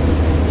for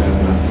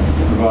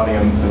providing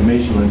a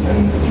measurement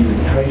and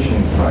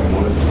adjudication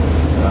framework,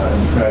 and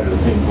created a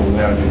thing called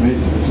narrative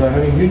measures. And so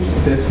having huge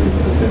success with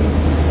it, but then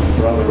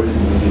for other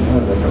reasons, as you know,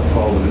 they got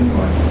folded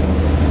anyway. So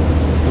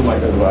still make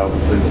that available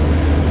to them.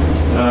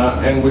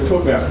 And we're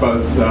talking about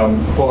both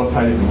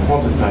qualitative and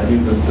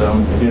quantitative, as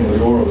again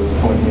Leora was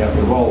pointing out,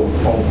 the role of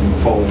quant and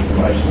qual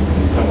information can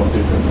be somewhat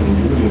different, and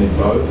you really need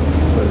both,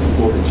 so they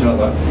support each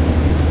other.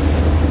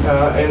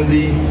 And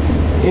the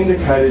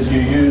indicators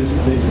you use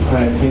need to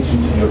pay attention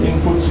to your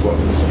inputs, what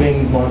your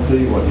spend might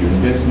be, what your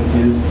investment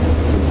is,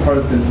 the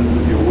processes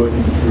that you're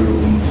working through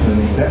in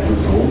turning that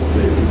resource,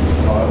 be it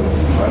time or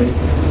money,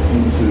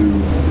 into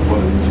what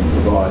it is you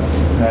provide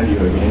value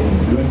again in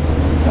doing,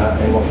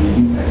 and what the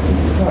impact of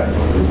the same,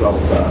 what the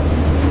results are,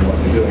 and what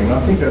you're doing. And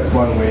I think that's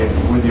one where,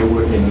 whether you're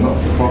working in the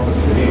not-for-profit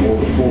sector or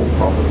the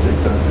for-profit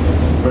sector,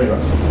 very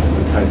much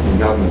the case in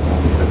government, I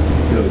think that's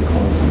fairly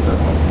constant, that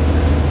one.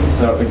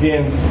 So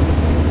again,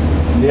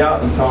 the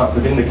art and science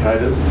of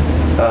indicators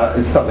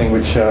is something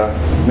which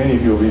many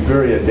of you will be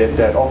very adept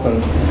at,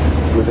 often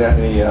without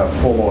any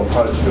formal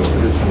approach to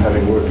it, just from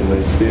having worked in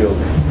these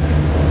fields.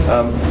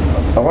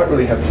 I won't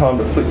really have time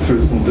to flick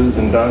through some do's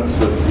and don'ts,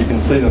 but you can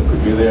see them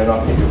quickly there, and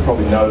I think you'll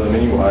probably know them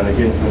anyway. And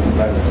again, it doesn't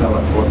matter so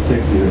much what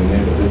sector you're in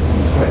there, but there's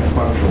some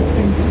functional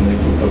things that you need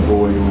to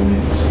avoid or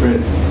need to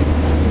stress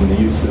in the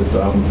use of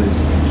this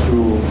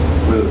tool,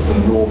 whether it's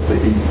in the north, the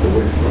east, the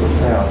west, or the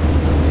south,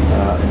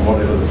 and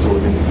whatever the sort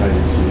of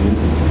indicators you're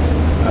using.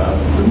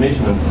 The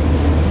measurement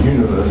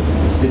universe that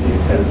the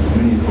Pacific has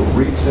many little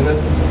reefs in it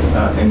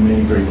and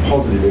many very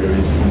positive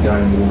areas you can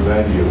gain more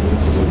value. And this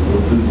is a sort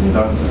of do's and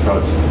don'ts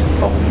approach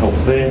often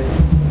helps there.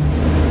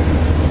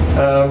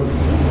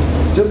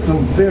 Just some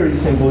very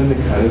simple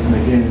indicators, and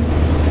again,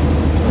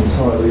 I'm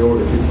sorry we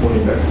already keep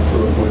pointing back to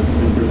sort of what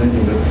we've been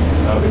presenting, but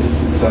it just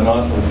fits so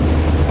nicely.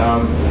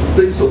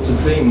 These sorts of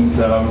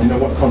things,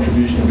 what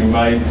contribution have we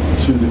made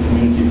to the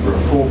community for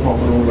a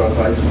for-profit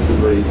organisation is a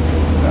very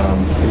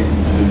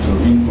easy to do sort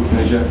of input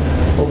measure.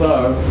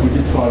 Although we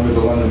did find with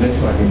the London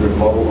benchmarking group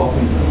model,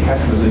 often cash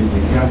was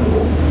easily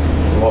countable.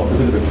 Well, it's a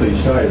bit of a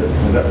cliche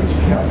that which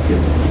counts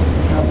gets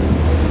counted.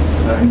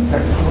 In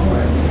fact,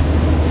 time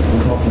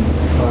was often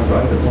far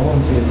greater.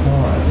 Volunteer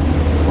time,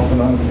 often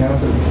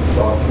uncounted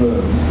by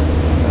firms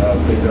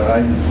being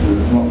donated to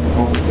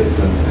not-for-profit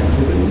sector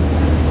activities,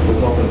 was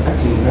often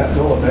actually that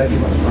dollar value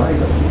much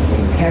greater than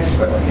the cash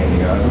they were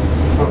handing over,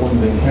 but it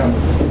wasn't being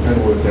counted. We had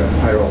to work out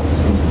payroll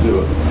systems to do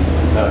it.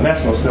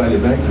 National Australia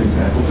Bank, for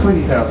example,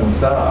 20,000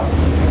 staff,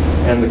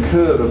 and the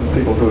curve of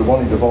people who are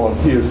wanting to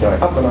volunteer is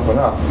going up and up and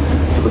up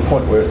to the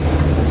point where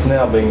it's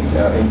now being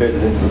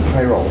embedded into the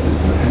payroll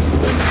system. It has to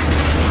be,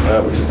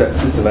 which is that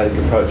systematic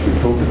approach we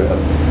talked about.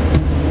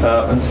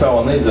 And so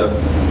on. These are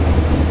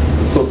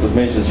the sorts of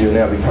measures you're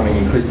now becoming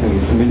increasingly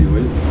familiar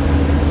with.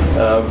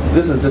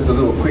 This is just a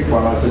little quick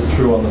one I just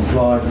threw on the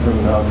slide from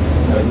a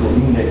little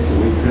index that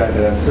we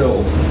created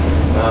ourselves.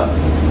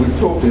 We've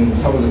talked in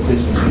some of the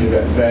sessions here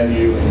about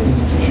value and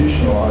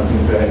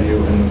institutionalising value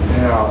and the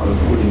power of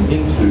putting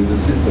into the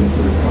systems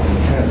that are company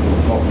accountable,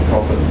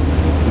 not-for-profit,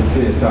 the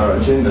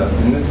CSR agenda.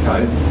 In this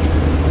case,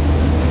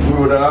 we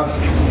would ask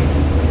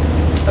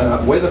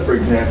whether, for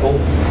example,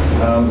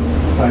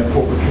 say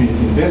corporate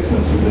community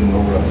investments within an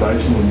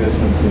organisation,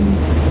 investments in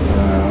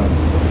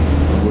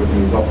working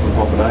with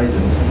not-for-profit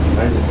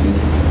agencies,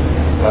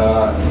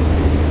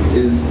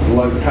 is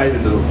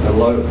located at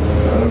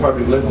an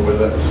appropriate level where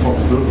that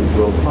responsibility is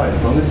well placed.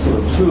 On this sort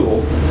of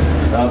tool,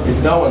 if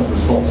no one's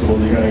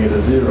responsible, you're going to get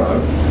a 0.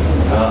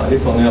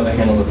 If, on the other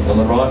hand, on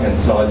the right-hand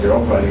side, you're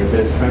operating at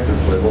best practice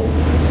level,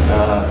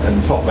 and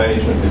top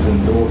management is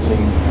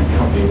endorsing a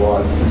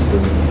company-wide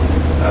system,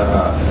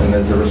 and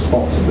there's a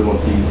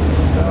responsibility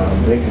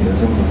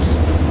mechanism, which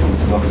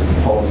is not just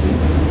a policy,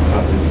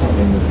 but it's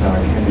something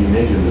that can be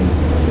measured and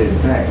fed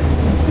back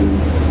into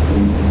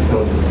the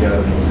intelligence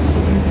gathering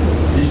system and into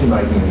decision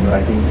making and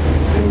making,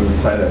 then we would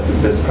say that's a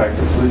best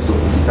practice. These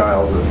sorts of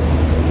scales are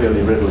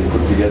fairly readily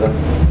put together.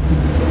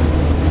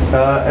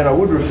 And I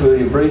would refer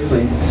you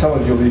briefly, some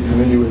of you will be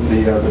familiar with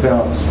the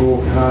balanced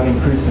scorecard,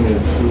 increasingly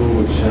a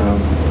tool which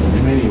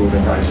many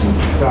organisations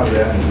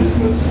started out in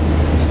business,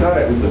 start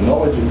out with the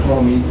knowledge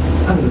economy,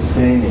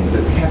 understanding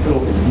that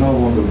capital is no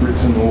longer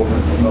bricks and mortar,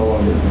 it's no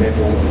longer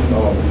metal, it's no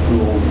longer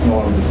tools, it's no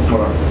longer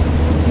products,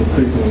 it's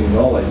increasingly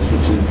knowledge,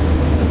 which is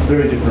a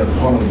very different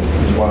economy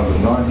from one of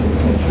the 19th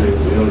century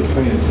or the early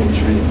 20th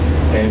century,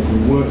 and we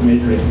weren't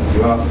measuring, if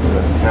you ask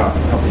for how a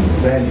company is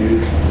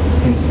valued,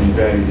 tends to be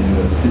valued in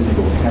the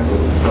physical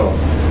capital itself.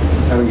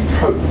 How do we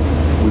cope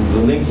with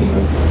the linking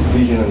of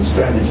vision and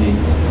strategy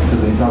to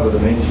these other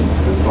dimensions?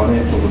 The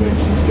financial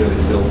dimension is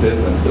fairly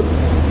self-evident, but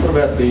what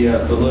about the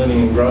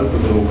learning and growth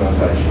of an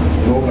organisation?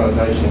 An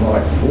organisation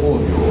like all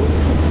of yours,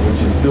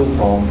 which is built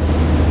on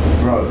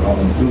growth, on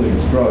building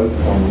its growth,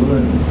 on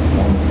learning,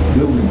 on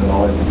building the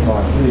knowledge of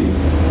IT,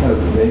 how does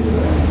it measure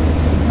that?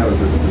 And how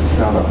does it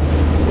discover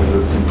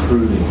whether it's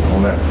improving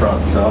on that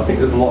front? So I think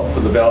there's a lot for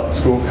the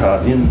balanced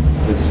scorecard in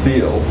this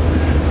field,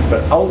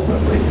 but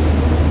ultimately,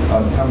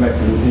 I'll come back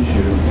to this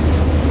issue.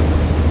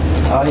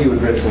 Are you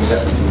addressing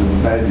that which is of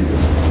value?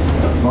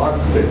 My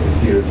perspective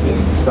here has been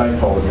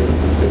stakeholder-driven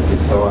perspective,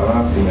 so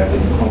I'm asking that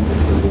in the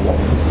context of what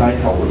the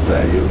stakeholders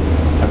value.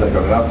 Have they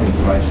got enough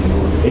information in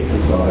order to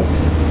exercise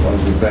what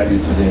is of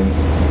value to them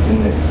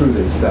through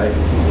their stake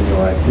in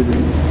your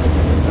activities?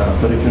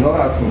 But if you're not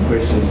asking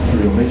questions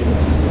through your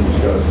measurement system, which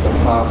goes to the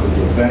heart of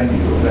the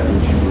value of that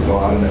which you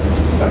provide and that which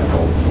the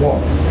stakeholders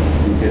want,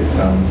 you'll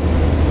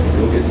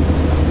get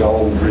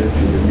goal drift,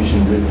 you'll get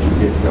mission drift,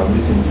 you'll get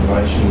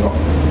misinformation, not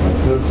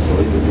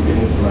purposefully, but you'll get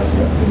information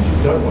about things you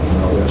don't want to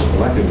know about, or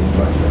lack of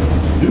information about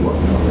things you do want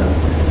to know about.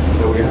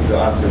 So we have to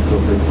ask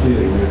ourselves very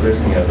clearly, we're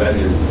addressing our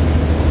values.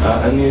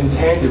 And the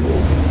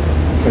intangibles,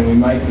 can we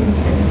make them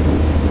tangible?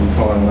 Can we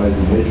find ways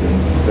of measuring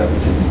that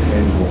which is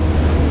intangible?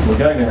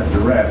 We're going to have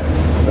to wrap,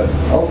 but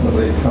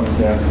ultimately it comes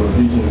down to a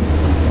vision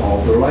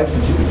of the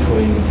relationship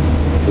between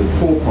the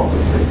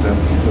for-profit sector,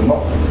 the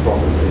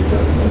not-for-profit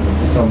sector, and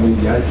some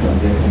mediation, I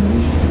guess, and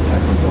initiative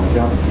taken by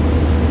government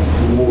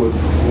towards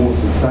more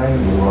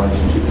sustainable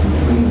relationships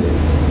between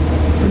these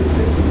three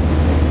sectors,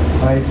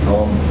 based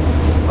on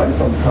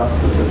trust,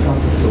 but the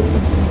trust itself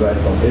needs to be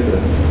based on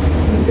evidence,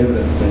 and the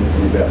evidence needs to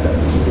be about that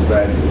which is of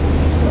value,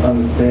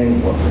 understanding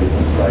what the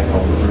different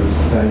stakeholder groups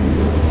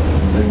value,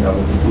 and being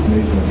able to put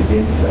measurement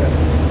against that.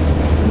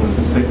 From the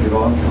perspective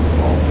I'm coming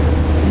from,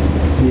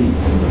 the key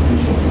and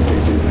efficient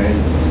effective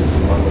management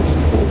system, one which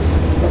supports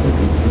not just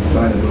the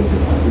sustainability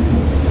of our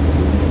business,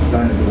 but the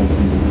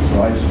sustainability of this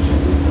relationship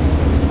with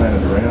the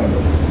planet around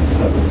it,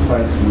 so the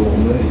space we all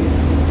need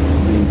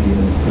to be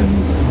in 20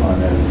 years'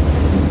 time as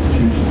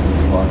institutions, if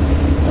you like,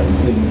 and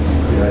things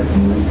created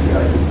and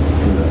recreated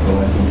through that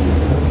relationship.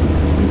 That's the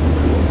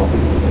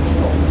philosophical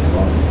topic,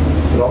 right?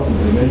 But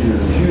ultimately, measure is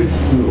a huge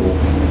tool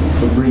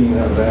for bringing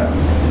that about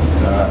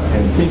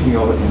and thinking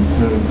of it in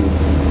terms of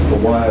the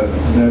way of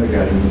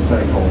navigating the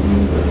stakeholder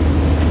universe.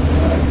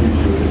 Gives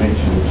you a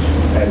dimension which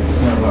adds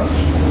so much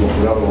to what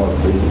would otherwise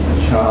be a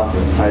chart,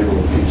 a table,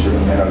 a picture,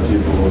 a narrative,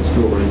 or a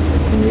story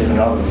in yet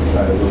another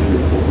sustainability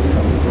report that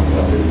comes across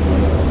like this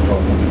one that I'm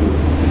trying to do.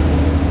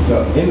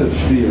 So, end of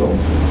spiel.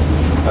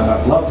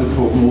 I'd love to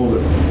talk more,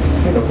 but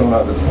I think I've gone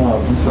over time.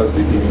 I'm supposed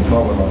to be giving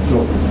time on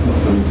myself. It's not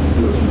to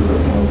do what you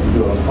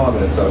do it on 5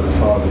 minutes over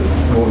time, but it's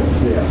morning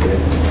tea out there.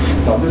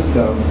 So I'm just,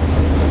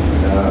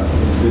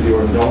 with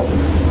your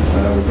indulgence,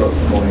 we've got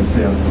morning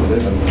tea until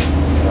 11.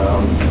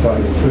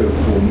 Starting at 3 or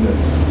 4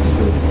 minutes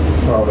to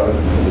throw it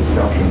open for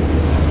discussion.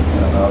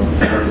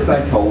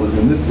 Stakeholders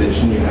in this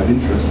session, you have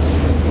interests.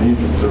 The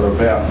interests are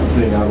about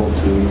being able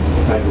to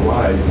take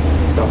away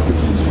stuff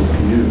that's useful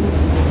to you.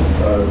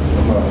 So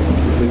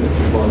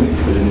what I'm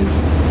interested in is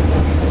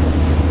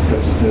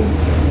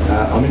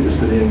I'm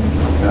interested in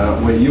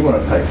where you want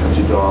to take such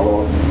a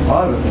dialogue,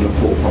 either from the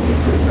for-profit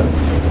sector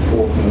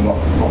or from the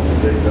not-for-profit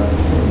sector,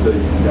 or indeed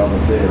from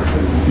government there. So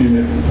there's a few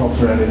minutes to toss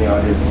around any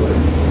ideas, please.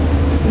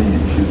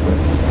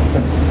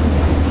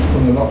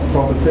 From the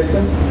not-for-profit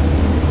sector,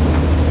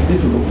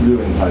 difficult to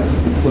do in places,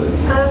 but please.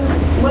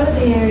 One of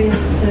the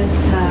areas that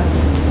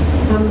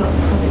some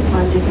not-for-profits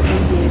find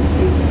difficulty is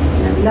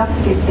we love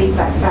to give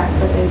feedback back,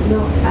 but there's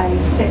not a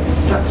set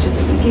structure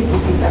that you give the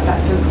feedback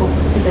back to a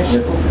corporate because every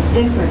corporate's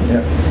different.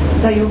 Yep.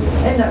 So you'll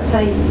end up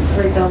saying,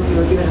 for example, you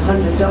were given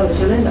 $100,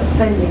 you'll end up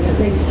spending at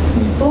least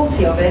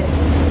 40 of it,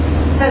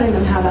 telling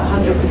them how that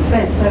 100 was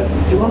spent. So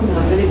it wasn't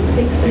 100, it was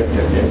 60. Yep.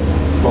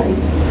 So,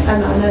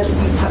 and I know that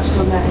you touched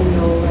on that in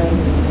your, and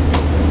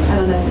I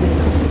know that many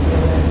corporates are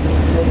aware of it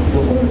too.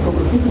 Well, all the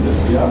corporates look at this,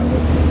 to be honest.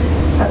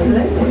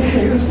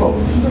 Absolutely. There's a problem.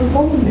 There's no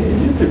problem here.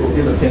 You people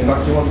give it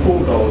 $10, you want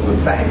 $4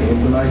 of bang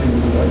information to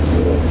the next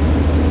door.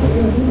 We're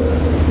going to do that.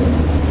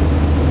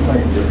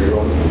 Thank you, Jeffrey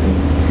Robertson.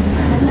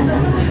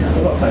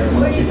 I'm not paying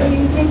money. Well,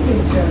 you need to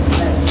ensure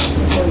that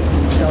 $40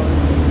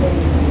 is spent.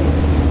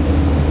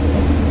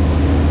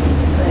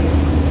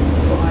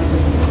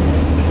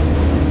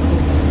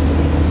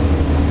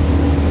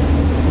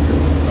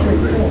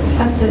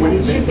 Absolutely,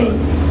 it should be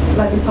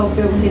like this whole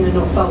built-in and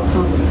not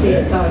bolt-on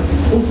CSR.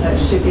 Also,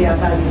 should be our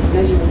values and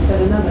measurements,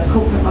 but another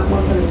corporate might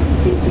want something a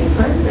bit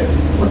different,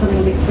 or something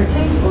a bit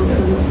pretty, or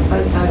some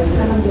photos.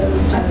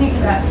 I think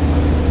that's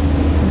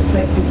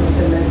reflective of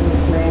the level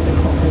of where the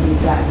corporate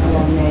is at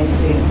along their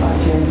CSR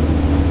journey.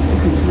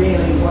 Because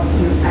really what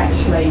you're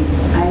actually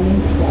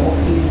aiming for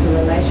is a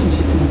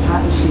relationship and a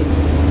partnership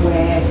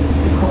where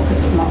the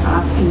corporate's not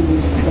asking you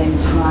to spend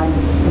time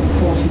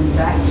reporting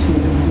back to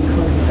them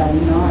because they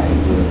know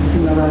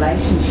from the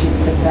relationship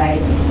that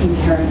they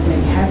inherently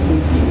have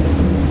with you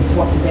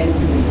what the benefit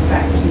is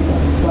back to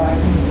them. So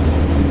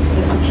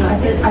I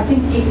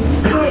think it is,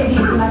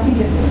 and I think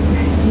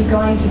you're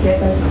going to get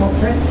those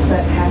corporates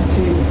that have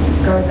to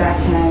go back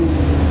and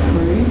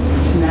prove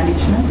to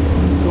management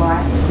why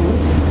it's good.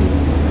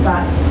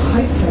 But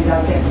hopefully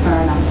they'll get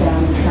far enough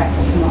down the track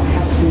to not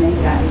have to meet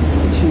that,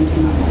 which means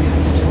you're not going to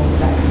have to talk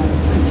that kind of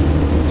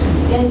continual.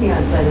 The only thing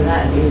I'd say to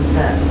that is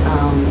that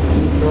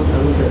you could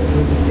also look at it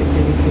from the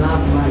perspective, if you are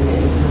providing that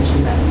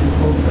information back to the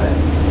corporate,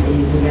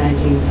 is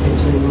engaging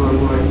potentially more and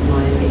more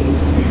employees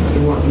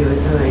in what you're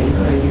doing,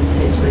 so you're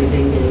potentially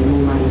then getting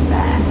more money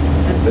back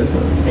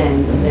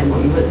than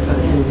what you would, so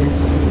it's an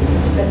investment.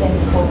 But then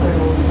the corporate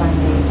also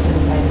needs to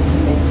make this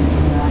investment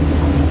in their own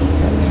company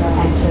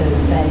and to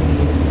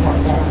value what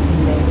that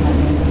investment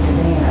means to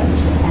them and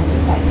to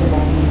factor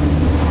that in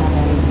how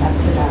they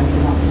subsidise the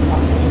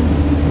not-for-profit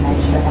and the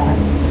nature of that.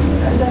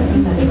 So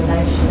the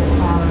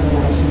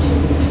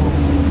relationship is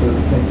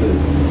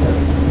changing.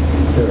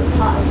 I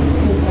was just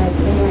going to say,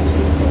 when you're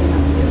actually setting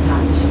up your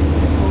partnership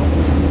with the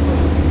corporate, it's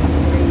important to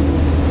agree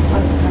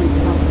what the kind of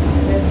cost of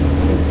service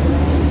this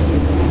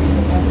relationship and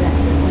actually have that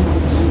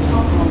almost on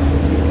top of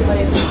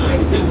whatever you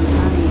bring from the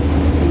money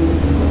has been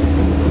put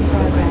into the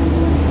program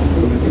or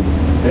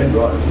And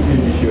right, it's a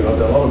huge issue, and I've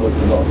done a lot of work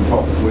with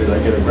not-for-profits where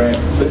they get a grant.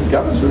 So the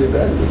government's really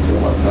bad at this too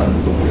much, so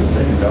we're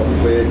seeing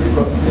government where you've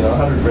got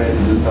 100 grand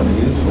to do something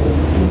useful,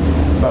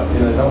 but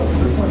there's so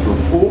much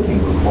reporting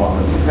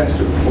requirements attached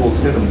to it.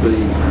 Clause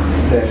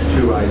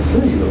 7B-2AC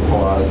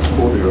requires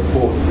quarterly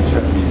reports which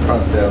have to be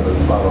crunched out and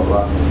blah blah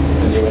blah,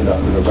 and you end up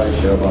with a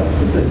ratio of like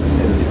 15%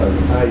 of the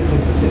overpay, 10%.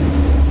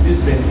 If you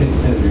spend 10%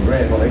 of your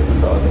grant on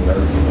exercising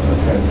those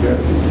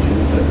transparency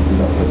issues, that would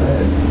be not so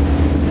bad.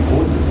 It's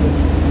important, isn't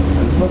it?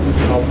 It's not just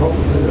a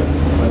non-profit either. I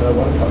know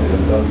one company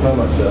that's done so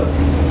much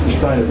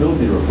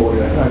sustainability reporting,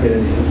 they can't get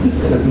any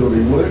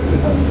sustainability work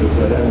done because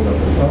they haven't got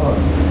the time.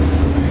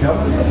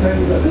 Government, what's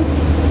happening about this?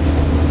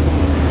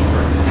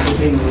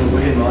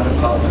 Within my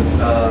department,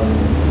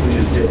 which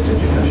is Debts,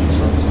 Education,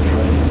 Science and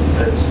Training,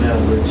 it's now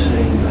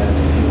routine that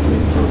if you put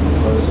in for a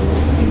proposal,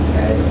 you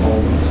add on